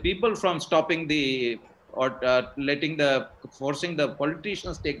stops the people from stopping or forcing the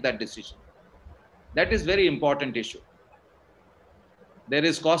politicians take that decision? That is very important issue. There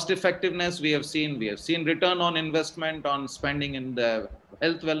is cost effectiveness. We have seen return on investment on spending in the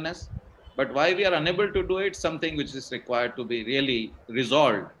health wellness, but why we are unable to do it, something which is required to be really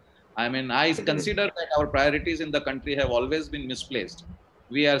resolved. I mean, I consider that our priorities in the country have always been misplaced.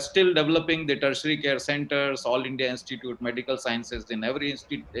 We are still developing the tertiary care centers, All India Institute, medical sciences in every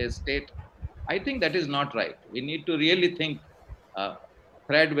state. I think that is not right. We need to really think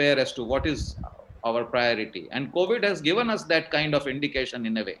threadbare as to what is our priority. And COVID has given us that kind of indication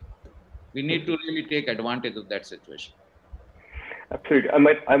in a way. We need to really take advantage of that situation. Absolutely.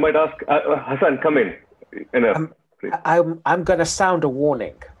 I might ask Hassan, come in. I'm going to sound a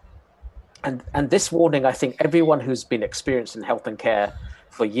warning. And this warning, I think everyone who's been experienced in health and care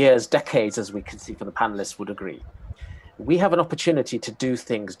for years, decades, as we can see from the panelists, would agree. We have an opportunity to do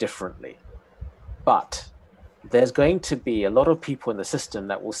things differently. But there's going to be a lot of people in the system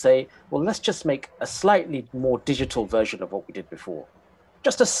that will say, well, let's just make a slightly more digital version of what we did before.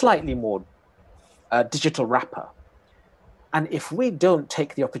 Just a slightly more digital wrapper. And if we don't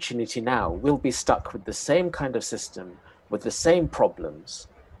take the opportunity now, we'll be stuck with the same kind of system, with the same problems,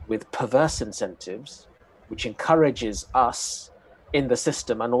 with perverse incentives, which encourages us in the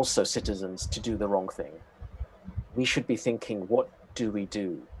system and also citizens to do the wrong thing. We should be thinking, what do we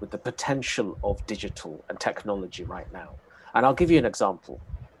do with the potential of digital and technology right now? And I'll give you an example.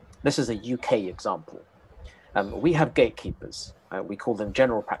 This is a UK example. We have gatekeepers. We call them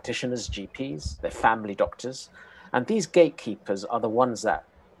general practitioners, GPs. They're family doctors. And these gatekeepers are the ones that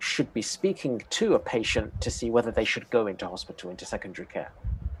should be speaking to a patient to see whether they should go into hospital, into secondary care.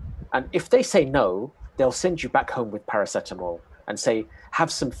 And if they say no, they'll send you back home with paracetamol and say,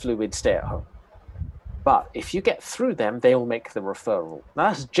 have some fluid, stay at home. But if you get through them, they will make the referral. Now,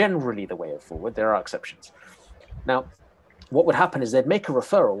 that's generally the way forward. There are exceptions. Now, what would happen is they'd make a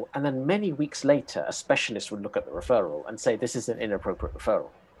referral, and then many weeks later, a specialist would look at the referral and say, this is an inappropriate referral.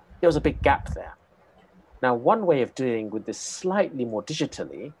 There was a big gap there. Now, one way of doing with this slightly more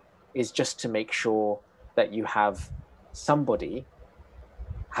digitally is just to make sure that you have somebody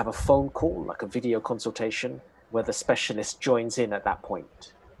have a phone call, like a video consultation, where the specialist joins in at that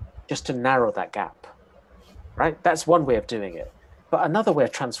point, just to narrow that gap, right? That's one way of doing it. But another way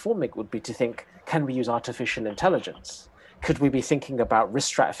of transforming it would be to think, can we use artificial intelligence? Could we be thinking about risk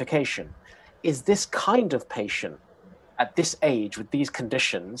stratification? Is this kind of patient at this age with these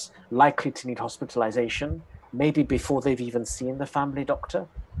conditions likely to need hospitalization, maybe before they've even seen the family doctor?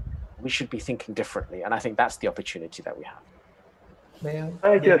 We should be thinking differently. And I think that's the opportunity that we have. May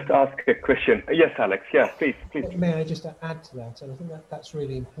I just ask a question? Yes, Alex. Yes, please. May I just add to that? And I think that's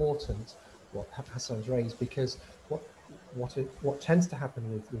really important, what Hassan's raised, because what tends to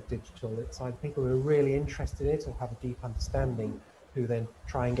happen with digital, it's either people who are really interested in it or have a deep understanding who then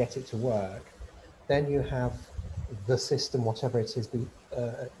try and get it to work. Then you have the system, whatever it is,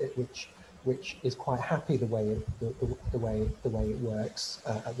 which is quite happy the way it works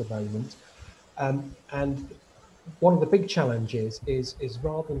at the moment, and one of the big challenges is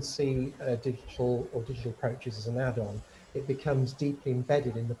rather than see digital approaches as an add-on, it becomes deeply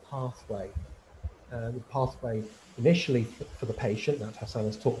embedded in the pathway. The pathway initially for the patient that Hassan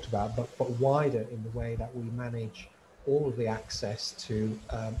has talked about, but wider in the way that we manage all of the access to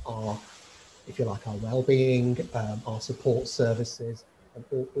our, if you like, our well-being, our support services, and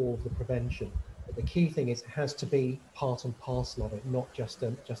all of the prevention. But the key thing is it has to be part and parcel of it, not just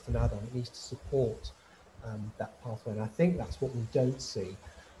an add-on. It needs to support that pathway, and I think that's what we don't see.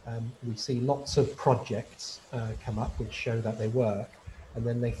 We see lots of projects come up which show that they work, and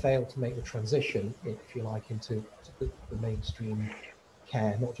then they fail to make the transition, if you like, into the mainstream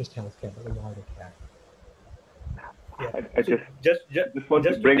care, not just healthcare, but the wider care. Yeah. I just want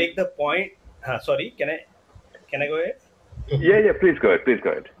to take the point. Sorry, can I go ahead? Yeah, please go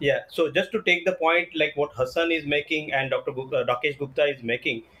ahead. Yeah, so just to take the point, like what Hassan is making and Dr. Rakesh Gupta is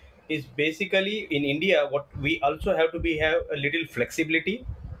making, is basically in India, what we also have to have a little flexibility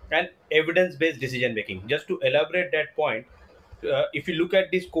and evidence-based decision making. Just to elaborate that point, if you look at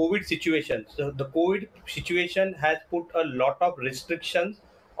this COVID situation, so the COVID situation has put a lot of restrictions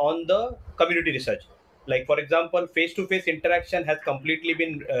on the community research. Like for example, face-to-face interaction has completely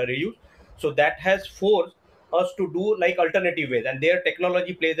been reduced. So that has forced us to do like alternative ways, and their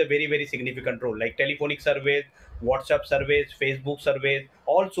technology plays a very, very significant role, like telephonic surveys, WhatsApp surveys, Facebook surveys,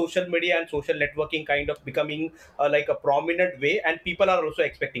 all social media and social networking kind of becoming like a prominent way, and people are also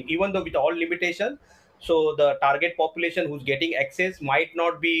expecting, even though with all limitations. So the target population who's getting access might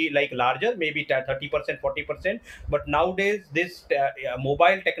not be like larger, maybe 30%, 40%, but nowadays this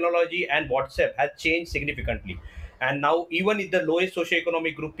mobile technology and WhatsApp has changed significantly. And now even in the lowest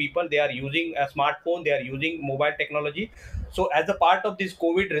socioeconomic group people, they are using a smartphone, they are using mobile technology. So as a part of this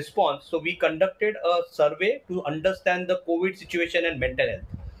COVID response, so we conducted a survey to understand the COVID situation and mental health,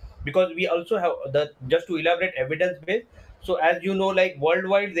 because we also have the, just to elaborate, evidence based. So as you know, like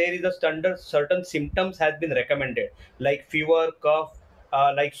worldwide there is a standard, certain symptoms has been recommended, like fever, cough,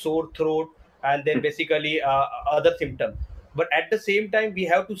 like sore throat, and then basically other symptoms. But at the same time, we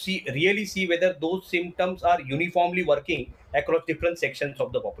have to see, really see whether those symptoms are uniformly working across different sections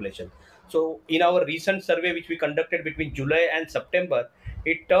of the population. So in our recent survey which we conducted between July and September,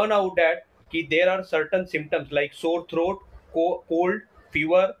 it turned out that there are certain symptoms like sore throat, cold,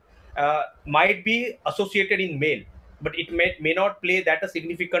 fever, might be associated in male, but it may not play that a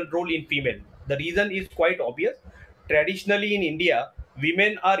significant role in female. The reason is quite obvious. Traditionally in India,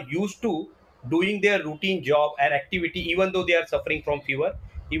 women are used to doing their routine job and activity even though they are suffering from fever,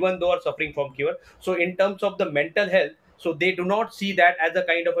 even though are suffering from fever. So in terms of the mental health, so they do not see that as a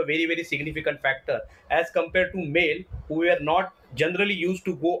kind of a very, very significant factor as compared to male who are not generally used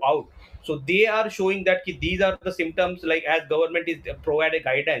to go out. So they are showing that these are the symptoms, like as government is provided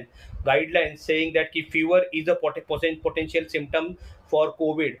guidelines saying that fever is a potential symptom for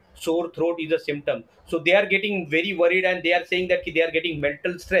COVID, sore throat is a symptom. So they are getting very worried, and they are saying that they are getting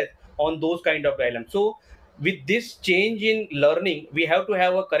mental stress on those kind of guidelines. So with this change in learning, we have to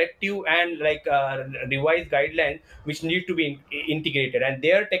have a corrective and like revised guidelines which need to be integrated, and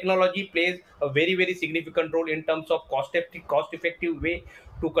their technology plays a very, very significant role in terms of cost effective way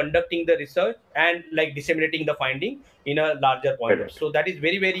to conducting the research and like disseminating the finding in a larger point. So that is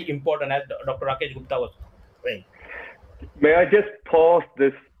very, very important, as Dr. Rakesh Gupta was saying. May I just pause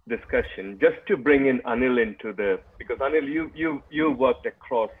this discussion just to bring in Anil into the, because Anil, you worked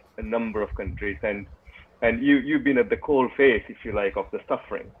across a number of countries, and you've been at the cold face, if you like, of the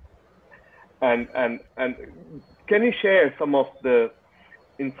suffering. And can you share some of the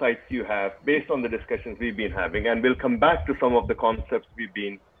insights you have based on the discussions we've been having? And we'll come back to some of the concepts we've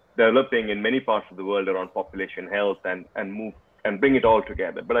been developing in many parts of the world around population health and move and bring it all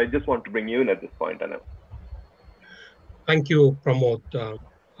together. But I just want to bring you in at this point, Anil. Thank you, Pramod.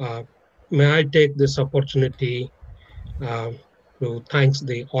 May I take this opportunity to thank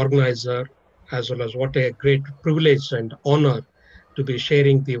the organizer, as well as what a great privilege and honor to be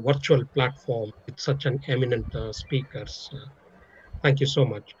sharing the virtual platform with such an eminent speakers. Thank you so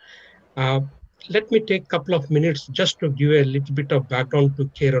much. Let me take a couple of minutes just to give a little bit of background to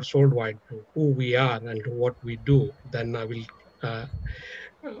carers worldwide, to who we are and what we do. Then I will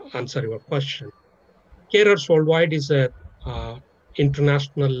answer your question. Carers Worldwide is a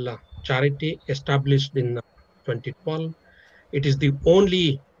international charity established in 2012. It is the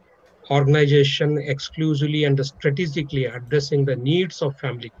only organization exclusively and strategically addressing the needs of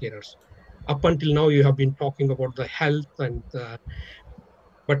family carers. Up until now, you have been talking about the health, and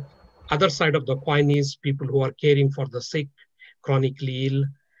but other side of the coin is people who are caring for the sick, chronically ill.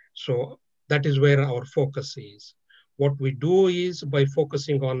 So that is where our focus is. What we do is by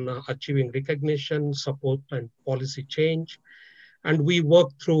focusing on achieving recognition, support, and policy change, and we work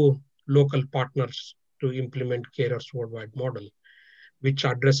through local partners to implement Carers Worldwide model, which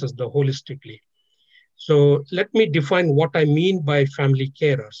addresses the holistically. So let me define what I mean by family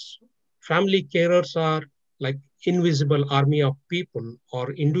carers. Family carers are like invisible army of people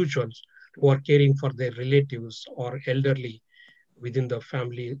or individuals who are caring for their relatives or elderly within the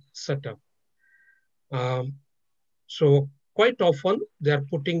family setup. So quite often they are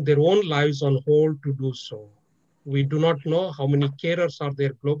putting their own lives on hold to do so. We do not know how many carers are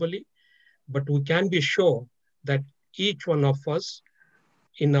there globally, but we can be sure that each one of us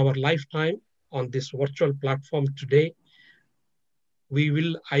in our lifetime on this virtual platform today, we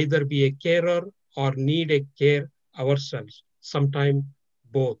will either be a carer or need a care ourselves, sometime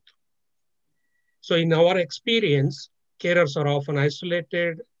both. So in our experience, carers are often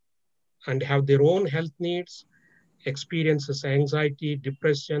isolated and have their own health needs, experiences anxiety,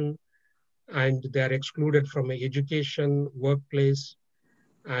 depression, and they are excluded from education, workplace,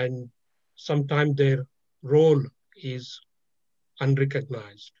 and sometimes their role is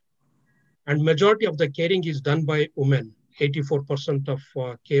unrecognized. And majority of the caring is done by women. 84% of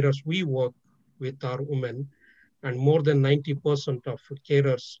carers we work with our women, and more than 90% of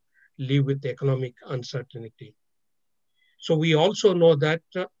carers live with economic uncertainty. So we also know that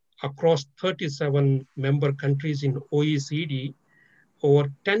across 37 member countries in OECD, over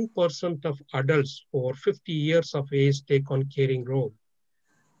 10% of adults over 50 years of age take on caring role.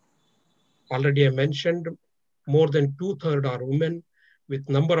 Already I mentioned more than 2/3 are women, with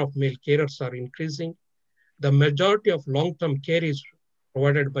number of male carers are increasing. The majority of long-term care is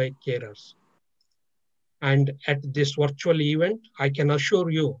provided by carers. And at this virtual event, I can assure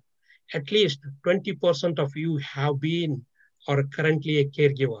you, at least 20% of you have been or are currently a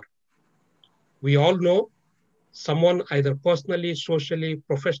caregiver. We all know someone either personally, socially,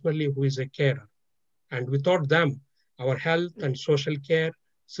 professionally who is a carer. And without them, our health and social care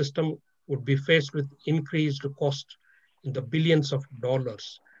system would be faced with increased cost in the billions of dollars,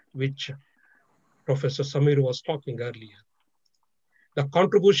 which Professor Samir was talking earlier. The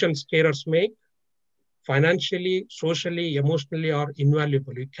contributions carers make, financially, socially, emotionally, are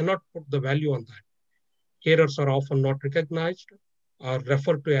invaluable. You cannot put the value on that. Carers are often not recognized or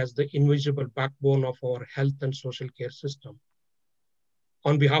referred to as the invisible backbone of our health and social care system.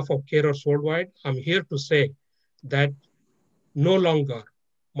 On behalf of carers worldwide, I'm here to say that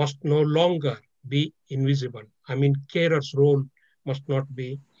must no longer be invisible. I mean, carers' role must not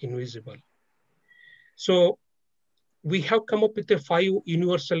be invisible. So we have come up with the 5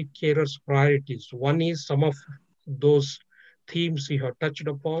 universal carers priorities. One is some of those themes you have touched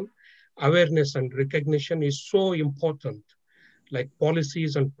upon. Awareness and recognition is so important, like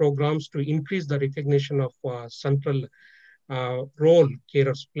policies and programs to increase the recognition of central role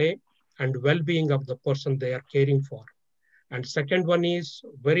carers play and well-being of the person they are caring for. And second one is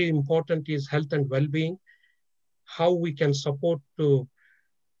very important is health and well-being, how we can support to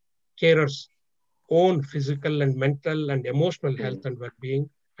carers' own physical and mental and emotional health and well-being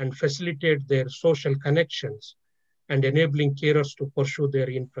and facilitate their social connections and enabling carers to pursue their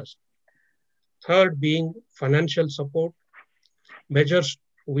interests. Third being financial support. Measures,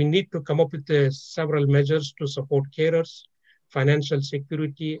 we need to come up with several measures to support carers, financial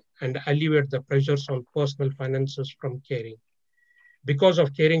security, and alleviate the pressures on personal finances from caring. Because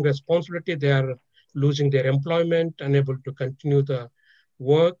of caring responsibility, they are losing their employment, unable to continue the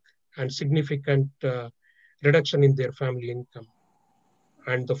work, and significant reduction in their family income.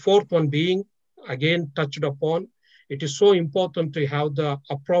 And the fourth one being, again touched upon, it is so important to have the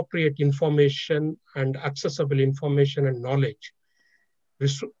appropriate information and accessible information and knowledge.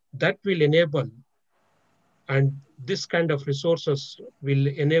 That will enable, and this kind of resources will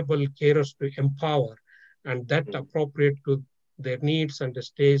enable carers to empower, and that appropriate to their needs and the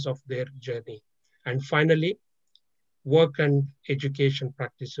stage of their journey. And finally, work and education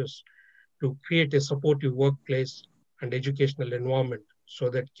practices to create a supportive workplace and educational environment so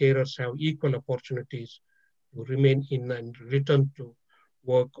that carers have equal opportunities to remain in and return to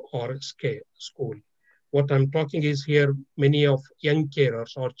work or school. What I'm talking is here, many of young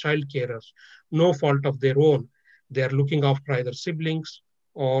carers or child carers, no fault of their own, they're looking after either siblings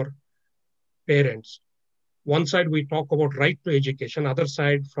or parents. One side we talk about right to education, other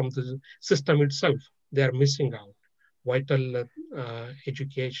side from the system itself, they are missing out vital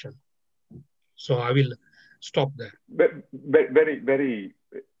education. So I will stop there. Very, very,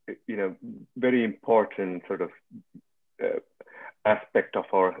 very important sort of aspect of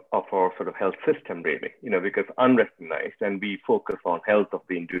our sort of health system, really, because unrecognized, and we focus on health of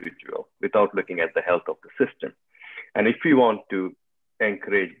the individual without looking at the health of the system. And if we want to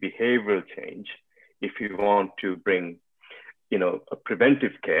encourage behavioral change, if we want to bring, a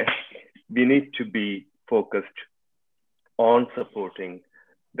preventive care, we need to be focused on supporting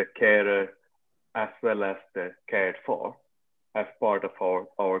the carer as well as the cared for as part of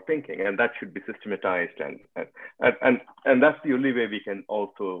our thinking, and that should be systematized, and that's the only way we can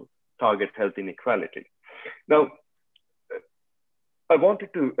also target health inequality. Now, I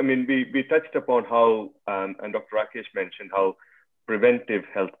wanted to, we touched upon how, and Dr. Rakesh mentioned how preventive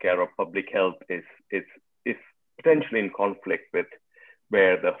healthcare or public health is potentially in conflict with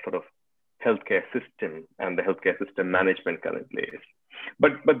where the sort of healthcare system and the healthcare system management currently is.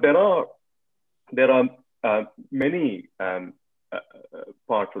 But there are many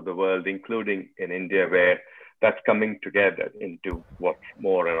parts of the world, including in India, where that's coming together into what's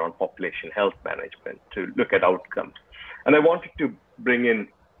more around population health management to look at outcomes. And I wanted to bring in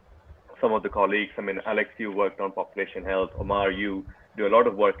some of the colleagues. Alex, you worked on population health. Omar, you do a lot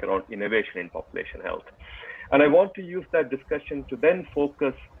of work around innovation in population health. And I want to use that discussion to then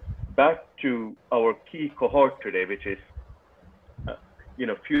focus back to our key cohort today, which is,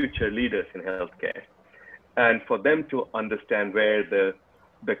 future leaders in healthcare, and for them to understand where the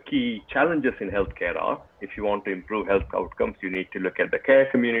the key challenges in healthcare are, if you want to improve health outcomes, you need to look at the care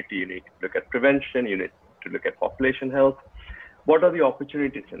community, you need to look at prevention, you need to look at population health. What are the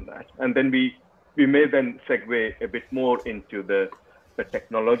opportunities in that? And then we may then segue a bit more into the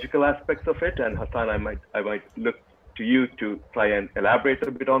technological aspects of it. And Hassan, I might look to you to try and elaborate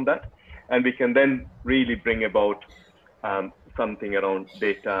a bit on that. And we can then really bring about something around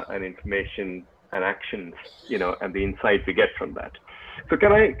data and information and actions, and the insight we get from that. So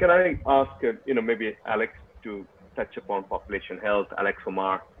can I ask, maybe Alex to touch upon population health, Alex,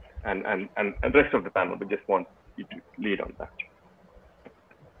 Omar, and rest of the panel. We just want you to lead on that.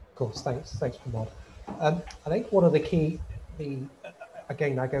 Of course, thanks, Pramod. I think one of the key,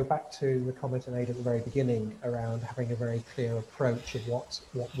 again, I go back to the comment I made at the very beginning around having a very clear approach of what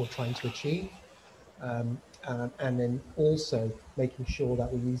we're trying to achieve. And then also making sure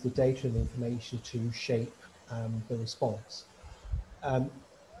that we use the data and information to shape the response.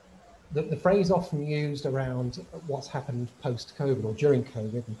 The phrase often used around what's happened post-COVID or during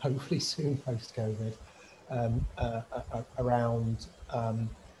COVID, and hopefully soon post-COVID,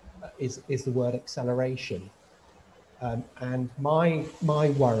 is the word acceleration. And my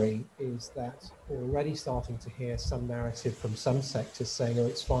worry is that we're already starting to hear some narrative from some sectors saying, oh,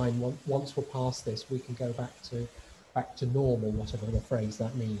 it's fine, once we're past this, we can go back to normal, whatever the phrase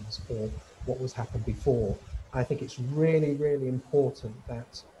that means, or what was happened before. I think it's really, really important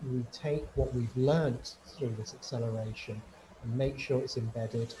that we take what we've learned through this acceleration and make sure it's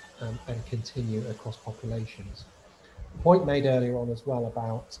embedded and continue across populations. The point made earlier on as well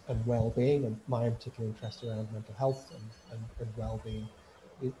about well-being, and my particular interest around mental health and well-being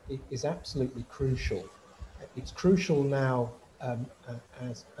is absolutely crucial. It's crucial now,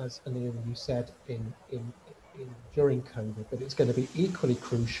 as Anil, you said, during COVID, but it's going to be equally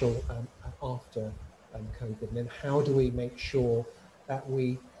crucial after COVID. And then how do we make sure that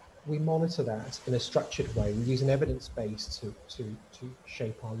we monitor that in a structured way? We use an evidence base to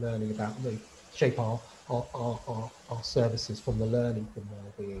shape our learning shape our services from the learning from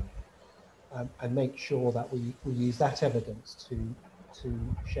well-being, and make sure that we use that evidence to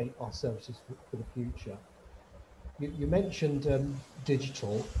shape our services for the future. You mentioned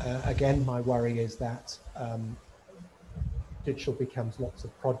digital. Again, my worry is that digital becomes lots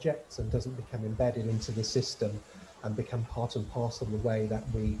of projects and doesn't become embedded into the system and become part and parcel of the way that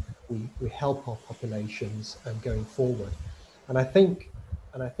we help our populations going forward. And I think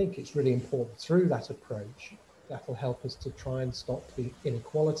it's really important through that approach that will help us to try and stop the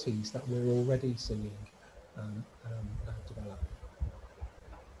inequalities that we're already seeing develop.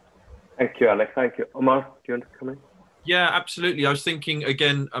 Thank you, Alex. Thank you. Omar, do you want to come in? Yeah, absolutely. I was thinking,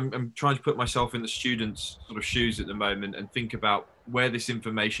 again, I'm trying to put myself in the students' sort of shoes at the moment and think about where this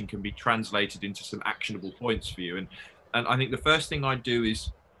information can be translated into some actionable points for you. And I think the first thing I'd do is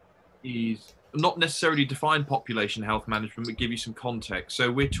not necessarily define population health management, but give you some context.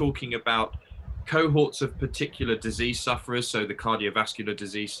 So we're talking about cohorts of particular disease sufferers, so the cardiovascular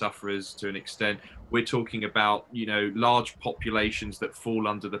disease sufferers to an extent. We're talking about, large populations that fall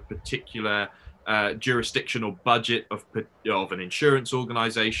under the particular jurisdiction or budget of an insurance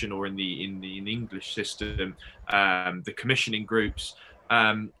organization, or in the English system, the commissioning groups.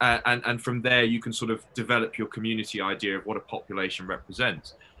 And from there, you can sort of develop your community idea of what a population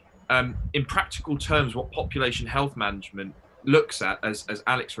represents. In practical terms, what population health management looks at, as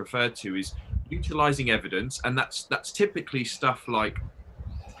Alex referred to, is utilizing evidence, and that's typically stuff like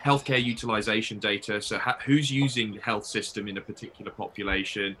healthcare utilization data. So who's using the health system in a particular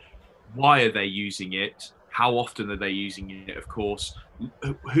population? Why are they using it? How often are they using it? Of course,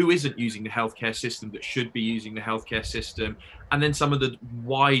 who isn't using the healthcare system that should be using the healthcare system? And then some of the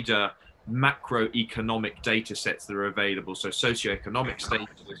wider macroeconomic data sets that are available, so socioeconomic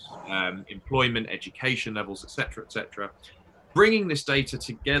status, employment, education levels, etc., etc. Bringing this data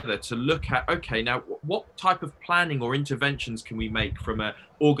together to look at, okay, now what type of planning or interventions can we make from an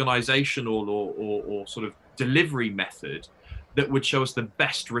organizational or sort of delivery method that would show us the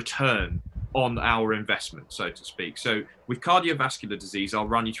best return on our investment, so to speak. So with cardiovascular disease, I'll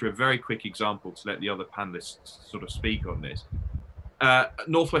run you through a very quick example to let the other panelists sort of speak on this.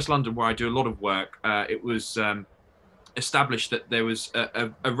 Northwest London, where I do a lot of work, it was established that there was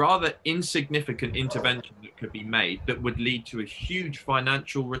a rather insignificant intervention that could be made that would lead to a huge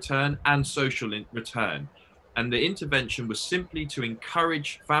financial return and social return. And the intervention was simply to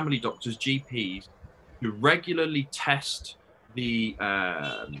encourage family doctors, GPs, to regularly test the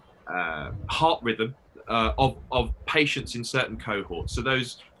heart rhythm of patients in certain cohorts. So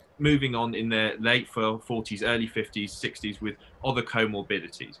those moving on in their late 40s, early 50s, 60s with other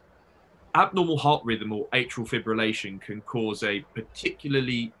comorbidities. abnormal heart rhythm or atrial fibrillation can cause a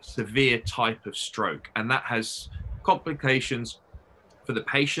particularly severe type of stroke, and that has complications for the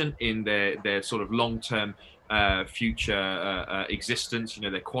patient in their sort of long-term future existence,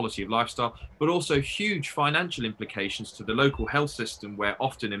 their quality of lifestyle, but also huge financial implications to the local health system, where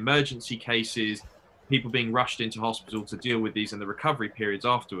often emergency cases, people being rushed into hospital to deal with these and the recovery periods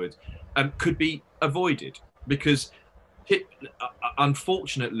afterwards could be avoided. Because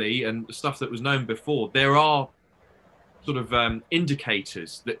unfortunately, and stuff that was known before, there are sort of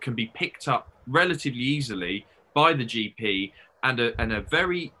indicators that can be picked up relatively easily by the GP, and a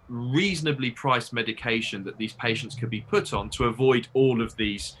very reasonably priced medication that these patients could be put on to avoid all of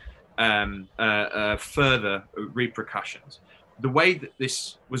these further repercussions. The way that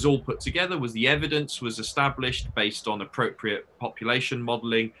this was all put together was the evidence was established based on appropriate population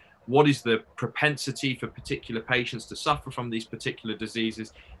modeling. What is the propensity for particular patients to suffer from these particular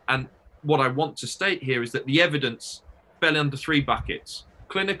diseases? And what I want to state here is that the evidence fell under three buckets: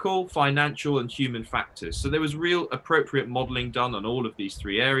 clinical, financial, and human factors. So there was real appropriate modeling done on all of these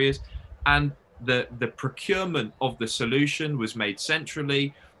three areas, and the procurement of the solution was made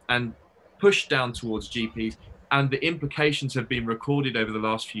centrally and pushed down towards GPs, and the implications have been recorded over the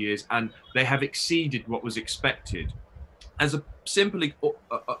last few years, and they have exceeded what was expected. As a simple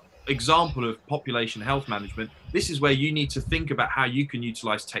example of population health management, this is where you need to think about how you can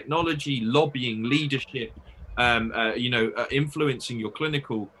utilize technology, lobbying, leadership, influencing your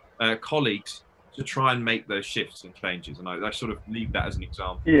clinical colleagues to try and make those shifts and changes. And I sort of leave that as an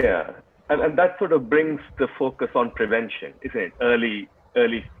example. Yeah, and that sort of brings the focus on prevention, isn't it?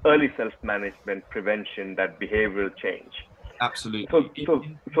 Early self-management, prevention, that behavioral change. Absolutely.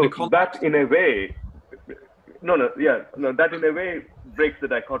 So that in a way, that in a way breaks the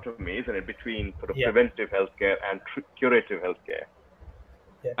dichotomy, isn't it, between sort of preventive healthcare and curative healthcare.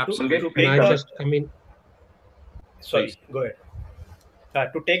 Yeah. Absolutely. Sorry, go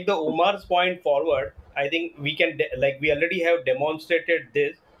ahead. To take the Omar's point forward, I think we can, we already have demonstrated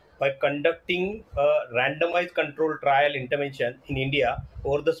this by conducting a randomized control trial intervention in India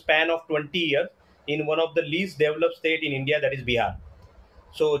over the span of 20 years in one of the least developed state in India, that is Bihar.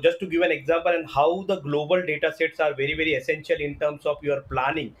 So just to give an example and how the global data sets are very, very essential in terms of your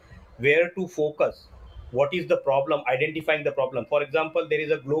planning, where to focus, what is the problem, identifying the problem. For example, there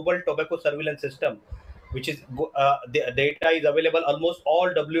is a global tobacco surveillance system, which is the data is available almost all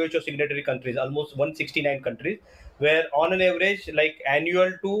WHO signatory countries, almost 169 countries, where on an average, like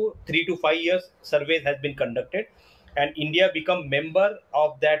annual to 3 to 5 years surveys has been conducted, and India become member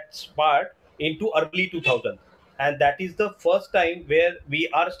of that part into early 2000. And that is the first time where we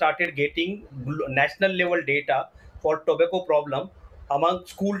are started getting national level data for tobacco problem among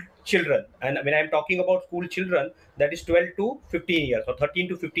school children. And when I'm talking about school children, that is 12 to 15 years or 13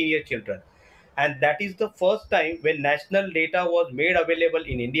 to 15 year children. And that is the first time when national data was made available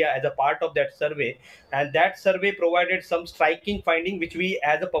in India as a part of that survey. And that survey provided some striking finding which we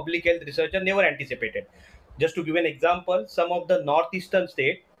as a public health researcher never anticipated. Just to give an example, some of the northeastern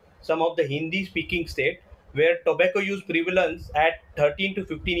state, some of the Hindi speaking state, where tobacco use prevalence at 13 to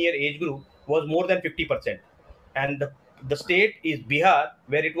 15 year age group was more than 50%. And the state is Bihar,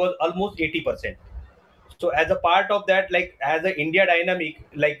 where it was almost 80%. So as a part of that, like as an India dynamic,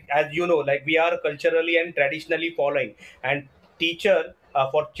 like as you know, like we are culturally and traditionally following, and teacher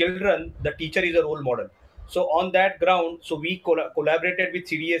for children, the teacher is a role model. So on that ground, so we collaborated with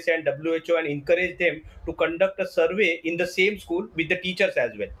CDS and WHO and encouraged them to conduct a survey in the same school with the teachers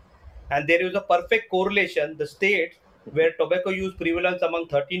as well. And there is a perfect correlation. The states where tobacco use prevalence among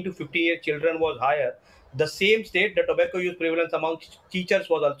 13 to 15 year children was higher, the same state, the tobacco use prevalence among teachers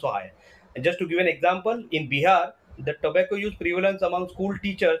was also higher. And just to give an example, in Bihar, the tobacco use prevalence among school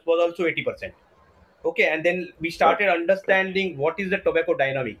teachers was also 80%. Okay, and then we started understanding what is the tobacco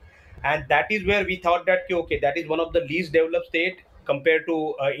dynamic. And that is where we thought that, okay, that is one of the least developed state compared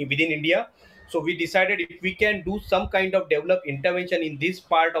to within India. So we decided if we can do some kind of developed intervention in this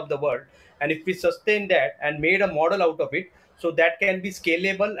part of the world, and if we sustain that and made a model out of it, so that can be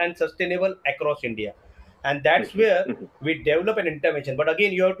scalable and sustainable across India. And that's where we develop an intervention. But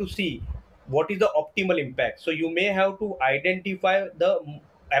again, you have to see what is the optimal impact. So you may have to identify the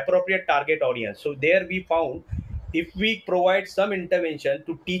appropriate target audience. So there we found if we provide some intervention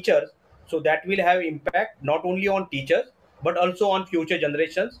to teachers, so that will have impact not only on teachers, but also on future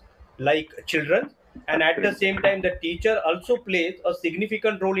generations like children. And at the same time, the teacher also plays a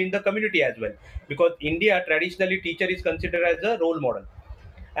significant role in the community as well, because India traditionally teacher is considered as a role model,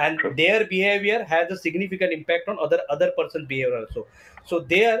 and their behavior has a significant impact on other person's behavior also. So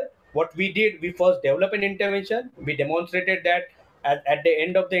there, what we did, we first developed an intervention. We demonstrated that At the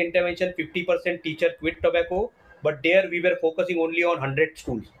end of the intervention, 50% teacher quit tobacco, but there we were focusing only on 100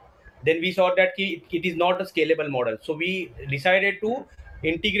 schools. Then we saw that it is not a scalable model. So we decided to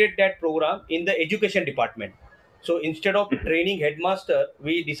integrate that program in the education department. So instead of training headmaster,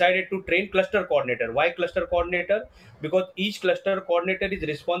 we decided to train cluster coordinator. Why cluster coordinator? Because each cluster coordinator is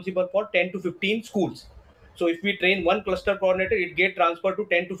responsible for 10 to 15 schools. So if we train one cluster coordinator, it get transferred to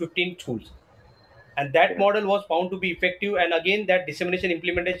 10 to 15 schools. And that model was found to be effective. And again, that dissemination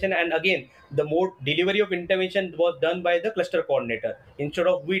implementation, and again, the more delivery of intervention was done by the cluster coordinator instead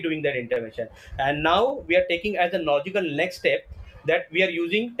of we doing that intervention. And now we are taking as a logical next step that we are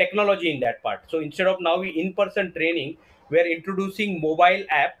using technology in that part. So instead of now we in-person training, we are introducing mobile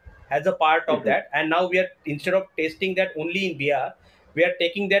app as a part of that. And now we are, instead of testing that only in Bihar, we are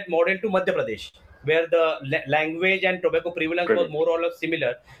taking that model to Madhya Pradesh, where the language and tobacco prevalence was more or less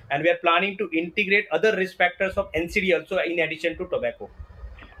similar, and we are planning to integrate other risk factors of NCD also in addition to tobacco.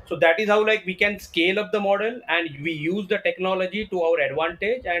 So that is how we can scale up the model, and we use the technology to our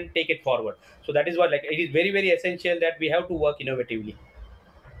advantage and take it forward. So that is what it is very, very essential that we have to work innovatively.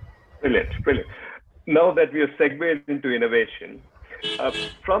 Brilliant, brilliant. Now that we have segued into innovation,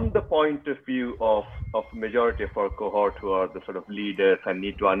 from the point of view of majority of our cohort who are the sort of leaders and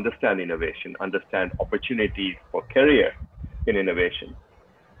need to understand innovation, understand opportunities for career in innovation,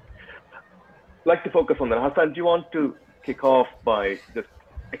 I'd like to focus on that. Hassan, do you want to kick off by just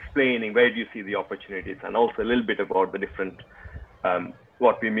explaining where do you see the opportunities, and also a little bit about the different,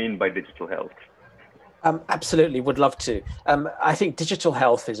 what we mean by digital health? Absolutely, would love to. I think digital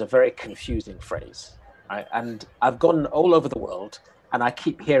health is a very confusing phrase, right? And I've gone all over the world and I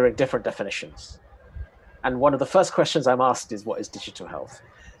keep hearing different definitions. And one of the first questions I'm asked is, what is digital health?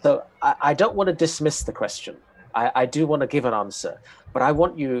 So I don't want to dismiss the question. I do want to give an answer, but I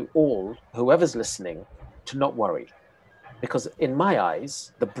want you all, whoever's listening, to not worry. Because in my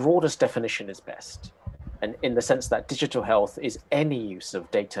eyes, the broadest definition is best. And in the sense that digital health is any use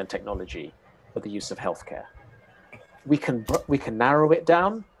of data and technology for the use of healthcare. We can narrow it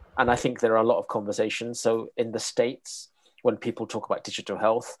down, and I think there are a lot of conversations. So in the States, when people talk about digital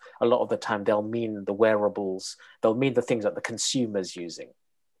health, a lot of the time they'll mean the wearables, they'll mean the things that the consumer's using.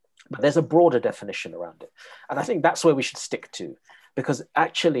 But there's a broader definition around it. And I think that's where we should stick to, because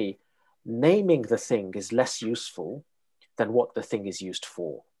actually naming the thing is less useful than what the thing is used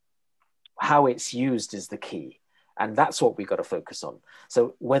for. How it's used is the key. And that's what we've got to focus on.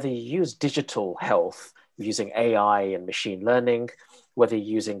 So whether you use digital health using AI and machine learning, whether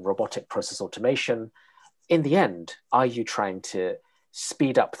you're using robotic process automation, in the end, are you trying to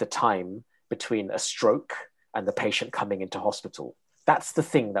speed up the time between a stroke and the patient coming into hospital? That's the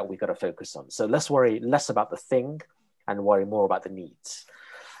thing that we've got to focus on. So let's worry less about the thing and worry more about the needs.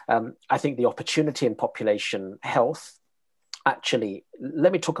 I think the opportunity in population health, actually,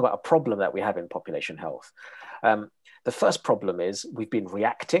 let me talk about a problem that we have in population health. The first problem is we've been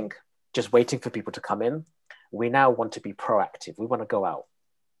reacting, just waiting for people to come in. We now want to be proactive. We want to go out.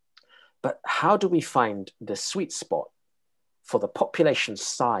 But how do we find the sweet spot for the population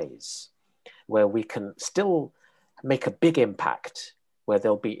size where we can still make a big impact, where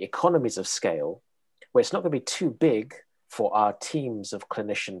there'll be economies of scale, where it's not going to be too big for our teams of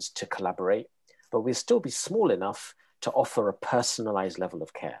clinicians to collaborate, but we'll still be small enough to offer a personalized level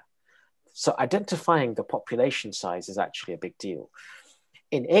of care. So identifying the population size is actually a big deal.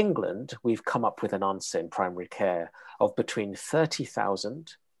 In England, we've come up with an answer in primary care of between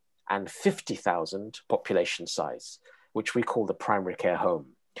 30,000 and 50,000 population size, which we call the primary care home.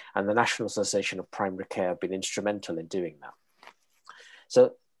 And the National Association of Primary Care have been instrumental in doing that.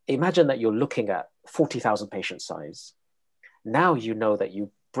 So imagine that you're looking at 40,000 patient size. Now you know that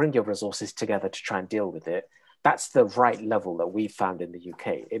you bring your resources together to try and deal with it. That's the right level that we've found in the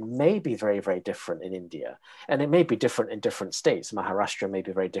UK. It may be very, very different in India, and it may be different in different states. Maharashtra may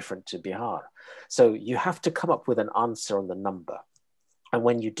be very different to Bihar. So you have to come up with an answer on the number. And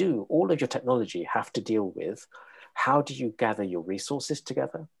when you do, all of your technology have to deal with how do you gather your resources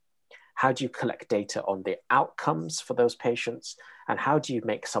together? How do you collect data on the outcomes for those patients? And how do you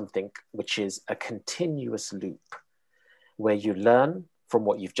make something which is a continuous loop where you learn from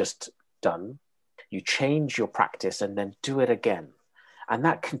what you've just done, you change your practice and then do it again. And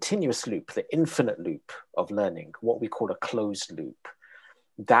that continuous loop, the infinite loop of learning, what we call a closed loop,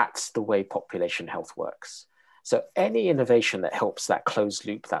 that's the way population health works. So any innovation that helps that closed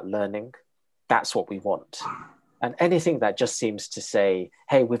loop, that learning, that's what we want. And anything that just seems to say,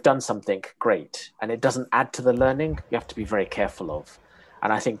 hey, we've done something great, and it doesn't add to the learning, you have to be very careful of.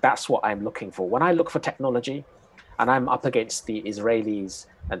 And I think that's what I'm looking for. When I look for technology, and I'm up against the Israelis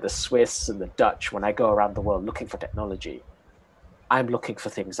and the Swiss and the Dutch when I go around the world looking for technology, I'm looking for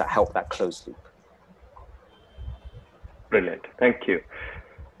things that help that closed loop. Brilliant, thank you.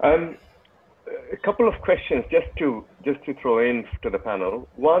 A couple of questions just to throw in to the panel.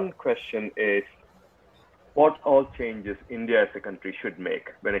 One question is, what all changes India as a country should make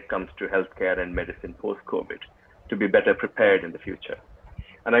when it comes to healthcare and medicine post-COVID to be better prepared in the future?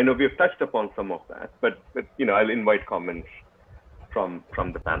 And I know we've touched upon some of that, but I'll invite comments from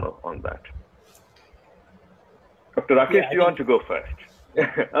the panel on that. Dr. Rakesh, do you want to go first?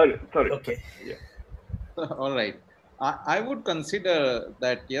 Oh, sorry. Okay. Yeah. All right. I would consider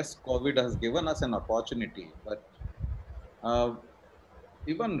that, yes, COVID has given us an opportunity, but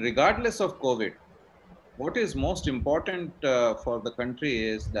even regardless of COVID, what is most important for the country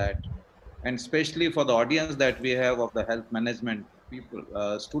is that, and especially for the audience that we have of the health management people,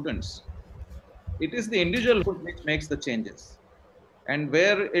 students, it is the individual which makes the changes. And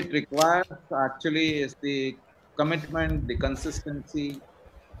where it requires actually is the commitment, the consistency,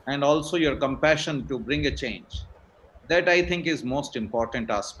 and also your compassion to bring a change. That I think is most important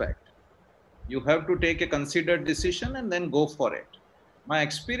aspect. You have to take a considered decision and then go for it. My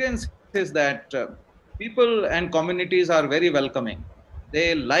experience is that people and communities are very welcoming.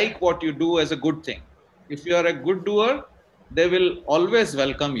 They like what you do as a good thing. If you are a good doer, they will always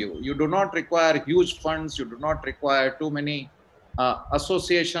welcome you. You do not require huge funds. You do not require too many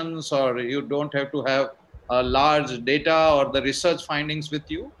associations, or you don't have to have large data or the research findings with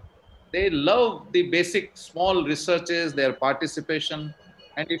you. They love the basic small researches, their participation.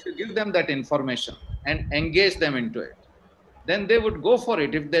 And if you give them that information and engage them into it, then they would go for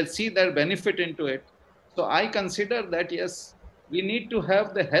it if they see their benefit into it. So I consider that, yes, we need to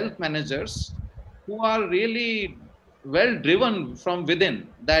have the health managers who are really well driven from within,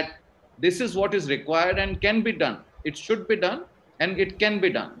 that this is what is required and can be done. It should be done and it can be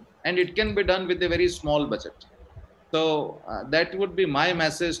done. And it can be done with a very small budget. So that would be my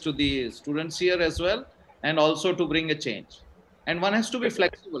message to the students here as well, and also to bring a change. And one has to be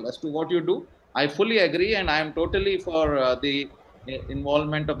flexible as to what you do. I fully agree, and I am totally for the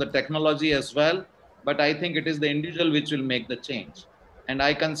involvement of the technology as well. But I think it is the individual which will make the change. And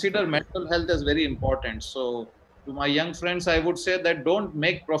I consider mental health as very important. So to my young friends, I would say that don't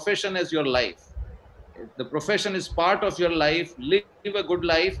make profession as your life. The profession is part of your life. Live a good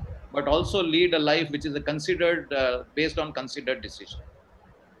life, but also lead a life which is based on considered decision.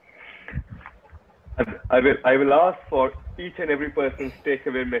 I will ask for each and every person's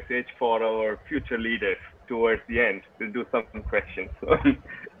takeaway message for our future leaders towards the end. We'll do some questions. So,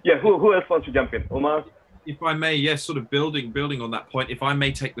 yeah, who else wants to jump in? Omar? If I may, yes, sort of building on that point, if I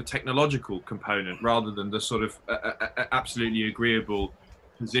may take the technological component rather than the sort of absolutely agreeable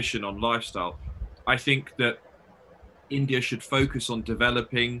position on lifestyle, I think that India should focus on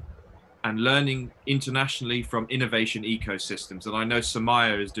developing and learning internationally from innovation ecosystems. And I know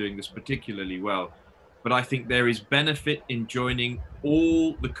Somaiya is doing this particularly well, but I think there is benefit in joining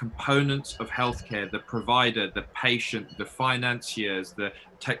all the components of healthcare, the provider, the patient, the financiers, the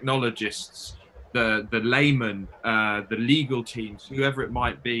technologists, the layman, the legal teams, whoever it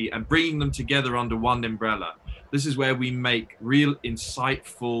might be, and bringing them together under one umbrella. This is where we make real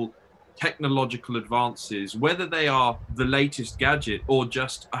insightful technological advances, whether they are the latest gadget or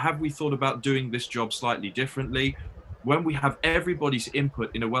just have we thought about doing this job slightly differently. When we have everybody's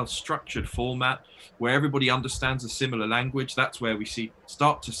input in a well-structured format where everybody understands a similar language, that's where we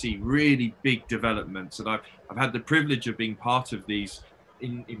start to see really big developments. And I've had the privilege of being part of these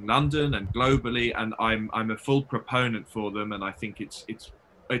in London and globally, and I'm a full proponent for them, and I think it's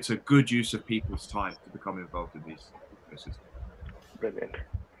a good use of people's time to become involved in these ecosystems. Brilliant.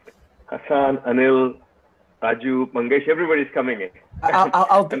 Hassan, Anil, Raju, Mangesh, everybody's coming in.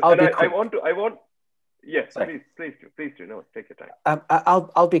 I'll be quick. Yes, please do. No, take your time.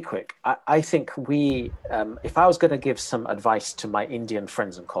 I'll be quick. I think if I was going to give some advice to my Indian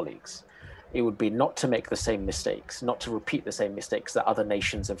friends and colleagues, it would be not to make the same mistakes, not to repeat the same mistakes that other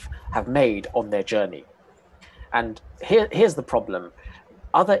nations have made on their journey. And here's the problem.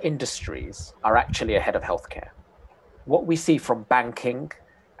 Other industries are actually ahead of healthcare. What we see from banking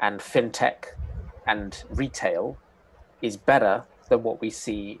and fintech and retail is better than what we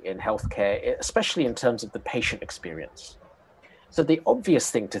see in healthcare, especially in terms of the patient experience. So the obvious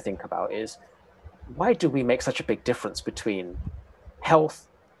thing to think about is, why do we make such a big difference between health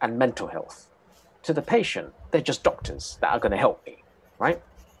and mental health? To the patient, they're just doctors that are going to help me, right?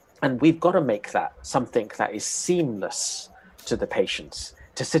 And we've got to make that something that is seamless to the patients,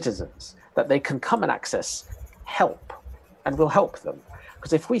 to citizens, that they can come and access help, and we'll help them.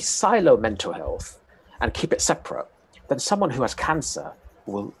 Because if we silo mental health and keep it separate, then someone who has cancer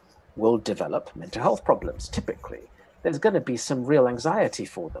will develop mental health problems, typically. there's going to be some real anxiety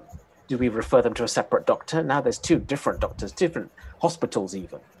for them. Do we refer them to a separate doctor? Now there's 2 different doctors, different hospitals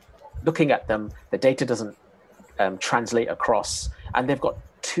even. Looking at them, the data doesn't translate across, and they've got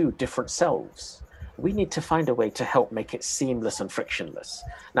 2 different selves. We need to find a way to help make it seamless and frictionless.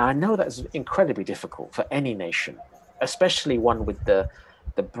 Now, I know that's incredibly difficult for any nation, especially one with the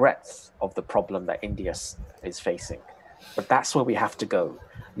breadth of the problem that India is facing. But that's where we have to go.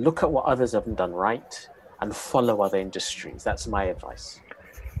 Look at what others have done right and follow other industries. That's my advice.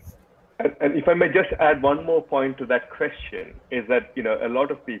 And if I may just add one more point to that question, is that, you know, a lot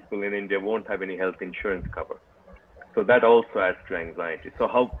of people in India won't have any health insurance cover. So that also adds to anxiety. So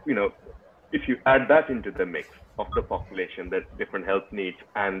how, you know, if you add that into the mix of the population, the different health needs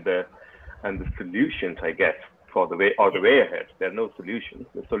and the solutions, I guess, for the way ahead. There are no solutions.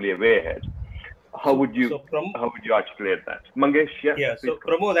 There's only a way ahead. How would you articulate that? Mangesh, yeah. So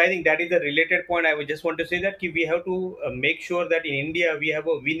Pramod, I think that is a related point. I would just want to say that we have to make sure that in India we have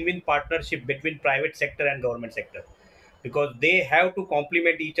a win-win partnership between private sector and government sector, because they have to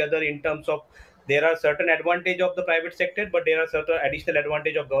complement each other in terms of there are certain advantage of the private sector, but there are certain additional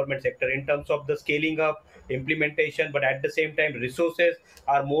advantage of government sector in terms of the scaling up, implementation, but at the same time resources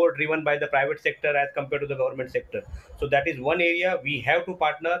are more driven by the private sector as compared to the government sector. So that is one area we have to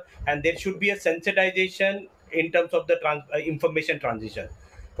partner, and there should be a sensitization in terms of the information transition.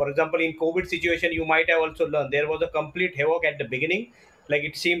 For example, in COVID situation, you might have also learned there was a complete havoc at the beginning. Like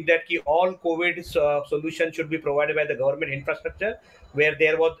it seemed that all COVID solutions should be provided by the government infrastructure, where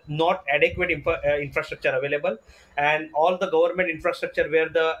there was not adequate infrastructure available, and all the government infrastructure where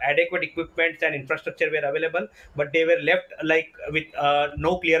the adequate equipments and infrastructure were available, but they were left like with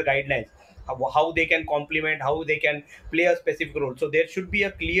no clear guidelines how they can complement, how they can play a specific role. So there should be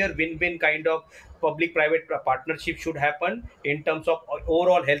a clear win-win kind of public-private partnership should happen in terms of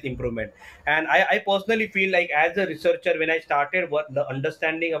overall health improvement. And I personally feel like as a researcher, when I started the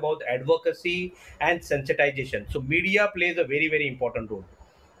understanding about advocacy and sensitization, so media plays a very, very important role.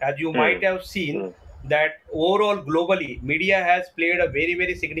 As you might have seen, that overall globally, media has played a very,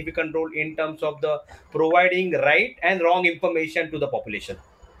 very significant role in terms of the providing right and wrong information to the population.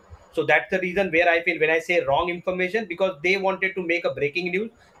 So that's the reason where I feel when I say wrong information, because they wanted to make a breaking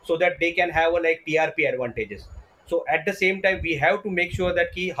news so that they can have a like TRP advantages. So at the same time, we have to make sure that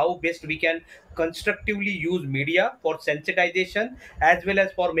how best we can constructively use media for sensitization as well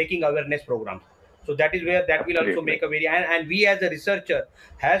as for making awareness programs. So that is where that will also make a very, and we as a researcher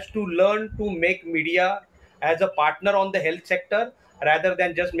has to learn to make media as a partner on the health sector, rather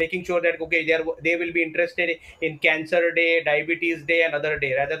than just making sure that okay they will be interested in cancer day, diabetes day and other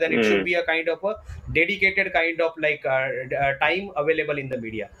day, rather than it should be a kind of a dedicated kind of like time available in the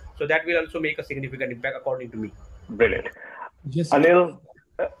media. So that will also make a significant impact according to me. Brilliant. Yes. Anil,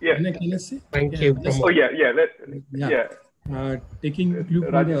 Can I say? Thank you. Oh yeah. Taking you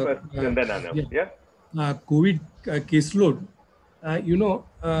from the and then Anil. COVID caseload.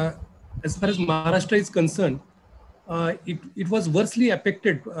 As far as Maharashtra is concerned, it was worstly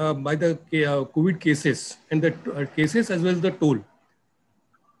affected by the COVID cases and the cases as well as the toll.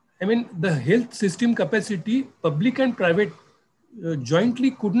 I mean, the health system capacity, public and private,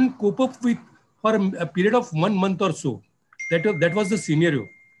 jointly couldn't cope up with for a period of 1 month or so. That was the scenario.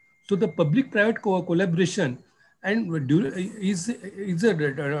 So the public-private collaboration and is a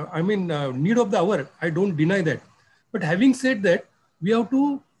need of the hour. I don't deny that. But having said that, we have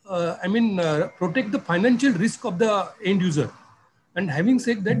to protect the financial risk of the end user. And having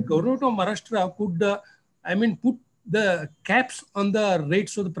said that, government of Maharashtra could put the caps on the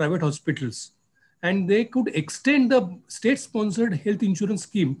rates of the private hospitals, and they could extend the state-sponsored health insurance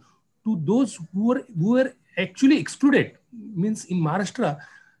scheme to those who were actually excluded. Means in Maharashtra,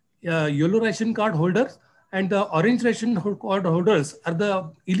 yellow ration card holders and the orange ration card holders are the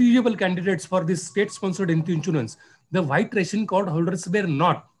eligible candidates for this state-sponsored health insurance. The white ration card holders were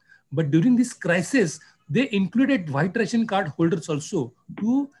not. But during this crisis, they included white ration card holders also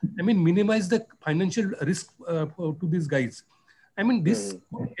to, minimize the financial risk to these guys. This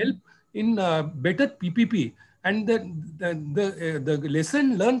could help in better PPP. And the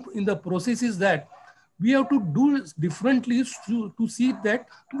lesson learned in the process is that we have to do differently to see that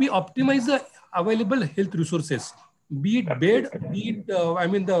we optimize the available health resources, be it bed, be it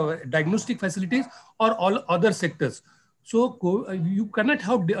the diagnostic facilities or all other sectors. So you cannot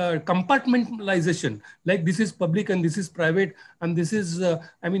have compartmentalization, like this is public and this is private and this is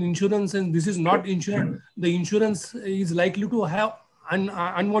insurance and this is not insured. The insurance is likely to have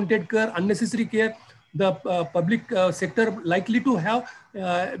unwanted care, unnecessary care. The public sector likely to have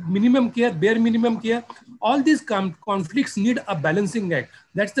minimum care, bare minimum care. All these conflicts need a balancing act.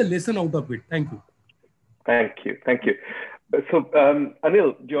 That's the lesson out of it. Thank you. Thank you. Thank you. So,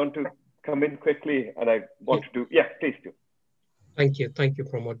 Anil, do you want to come in quickly? And I want to do, yeah, please do. Thank you. Thank you,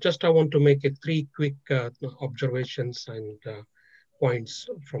 Pramod. Just I want to make three quick observations and points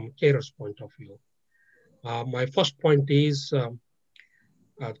from carers' point of view. My first point is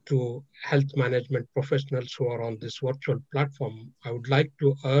to health management professionals who are on this virtual platform. I would like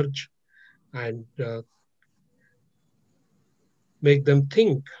to urge and make them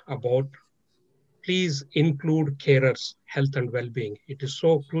think about, please include carers' health and well-being. It is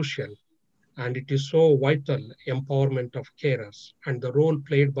so crucial and it is so vital, empowerment of carers, and the role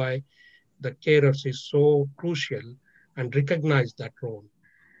played by the carers is so crucial, and recognize that role.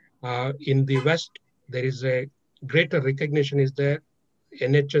 In the West, there is a greater recognition is there.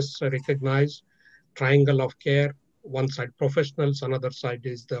 NHS recognize triangle of care. One side professionals, another side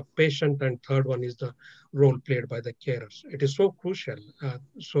is the patient, and third one is the role played by the carers. It is so crucial.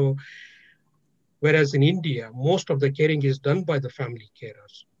 Whereas in India, most of the caring is done by the family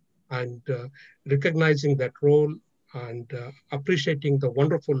carers, and recognizing that role and appreciating the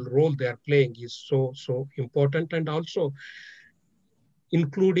wonderful role they are playing is so important, and also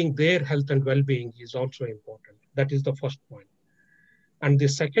including their health and well-being is also important. That is the first point. And the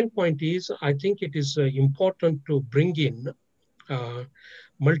second point is, I think it is important to bring in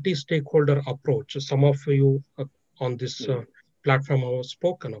multi-stakeholder approach. Some of you on this platform have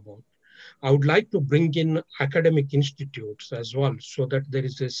spoken about. I would like to bring in academic institutes as well, so that there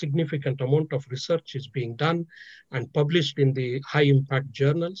is a significant amount of research is being done and published in the high impact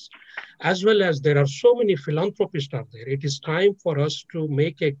journals, as well as there are so many philanthropists out there. It is time for us to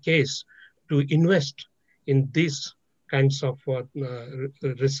make a case to invest in these kinds of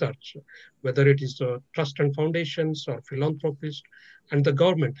research, whether it is trust and foundations or philanthropists and the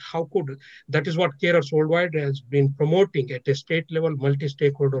government. How could, that is what Carers Worldwide has been promoting at a state level,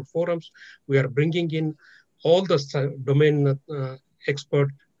 multi-stakeholder forums. We are bringing in all the domain expert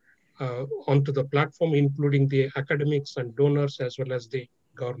onto the platform, including the academics and donors, as well as the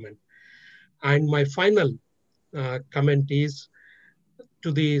government. And my final comment is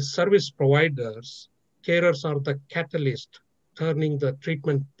to the service providers. Carers are the catalyst, turning the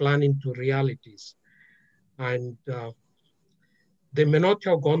treatment plan into realities. And they may not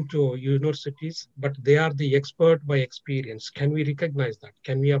have gone to universities, but they are the expert by experience. Can we recognize that?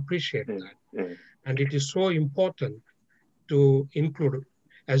 Can we appreciate that? And it is so important to include,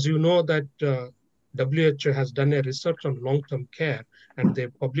 as you know, that WHO has done a research on long-term care, and they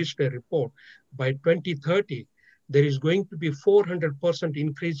published a report. By 2030, there is going to be 400%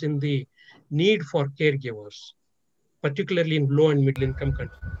 increase in the need for caregivers, particularly in low and middle income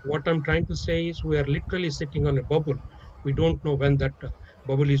countries. What I'm trying to say is we are literally sitting on a bubble. We don't know when that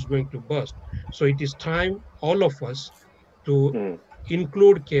bubble is going to burst. So it is time, all of us, to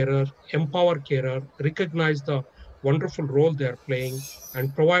include carer, empower carer, recognize the wonderful role they are playing,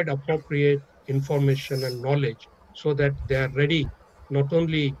 and provide appropriate information and knowledge so that they are ready not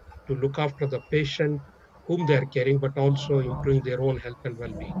only to look after the patient whom they are caring, but also improving their own health and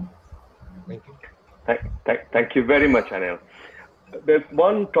well-being. Thank you. Thank you very much, Anil. There's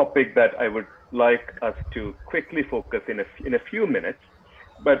one topic that I would like us to quickly focus in a few minutes,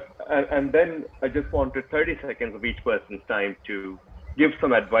 but and then I just wanted 30 seconds of each person's time to give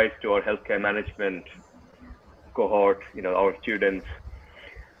some advice to our healthcare management cohort, our students,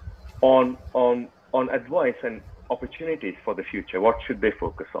 on advice and opportunities for the future. What should they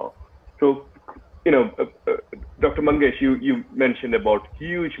focus on? So, Dr. Mangesh, you mentioned about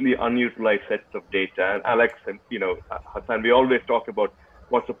hugely unutilized sets of data, and Alex and Hassan, we always talk about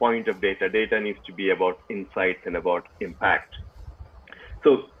what's the point of data. Data needs to be about insights and about impact.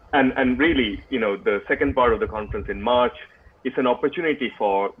 So, and really, the second part of the conference in March is an opportunity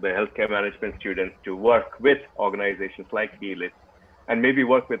for the healthcare management students to work with organizations like Helix, and maybe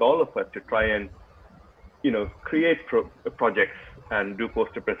work with all of us to try and create projects and do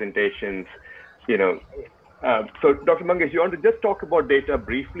poster presentations. So Dr. Mangesh, you want to just talk about data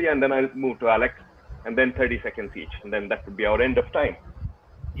briefly, and then I'll move to Alex, and then 30 seconds each, and then that would be our end of time.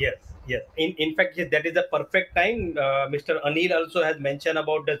 Yes. In fact, yes, that is a perfect time. Mr. Anil also has mentioned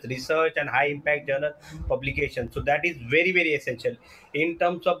about the research and high impact journal publication. So that is very, very essential. In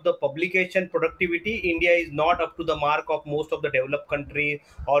terms of the publication productivity, India is not up to the mark of most of the developed countries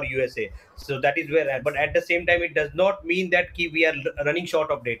or USA. So that is where, but at the same time, it does not mean that we are running short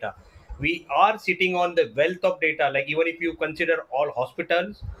of data. We are sitting on the wealth of data. Like even if you consider all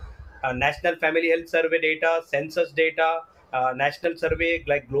hospitals, National Family Health Survey data, census data, national survey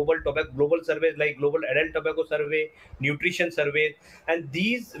like global surveys like global adult tobacco survey, nutrition survey, and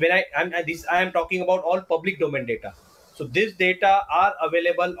these I am talking about all public domain data. So this data are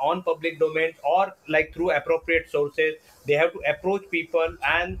available on public domains or like through appropriate sources. They have to approach people,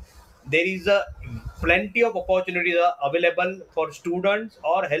 and there is a plenty of opportunities are available for students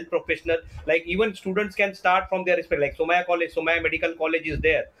or health professionals. Like even students can start from their respect, like Somaiya College, Somaiya Medical College is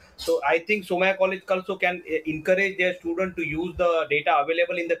there. So I think Somaiya College also can encourage their student to use the data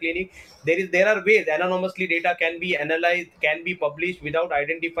available in the clinic. There are ways anonymously data can be analyzed, can be published without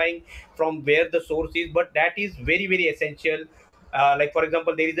identifying from where the source is, but that is very, very essential. Like for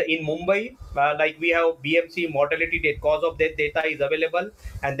example, there is in Mumbai, like we have BMC mortality date, cause of death data is available,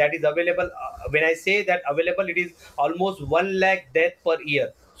 and that is available. When I say that available, it is almost 1 lakh death per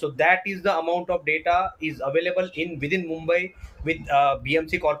year. So that is the amount of data is available in within Mumbai with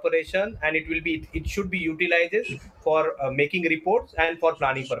BMC Corporation, and it should be utilized for making reports and for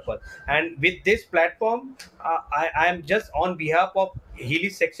planning purpose. And with this platform, I am just on behalf of Healy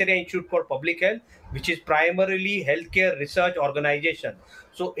Sexeria Institute for Public Health, which is primarily healthcare research organization.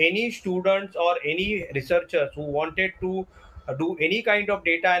 So any students or any researchers who wanted to do any kind of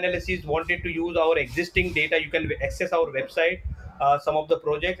data analysis, wanted to use our existing data, you can access our website, some of the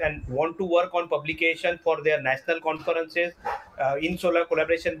projects, and want to work on publication for their national conferences in solar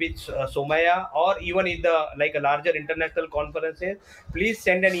collaboration with Somaiya, or even in the like a larger international conferences, please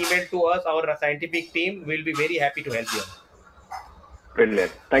send an email to us. Our scientific team will be very happy to help you.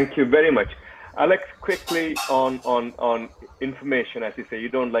 Brilliant. Thank you very much. Alex, quickly on information, as you say, you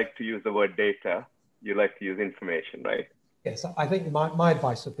don't like to use the word data, you like to use information, right? Yes, I think my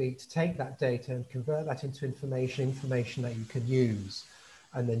advice would be to take that data and convert that into information that you can use,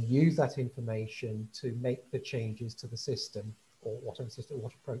 and then use that information to make the changes to the system or whatever system,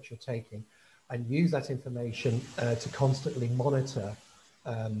 what approach you're taking, and use that information to constantly monitor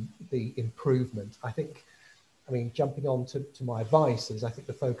the improvement. I mean, jumping on to my advice is I think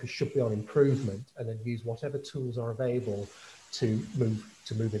the focus should be on improvement, and then use whatever tools are available to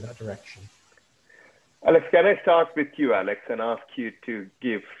move in that direction. Alex, can I start with you, Alex, and ask you to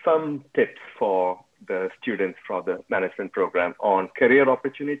give some tips for the students for the management program on career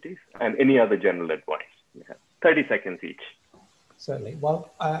opportunities and any other general advice? 30 seconds each. Certainly. Well,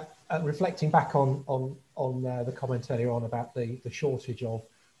 reflecting back on the comment earlier on about the shortage of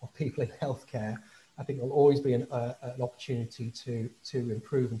people in healthcare, I think there'll always be an opportunity to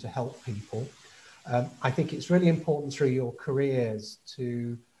improve and to help people. I think it's really important through your careers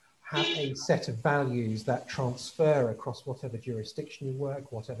to have a set of values that transfer across whatever jurisdiction you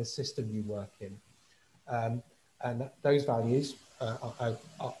work, whatever system you work in. And those values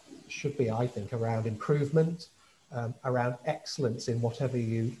should be, I think, around improvement, around excellence in whatever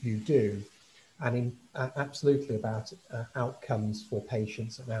you do, and absolutely about outcomes for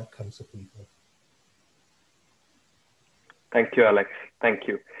patients and outcomes for people. Thank you, Alex. Thank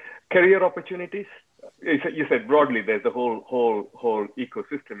you. Career opportunities? You said broadly, there's the whole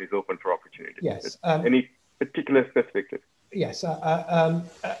ecosystem is open for opportunities. Yes. Any particular specific tips? Yes.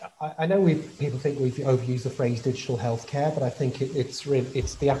 I know people think we've overused the phrase digital healthcare, but I think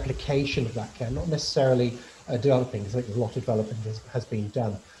it's the application of that care, not necessarily developing, because I think a lot of development has been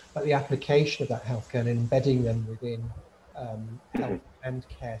done, but the application of that healthcare and embedding them within health and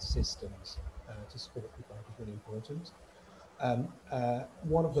care systems to support people, I think is really important.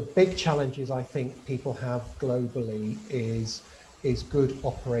 One of the big challenges I think people have globally is good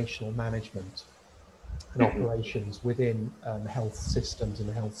operational management and operations within health systems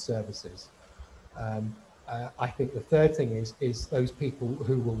and health services. I think the third thing is those people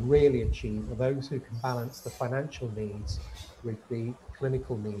who will really achieve are those who can balance the financial needs with the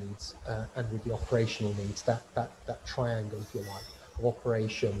clinical needs and with the operational needs, that triangle, if you like, of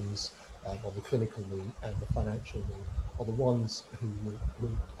operations, of the clinical need and the financial need, are the ones who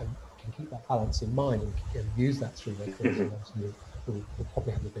can keep that balance in mind and use that through their careers, and those who will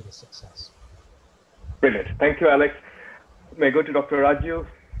probably have the biggest success. Brilliant. Thank you, Alex. May I go to Dr. Raju?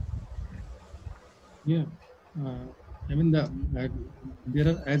 Yeah, I mean, there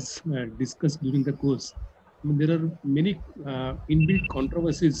are, as discussed during the course, I mean, there are many inbuilt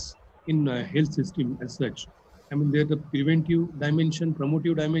controversies in health system as such. I mean, there's the preventive dimension,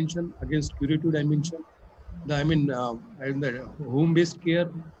 promotive dimension against curative dimension. And the home-based care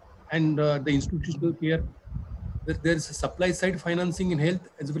and the institutional care. There is a supply side financing in health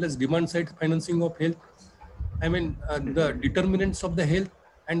as well as demand side financing of health. I mean, the determinants of the health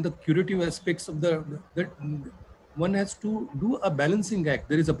and the curative aspects of one has to do a balancing act.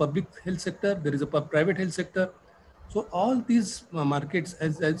 There is a public health sector, there is a private health sector. So all these markets,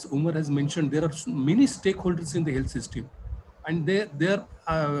 as Omar has mentioned, there are many stakeholders in the health system, and there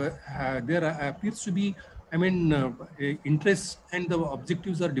appears to be, I mean, interests and the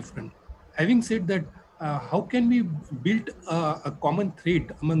objectives are different. Having said that, how can we build a common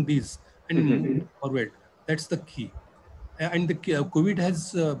thread among these and move forward? That's the key. And the COVID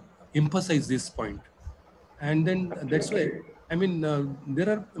has emphasized this point. And then that's why, I mean, there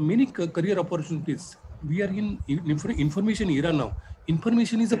are many career opportunities. We are in information era now.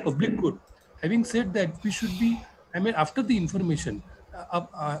 Information is a public good. Having said that, we should be, I mean, after the information,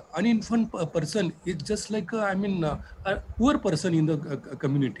 uninformed person is just like, a poor person in the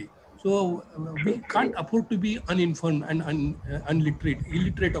community. So we can't afford to be uninformed and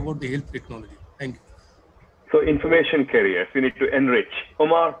illiterate about the health technology. Thank you. So information careers, we need to enrich.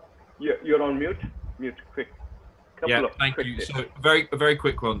 Omar, you're on mute. Mute, quick. Thank you. Tips. So a very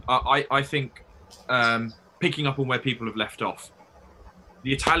quick one. I think picking up on where people have left off.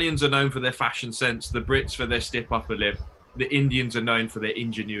 The Italians are known for their fashion sense, the Brits for their stiff upper lip, the Indians are known for their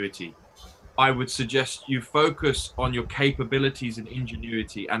ingenuity. I would suggest you focus on your capabilities and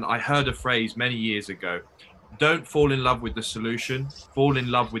ingenuity. And I heard a phrase many years ago, don't fall in love with the solution, fall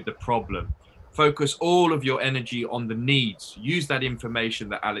in love with the problem. Focus all of your energy on the needs. Use that information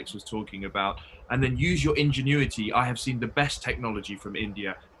that Alex was talking about, and then use your ingenuity. I have seen the best technology from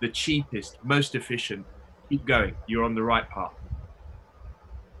India, the cheapest, most efficient. Keep going. You're on the right path.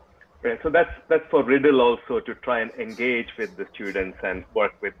 Right. So that's for Riddle also to try and engage with the students and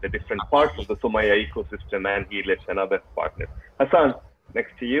work with the different parts of the Somaiya ecosystem and Helix and other partners. Hassan,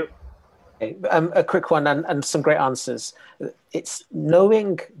 next to you. Okay. A quick one and some great answers. It's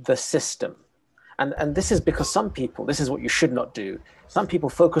knowing the system. And this is because some people, this is what you should not do. Some people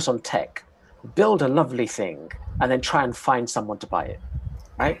focus on tech, build a lovely thing, and then try and find someone to buy it,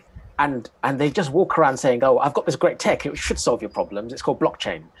 right? And they just walk around saying, oh, I've got this great tech, it should solve your problems. It's called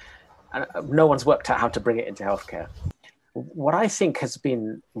blockchain. And no one's worked out how to bring it into healthcare. What I think has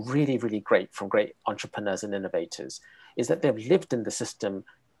been really, really great from great entrepreneurs and innovators is that they've lived in the system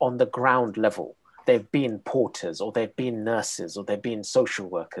on the ground level. They've been porters, or they've been nurses, or they've been social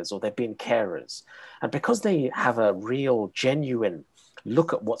workers, or they've been carers. And because they have a real, genuine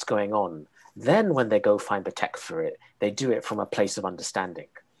look at what's going on, then when they go find the tech for it, they do it from a place of understanding.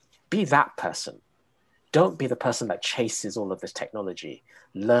 Be that person. Don't be the person that chases all of this technology.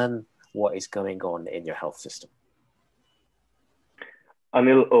 Learn what is going on in your health system.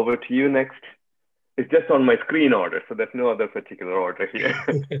 Anil, over to you next. It's just on my screen order, so there's no other particular order here.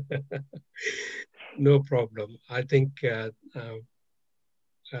 No problem. I think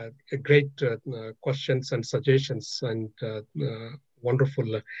great questions and suggestions and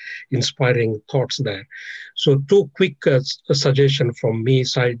wonderful, inspiring thoughts there. So two quick suggestions from me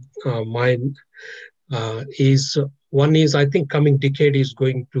side. Mine is, one is, I think coming decade is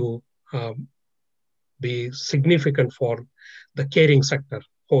going to be significant for the caring sector,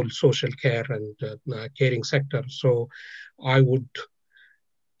 whole social care and caring sector. So I would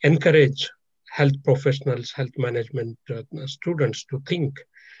encourage health professionals, health management students to think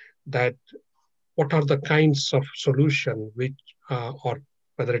that what are the kinds of solution which or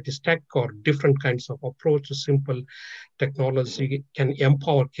whether it is tech or different kinds of approach, simple technology can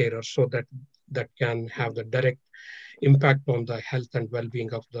empower carers so that can have the direct impact on the health and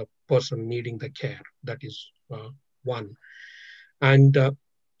well-being of the person needing the care. That is one. And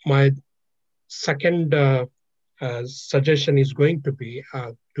my second suggestion is going to be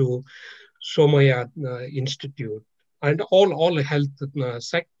to Somaiya Institute and all health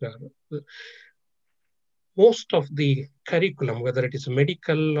sector. Most of the curriculum, whether it is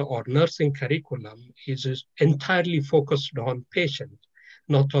medical or nursing curriculum, is entirely focused on patient,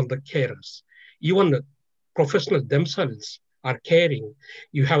 not on the carers. Even the professionals themselves are caring.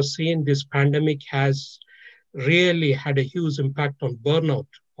 You have seen this pandemic has really had a huge impact on burnout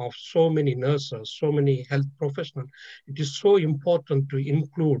of so many nurses, so many health professionals. It is so important to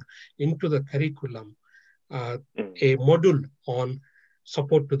include into the curriculum a module on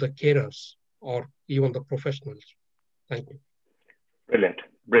support to the carers or even the professionals. Thank you. Brilliant,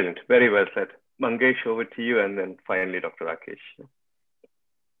 brilliant. Very well said. Mangesh, over to you, and then finally Dr. Rakesh.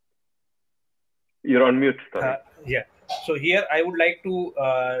 You're on mute, sorry. Yeah. So here I would like to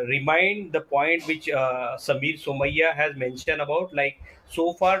remind the point which Samir Somaiya has mentioned about, like,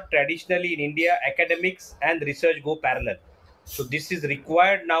 so far traditionally in India, academics and research go parallel. So this is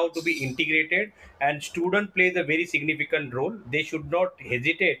required now to be integrated, and student plays a very significant role. They should not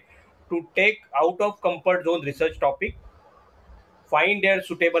hesitate to take out of comfort zone research topic, find their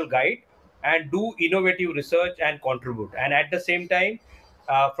suitable guide, and do innovative research and contribute. And at the same time,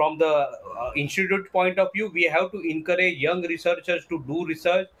 from the institute point of view, we have to encourage young researchers to do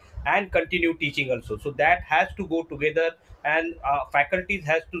research and continue teaching also. So that has to go together, and faculties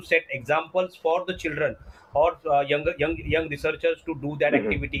has to set examples for the children or young researchers to do that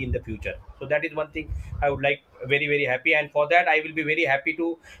activity in the future. So that is one thing I would like, very happy, and for that I will be very happy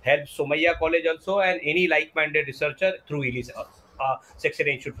to help Somaiya College also and any like-minded researcher through ELIS, Cessation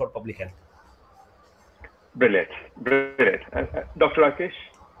Institute for Public Health. Brilliant, brilliant. Dr. Rakesh?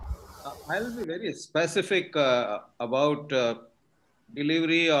 I'll be very specific about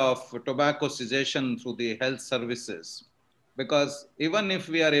delivery of tobacco cessation through the health services, because even if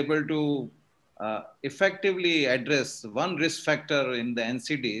we are able to effectively address one risk factor in the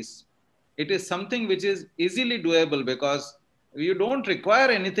NCDs, it is something which is easily doable, because you don't require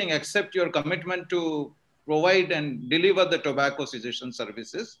anything except your commitment to provide and deliver the tobacco cessation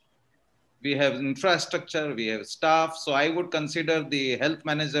services. We have infrastructure, we have staff. So I would consider the health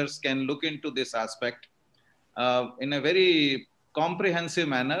managers can look into this aspect in a very comprehensive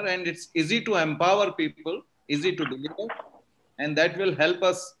manner, and it's easy to empower people, easy to deliver, and that will help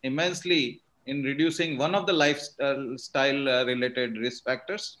us immensely in reducing one of the lifestyle related risk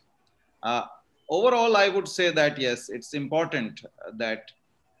factors. Overall, I would say that yes, it's important that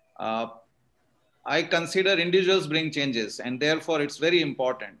I consider individuals bring changes, and therefore it's very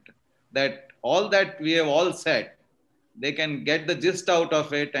important that all that we have all said, they can get the gist out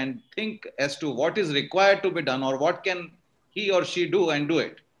of it and think as to what is required to be done or what can he or she do and do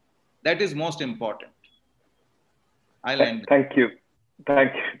it. That is most important. I'll end. Thank you.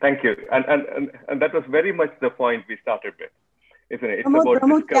 Thank you. And that was very much the point we started with, isn't it? It's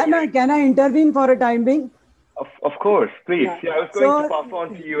Pramod, can I intervene for a time being? Of course, please. Yeah, I was going to pass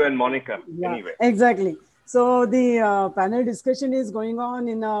on to you and Monica anyway. Exactly. So the panel discussion is going on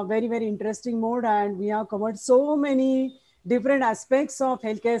in a very, very interesting mode, and we have covered so many different aspects of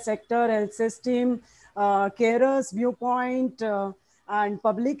healthcare sector, health system, carers viewpoint, and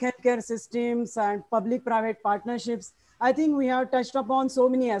public healthcare systems and public-private partnerships. I think we have touched upon so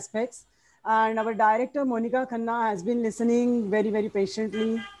many aspects, and our director, Monica Khanna, has been listening very, very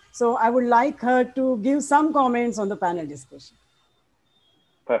patiently. So I would like her to give some comments on the panel discussion.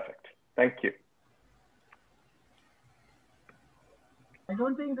 Perfect. Thank you. I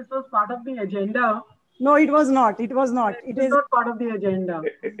don't think this was part of the agenda. No, it was not. It was not. It is not part of the agenda.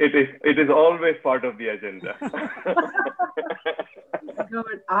 It is always part of the agenda. No,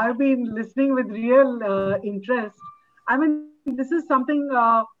 but I've been listening with real interest. I mean, this is something,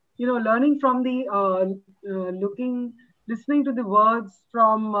 learning from the, listening to the words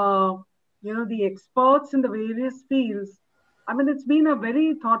from, the experts in the various fields. I mean, it's been a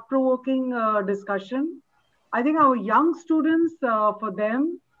very thought-provoking discussion. I think our young students, for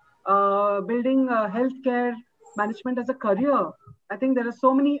them, building healthcare management as a career, I think there are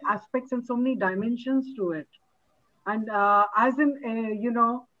so many aspects and so many dimensions to it. And I think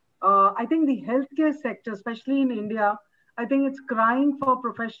the healthcare sector, especially in India, I think it's crying for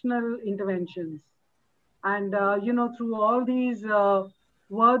professional interventions. And, through all these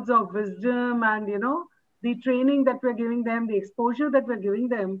words of wisdom and, the training that we're giving them, the exposure that we're giving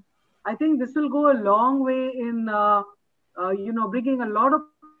them, I think this will go a long way in, bringing a lot of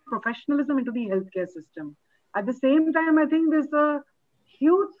professionalism into the healthcare system. At the same time, I think there's a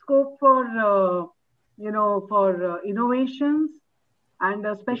huge scope for, innovations. And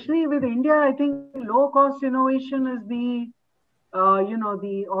especially with India, I think low-cost innovation is the,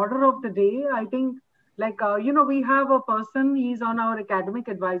 the order of the day. I think, we have a person, he's on our academic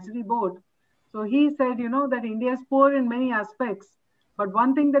advisory board. So he said, that India is poor in many aspects. But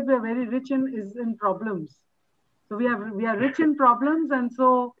one thing that we are very rich in is in problems. So we are rich in problems, and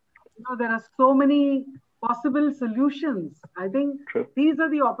so there are so many possible solutions. I think these are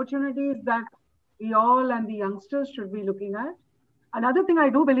the opportunities that we all and the youngsters should be looking at. Another thing I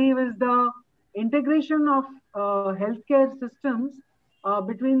do believe is the integration of healthcare systems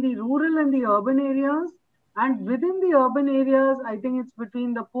between the rural and the urban areas, and within the urban areas, I think it's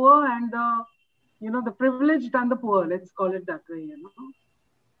between the poor and the the privileged and the poor, let's call it that way,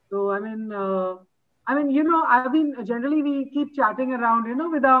 So, I've been, generally we keep chatting around,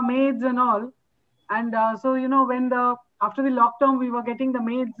 with our maids and all. And so, when after the lockdown, we were getting the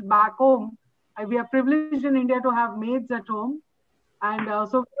maids back home. We are privileged in India to have maids at home. And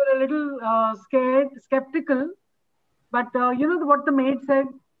so we were a little scared, skeptical. But, what the maid said?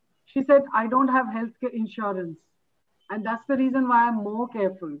 She said, I don't have health insurance. And that's the reason why I'm more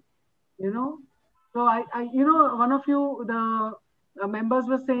careful, So one of you, the members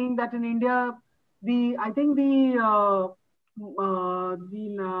were saying that in India, the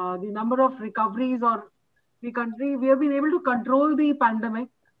number of recoveries or we have been able to control the pandemic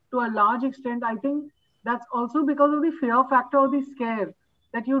to a large extent. I think that's also because of the fear factor or the scare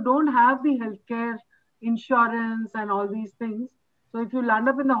that you don't have the healthcare insurance and all these things. So if you land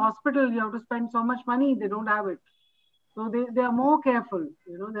up in the hospital, you have to spend so much money, they don't have it. So they are more careful,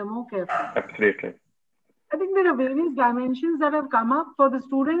 they're more careful. Absolutely. I think there are various dimensions that have come up for the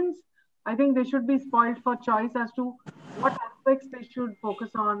students. I think they should be spoiled for choice as to what aspects they should focus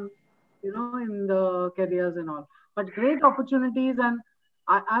on, in the careers and all. But great opportunities, and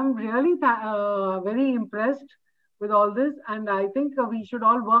I'm really very impressed with all this. And I think we should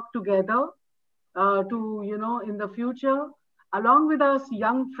all work together to, in the future, along with us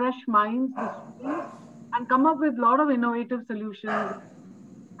young, fresh minds, the students, and come up with a lot of innovative solutions.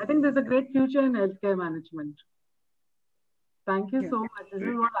 I think there's a great future in healthcare management. Thank you so much. This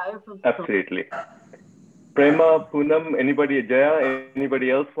is what I have to say. Absolutely. Prema, Poonam, anybody, Jaya, anybody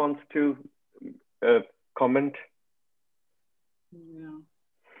else wants to comment? Yeah.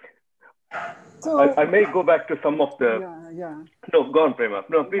 So I may go back to some of the. No, go on, Prema.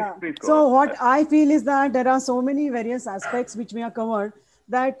 No, please go. So what I feel is that there are so many various aspects which we have covered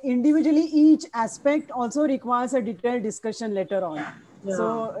that individually each aspect also requires a detailed discussion later on. Yeah.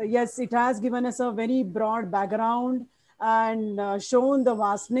 So yes, it has given us a very broad background and shown the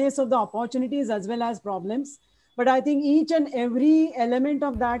vastness of the opportunities as well as problems. But I think each and every element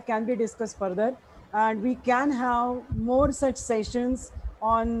of that can be discussed further, and we can have more such sessions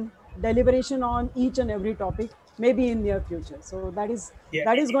on deliberation on each and every topic, maybe in near future. So that is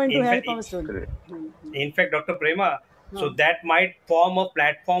going to help our students. In fact, Dr. Prema, so that might form a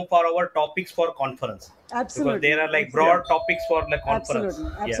platform for our topics for conference. Absolutely. Because there are like broad topics for the conference.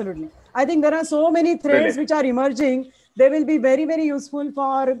 Absolutely. I think there are so many threads which are emerging. They will be very, very useful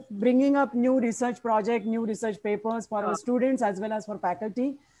for bringing up new research projects, new research papers for our students as well as for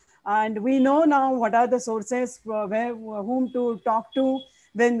faculty. And we know now what are the sources, whom to talk to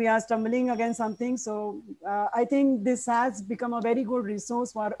when we are stumbling against something. So I think this has become a very good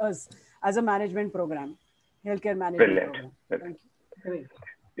resource for us as a management program, healthcare management program. Thank you.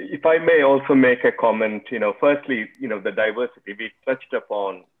 If I may also make a comment, firstly, the diversity, we touched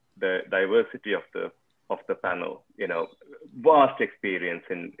upon the diversity of the panel, vast experience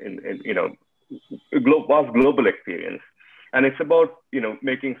in vast global experience. And it's about,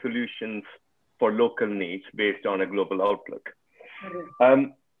 making solutions for local needs based on a global outlook.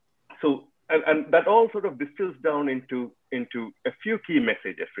 So that all sort of distills down into a few key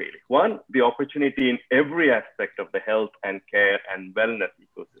messages, really. One, the opportunity in every aspect of the health and care and wellness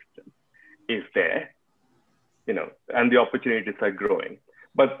ecosystem is there, and the opportunities are growing.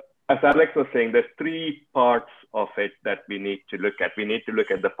 But as Alex was saying, there's three parts of it that we need to look at. We need to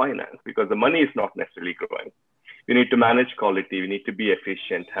look at the finance, because the money is not necessarily growing. We need to manage quality. We need to be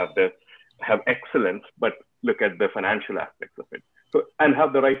efficient, have excellence, but look at the financial aspects of it. So, and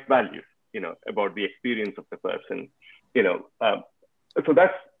have the right values, about the experience of the person, so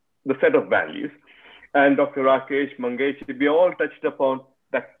that's the set of values. And Dr. Rakesh, Mangesh, we all touched upon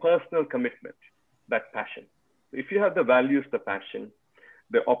that personal commitment, that passion. If you have the values, the passion,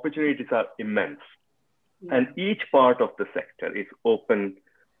 the opportunities are immense. Yeah. And each part of the sector is open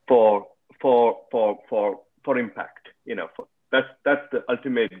for impact. That's the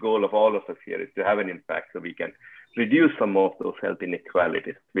ultimate goal of all of us here, is to have an impact so we can reduce some of those health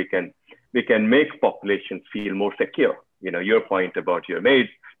inequalities. We can make populations feel more secure. Your point about your maid,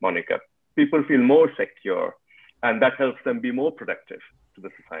 Monica, people feel more secure, and that helps them be more productive to the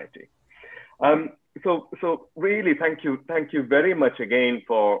society. So really, thank you very much again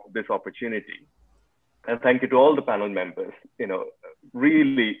for this opportunity. And thank you to all the panel members,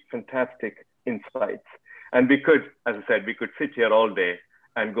 really fantastic insights. And we could, as I said, we could sit here all day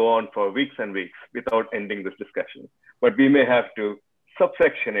and go on for weeks and weeks without ending this discussion. But we may have to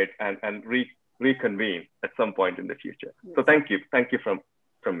subsection it and reconvene at some point in the future. Yes. So thank you from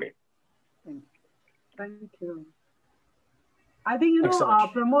me. Thank you. I think,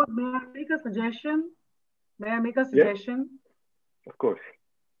 Pramod, may I make a suggestion? Yes. Of course.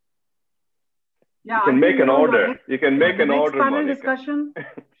 Yeah, you can make an order. You can make an order, panel Monica. Discussion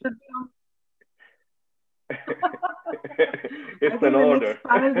should be on. It's an order. Next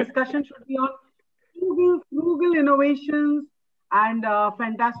panel discussion should be on frugal innovations and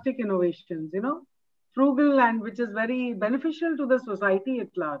fantastic innovations, frugal, and which is very beneficial to the society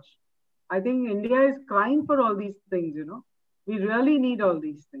at large. I think India is crying for all these things, We really need all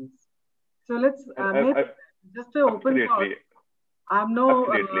these things. So let's make just an open call. I'm no,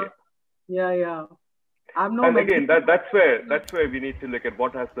 I'm no. And again, that's where we need to look at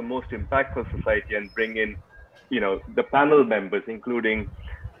what has the most impact for society and bring in, the panel members, including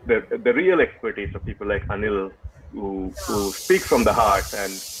the real expertise of people like Anil, who speak from the heart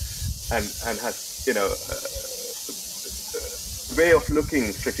and has, you know, way of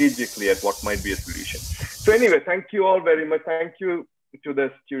looking strategically at what might be a solution. So anyway, thank you all very much. Thank you to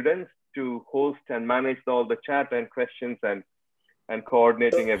the students to host and manage all the chat and questions and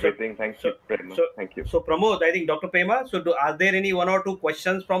coordinating everything. Thank you, Prema. Thank you. So Pramod, I think Dr. Prema, so are there any 1 or 2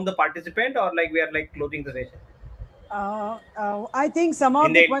 questions from the participant, or like we are like closing the session? I think some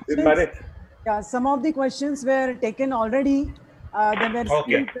of the questions, some of the questions were taken already. They were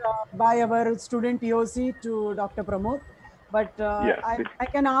sent by our student POC to Dr. Pramod. But I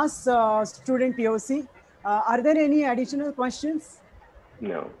can ask student POC, are there any additional questions?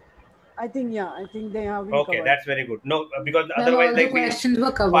 No. I think they have been Okay, covered. that's very good. No, because otherwise, like, questions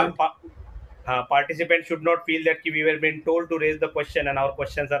were covered. Participants should not feel that we were being told to raise the question and our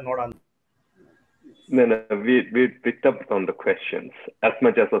questions are not answered. No, we picked up on the questions as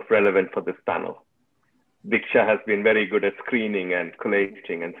much as was relevant for this panel. Diksha has been very good at screening and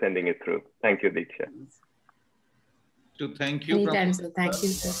collating and sending it through. Thank you, Diksha. To thank you. Anytime, sir. Thank you,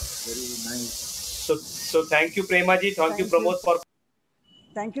 sir. Very nice. So thank you, Premaji. Thank you, Pramod, for.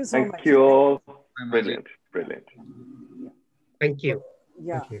 Thank you so much. Thank you all. Brilliant. Thank you.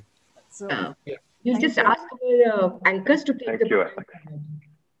 Yeah. Thank you. So you just ask our anchors to take Thank you, Alex.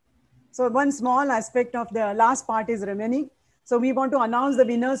 So one small aspect of the last part is remaining. So we want to announce the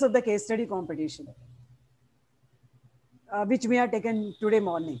winners of the case study competition, which we have taken today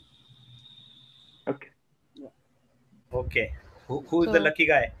morning. Okay. Yeah. Okay. Who is the lucky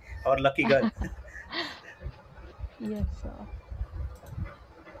guy or lucky girl? Yes, sir.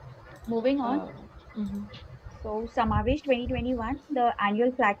 Moving on. So Samavesh 2021, the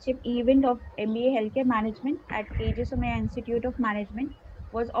annual flagship event of MBA Healthcare Management at Somaiya Institute of Management,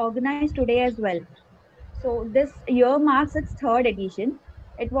 was organized today as well. So this year marks its 3rd edition.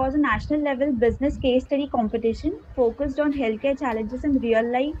 It was a national level business case study competition focused on healthcare challenges and real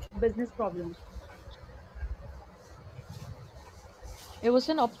life business problems. It was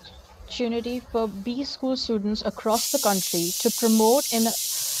an opportunity for B school students across the country to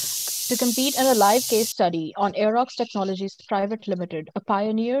compete in a live case study on Aerox Technologies Private Limited, a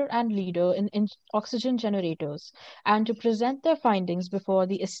pioneer and leader in oxygen generators, and to present their findings before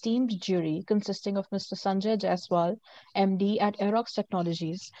the esteemed jury consisting of Mr. Sanjay Jaiswal, MD at Aerox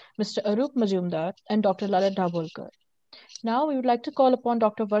Technologies, Mr. Arup Majumdar, and Dr. Lalit Dabholkar. Now we would like to call upon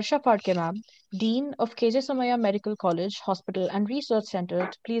Dr. Varsha Phadke ma'am, Dean of Somaiya Medical College, Hospital and Research Center,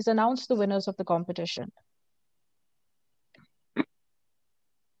 to please announce the winners of the competition.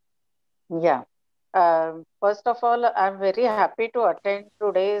 Yeah. First of all, I'm very happy to attend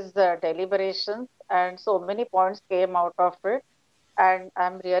today's deliberations, and so many points came out of it. And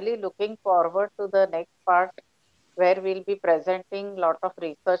I'm really looking forward to the next part where we'll be presenting a lot of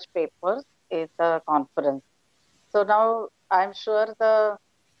research papers in the conference. So now I'm sure the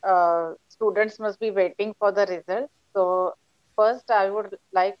students must be waiting for the results. So first I would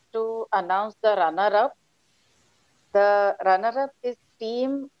like to announce the runner-up. The runner-up is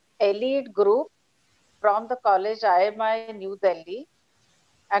Team Elite Group from the college IMI New Delhi.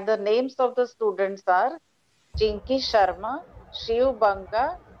 And the names of the students are Chinky Sharma, Shiv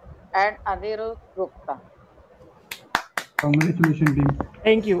Banga, and Anirudh Gupta. Congratulations, team.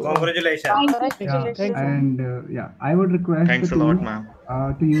 Thank you. Congratulations. Congratulations. And I would request Thanks the a lot, team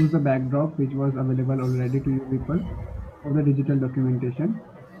ma'am. to use the backdrop which was available already to you people for the digital documentation.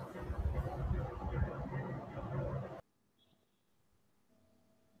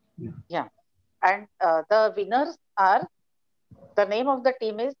 Yeah. And the winners are, the name of the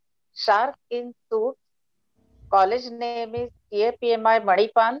team is Shark in Suit. College name is EAPMI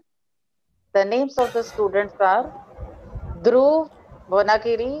Manipal. The names of the students are Dhruv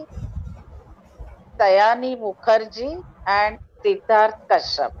Bonagiri, Sayani Mukherjee, and Siddharth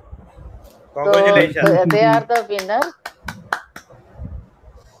Kashyap. Congratulations. So they are the winners.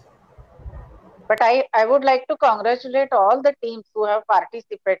 But I would like to congratulate all the teams who have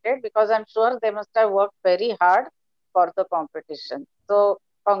participated, because I'm sure they must have worked very hard for the competition. So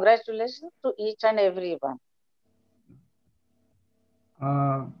congratulations to each and every one.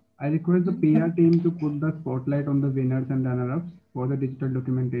 I request the PR team to put the spotlight on the winners and runner-ups for the digital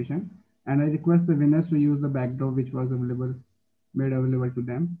documentation. And I request the winners to use the backdrop which was made available to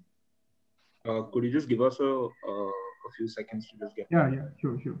them. Could you just give us a few seconds to just get Yeah,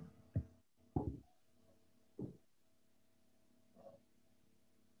 sure.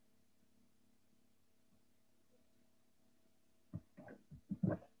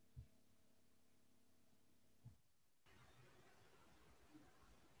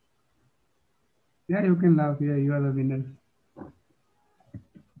 Yeah, you can laugh. Yeah, you are the winners.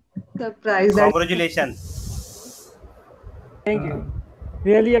 Surprise. Congratulations. Thank you.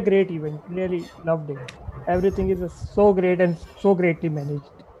 Really a great event. Really loved it. Everything is so great and so greatly managed.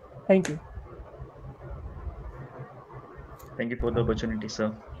 Thank you. Thank you for the opportunity,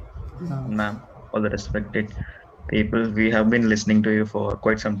 sir. Ma'am, all the respected people, we have been listening to you for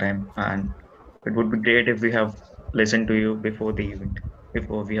quite some time, and it would be great if we have listened to you before the event,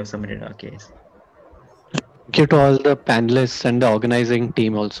 before we have submitted our case. Thank you to all the panelists and the organizing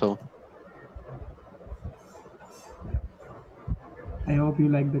team also. I hope you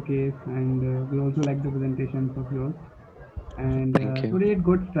like the case, and we also like the presentations of yours. And today it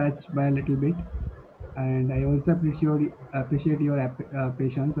got stretched by a little bit, and I also appreciate your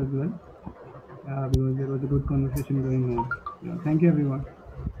patience as well, because there was a good conversation going on. Yeah, thank you, everyone.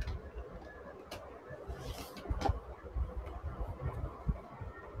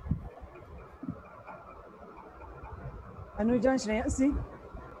 Anuja, Shreyasi,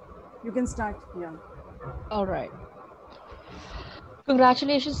 you can start. Yeah. All right.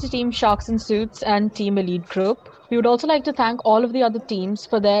 Congratulations to Team Sharks and Suits and Team Elite Group. We would also like to thank all of the other teams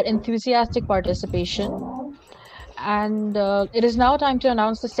for their enthusiastic participation. And it is now time to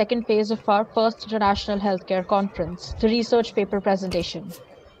announce the second phase of our first International Healthcare Conference, the research paper presentation.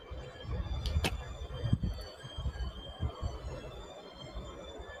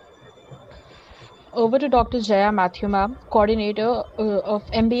 Over to Dr. Jaya Matthew, ma'am, coordinator of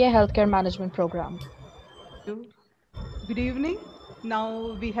MBA Healthcare Management Program. Good evening.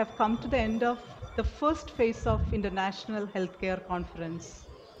 Now we have come to the end of the first phase of International Healthcare Conference.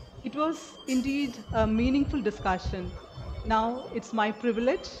 It was indeed a meaningful discussion. Now it's my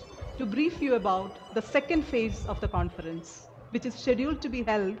privilege to brief you about the second phase of the conference, which is scheduled to be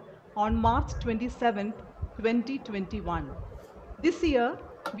held on March 27, 2021. This year,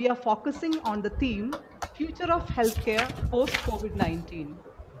 we are focusing on the theme, Future of Healthcare Post-COVID-19.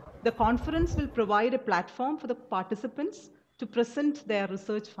 The conference will provide a platform for the participants to present their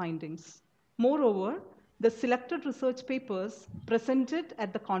research findings. Moreover, the selected research papers presented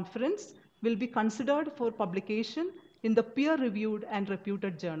at the conference will be considered for publication in the peer-reviewed and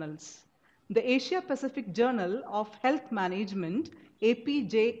reputed journals. The Asia Pacific Journal of Health Management,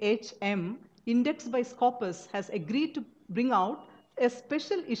 APJHM, indexed by Scopus, has agreed to bring out a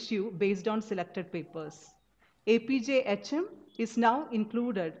special issue based on selected papers. APJHM is now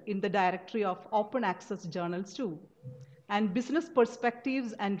included in the directory of open access journals too. And Business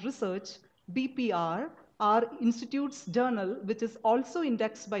Perspectives and Research, BPR, our institute's journal, which is also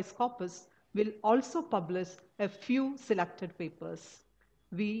indexed by Scopus, will also publish a few selected papers.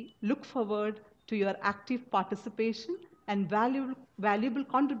 We look forward to your active participation and valuable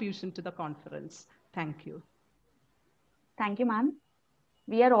contribution to the conference. Thank you. Thank you, ma'am.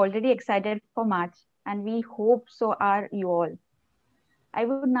 We are already excited for March, and we hope so are you all. I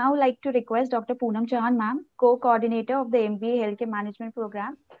would now like to request Dr. Poonam Chauhan, ma'am, co-coordinator of the MBA Healthcare Management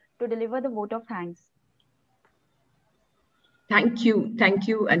Program, to deliver the vote of thanks. Thank you,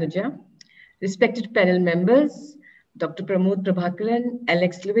 Anuja. Respected panel members, Dr. Pramod Prabhakaran,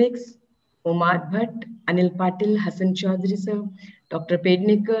 Alex Lewis, Omar Butt, Anil Patil, Hassan Chaudhary sir, Dr.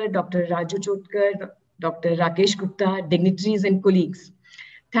 Pednekar, Dr. Raju Chotkar, Dr. Rakesh Gupta, dignitaries and colleagues.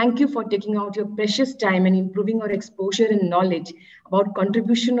 Thank you for taking out your precious time and improving our exposure and knowledge about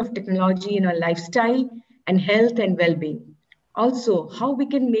contribution of technology in our lifestyle and health and well-being. Also, how we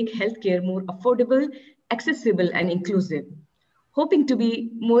can make healthcare more affordable, accessible, and inclusive. Hoping to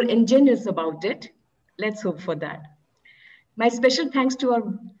be more ingenious about it. Let's hope for that. My special thanks to our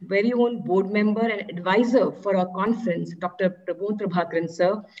very own board member and advisor for our conference, Dr. Pramod Prabhakaran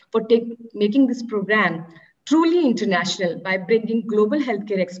sir, for making this program truly international by bringing global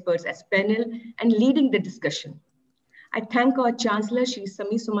healthcare experts as panel and leading the discussion. I thank our Chancellor, Shri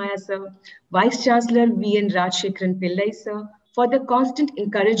Somaiya sir, Vice Chancellor V.N. Rajshekharan Pillai sir, for the constant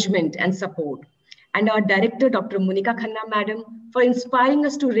encouragement and support, and our Director, Dr. Monica Khanna madam, for inspiring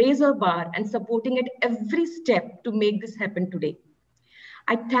us to raise our bar and supporting at every step to make this happen today.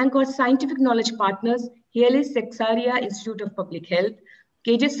 I thank our scientific knowledge partners, Hielis Sexaria Institute of Public Health,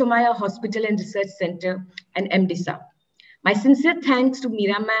 KJ Somaiya Hospital and Research Center, and MDSA. My sincere thanks to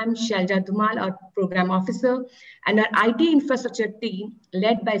Meera ma'am, Shalja Dumal, our program officer, and our IT infrastructure team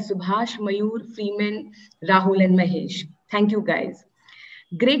led by Subhash, Mayur, Freeman, Rahul, and Mahesh. Thank you, guys.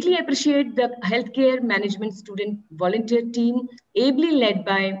 Greatly appreciate the healthcare management student volunteer team, ably led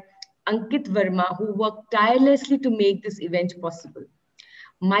by Ankit Verma, who worked tirelessly to make this event possible.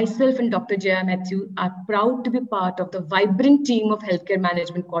 Myself and Dr. Jaya Matthew are proud to be part of the vibrant team of healthcare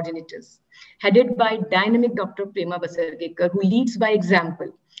management coordinators, headed by dynamic Dr. Prema Basargekar, who leads by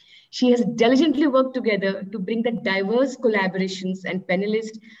example. She has diligently worked together to bring the diverse collaborations and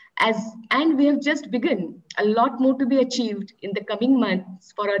panelists and we have just begun. A lot more to be achieved in the coming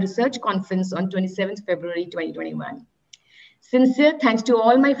months for our research conference on 27th February 2021. Sincere thanks to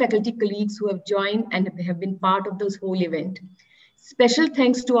all my faculty colleagues who have joined and have been part of this whole event. Special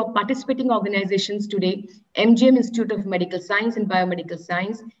thanks to our participating organizations today, MGM Institute of Medical Science and Biomedical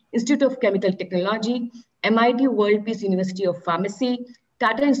Science, Institute of Chemical Technology, MIT World Peace University of Pharmacy,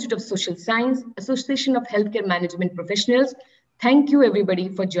 Tata Institute of Social Science, Association of Healthcare Management Professionals. Thank you everybody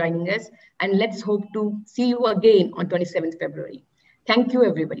for joining us, and let's hope to see you again on 27th February. Thank you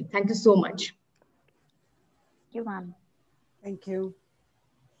everybody. Thank you so much. Thank you, ma'am. Thank you.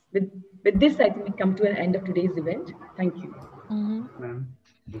 With this, I think we come to an end of today's event. Thank you.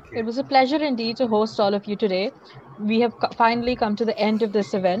 It was a pleasure indeed to host all of you today. We have finally come to the end of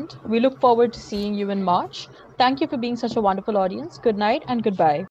this event. We look forward to seeing you in March. Thank you for being such a wonderful audience. Good night and goodbye.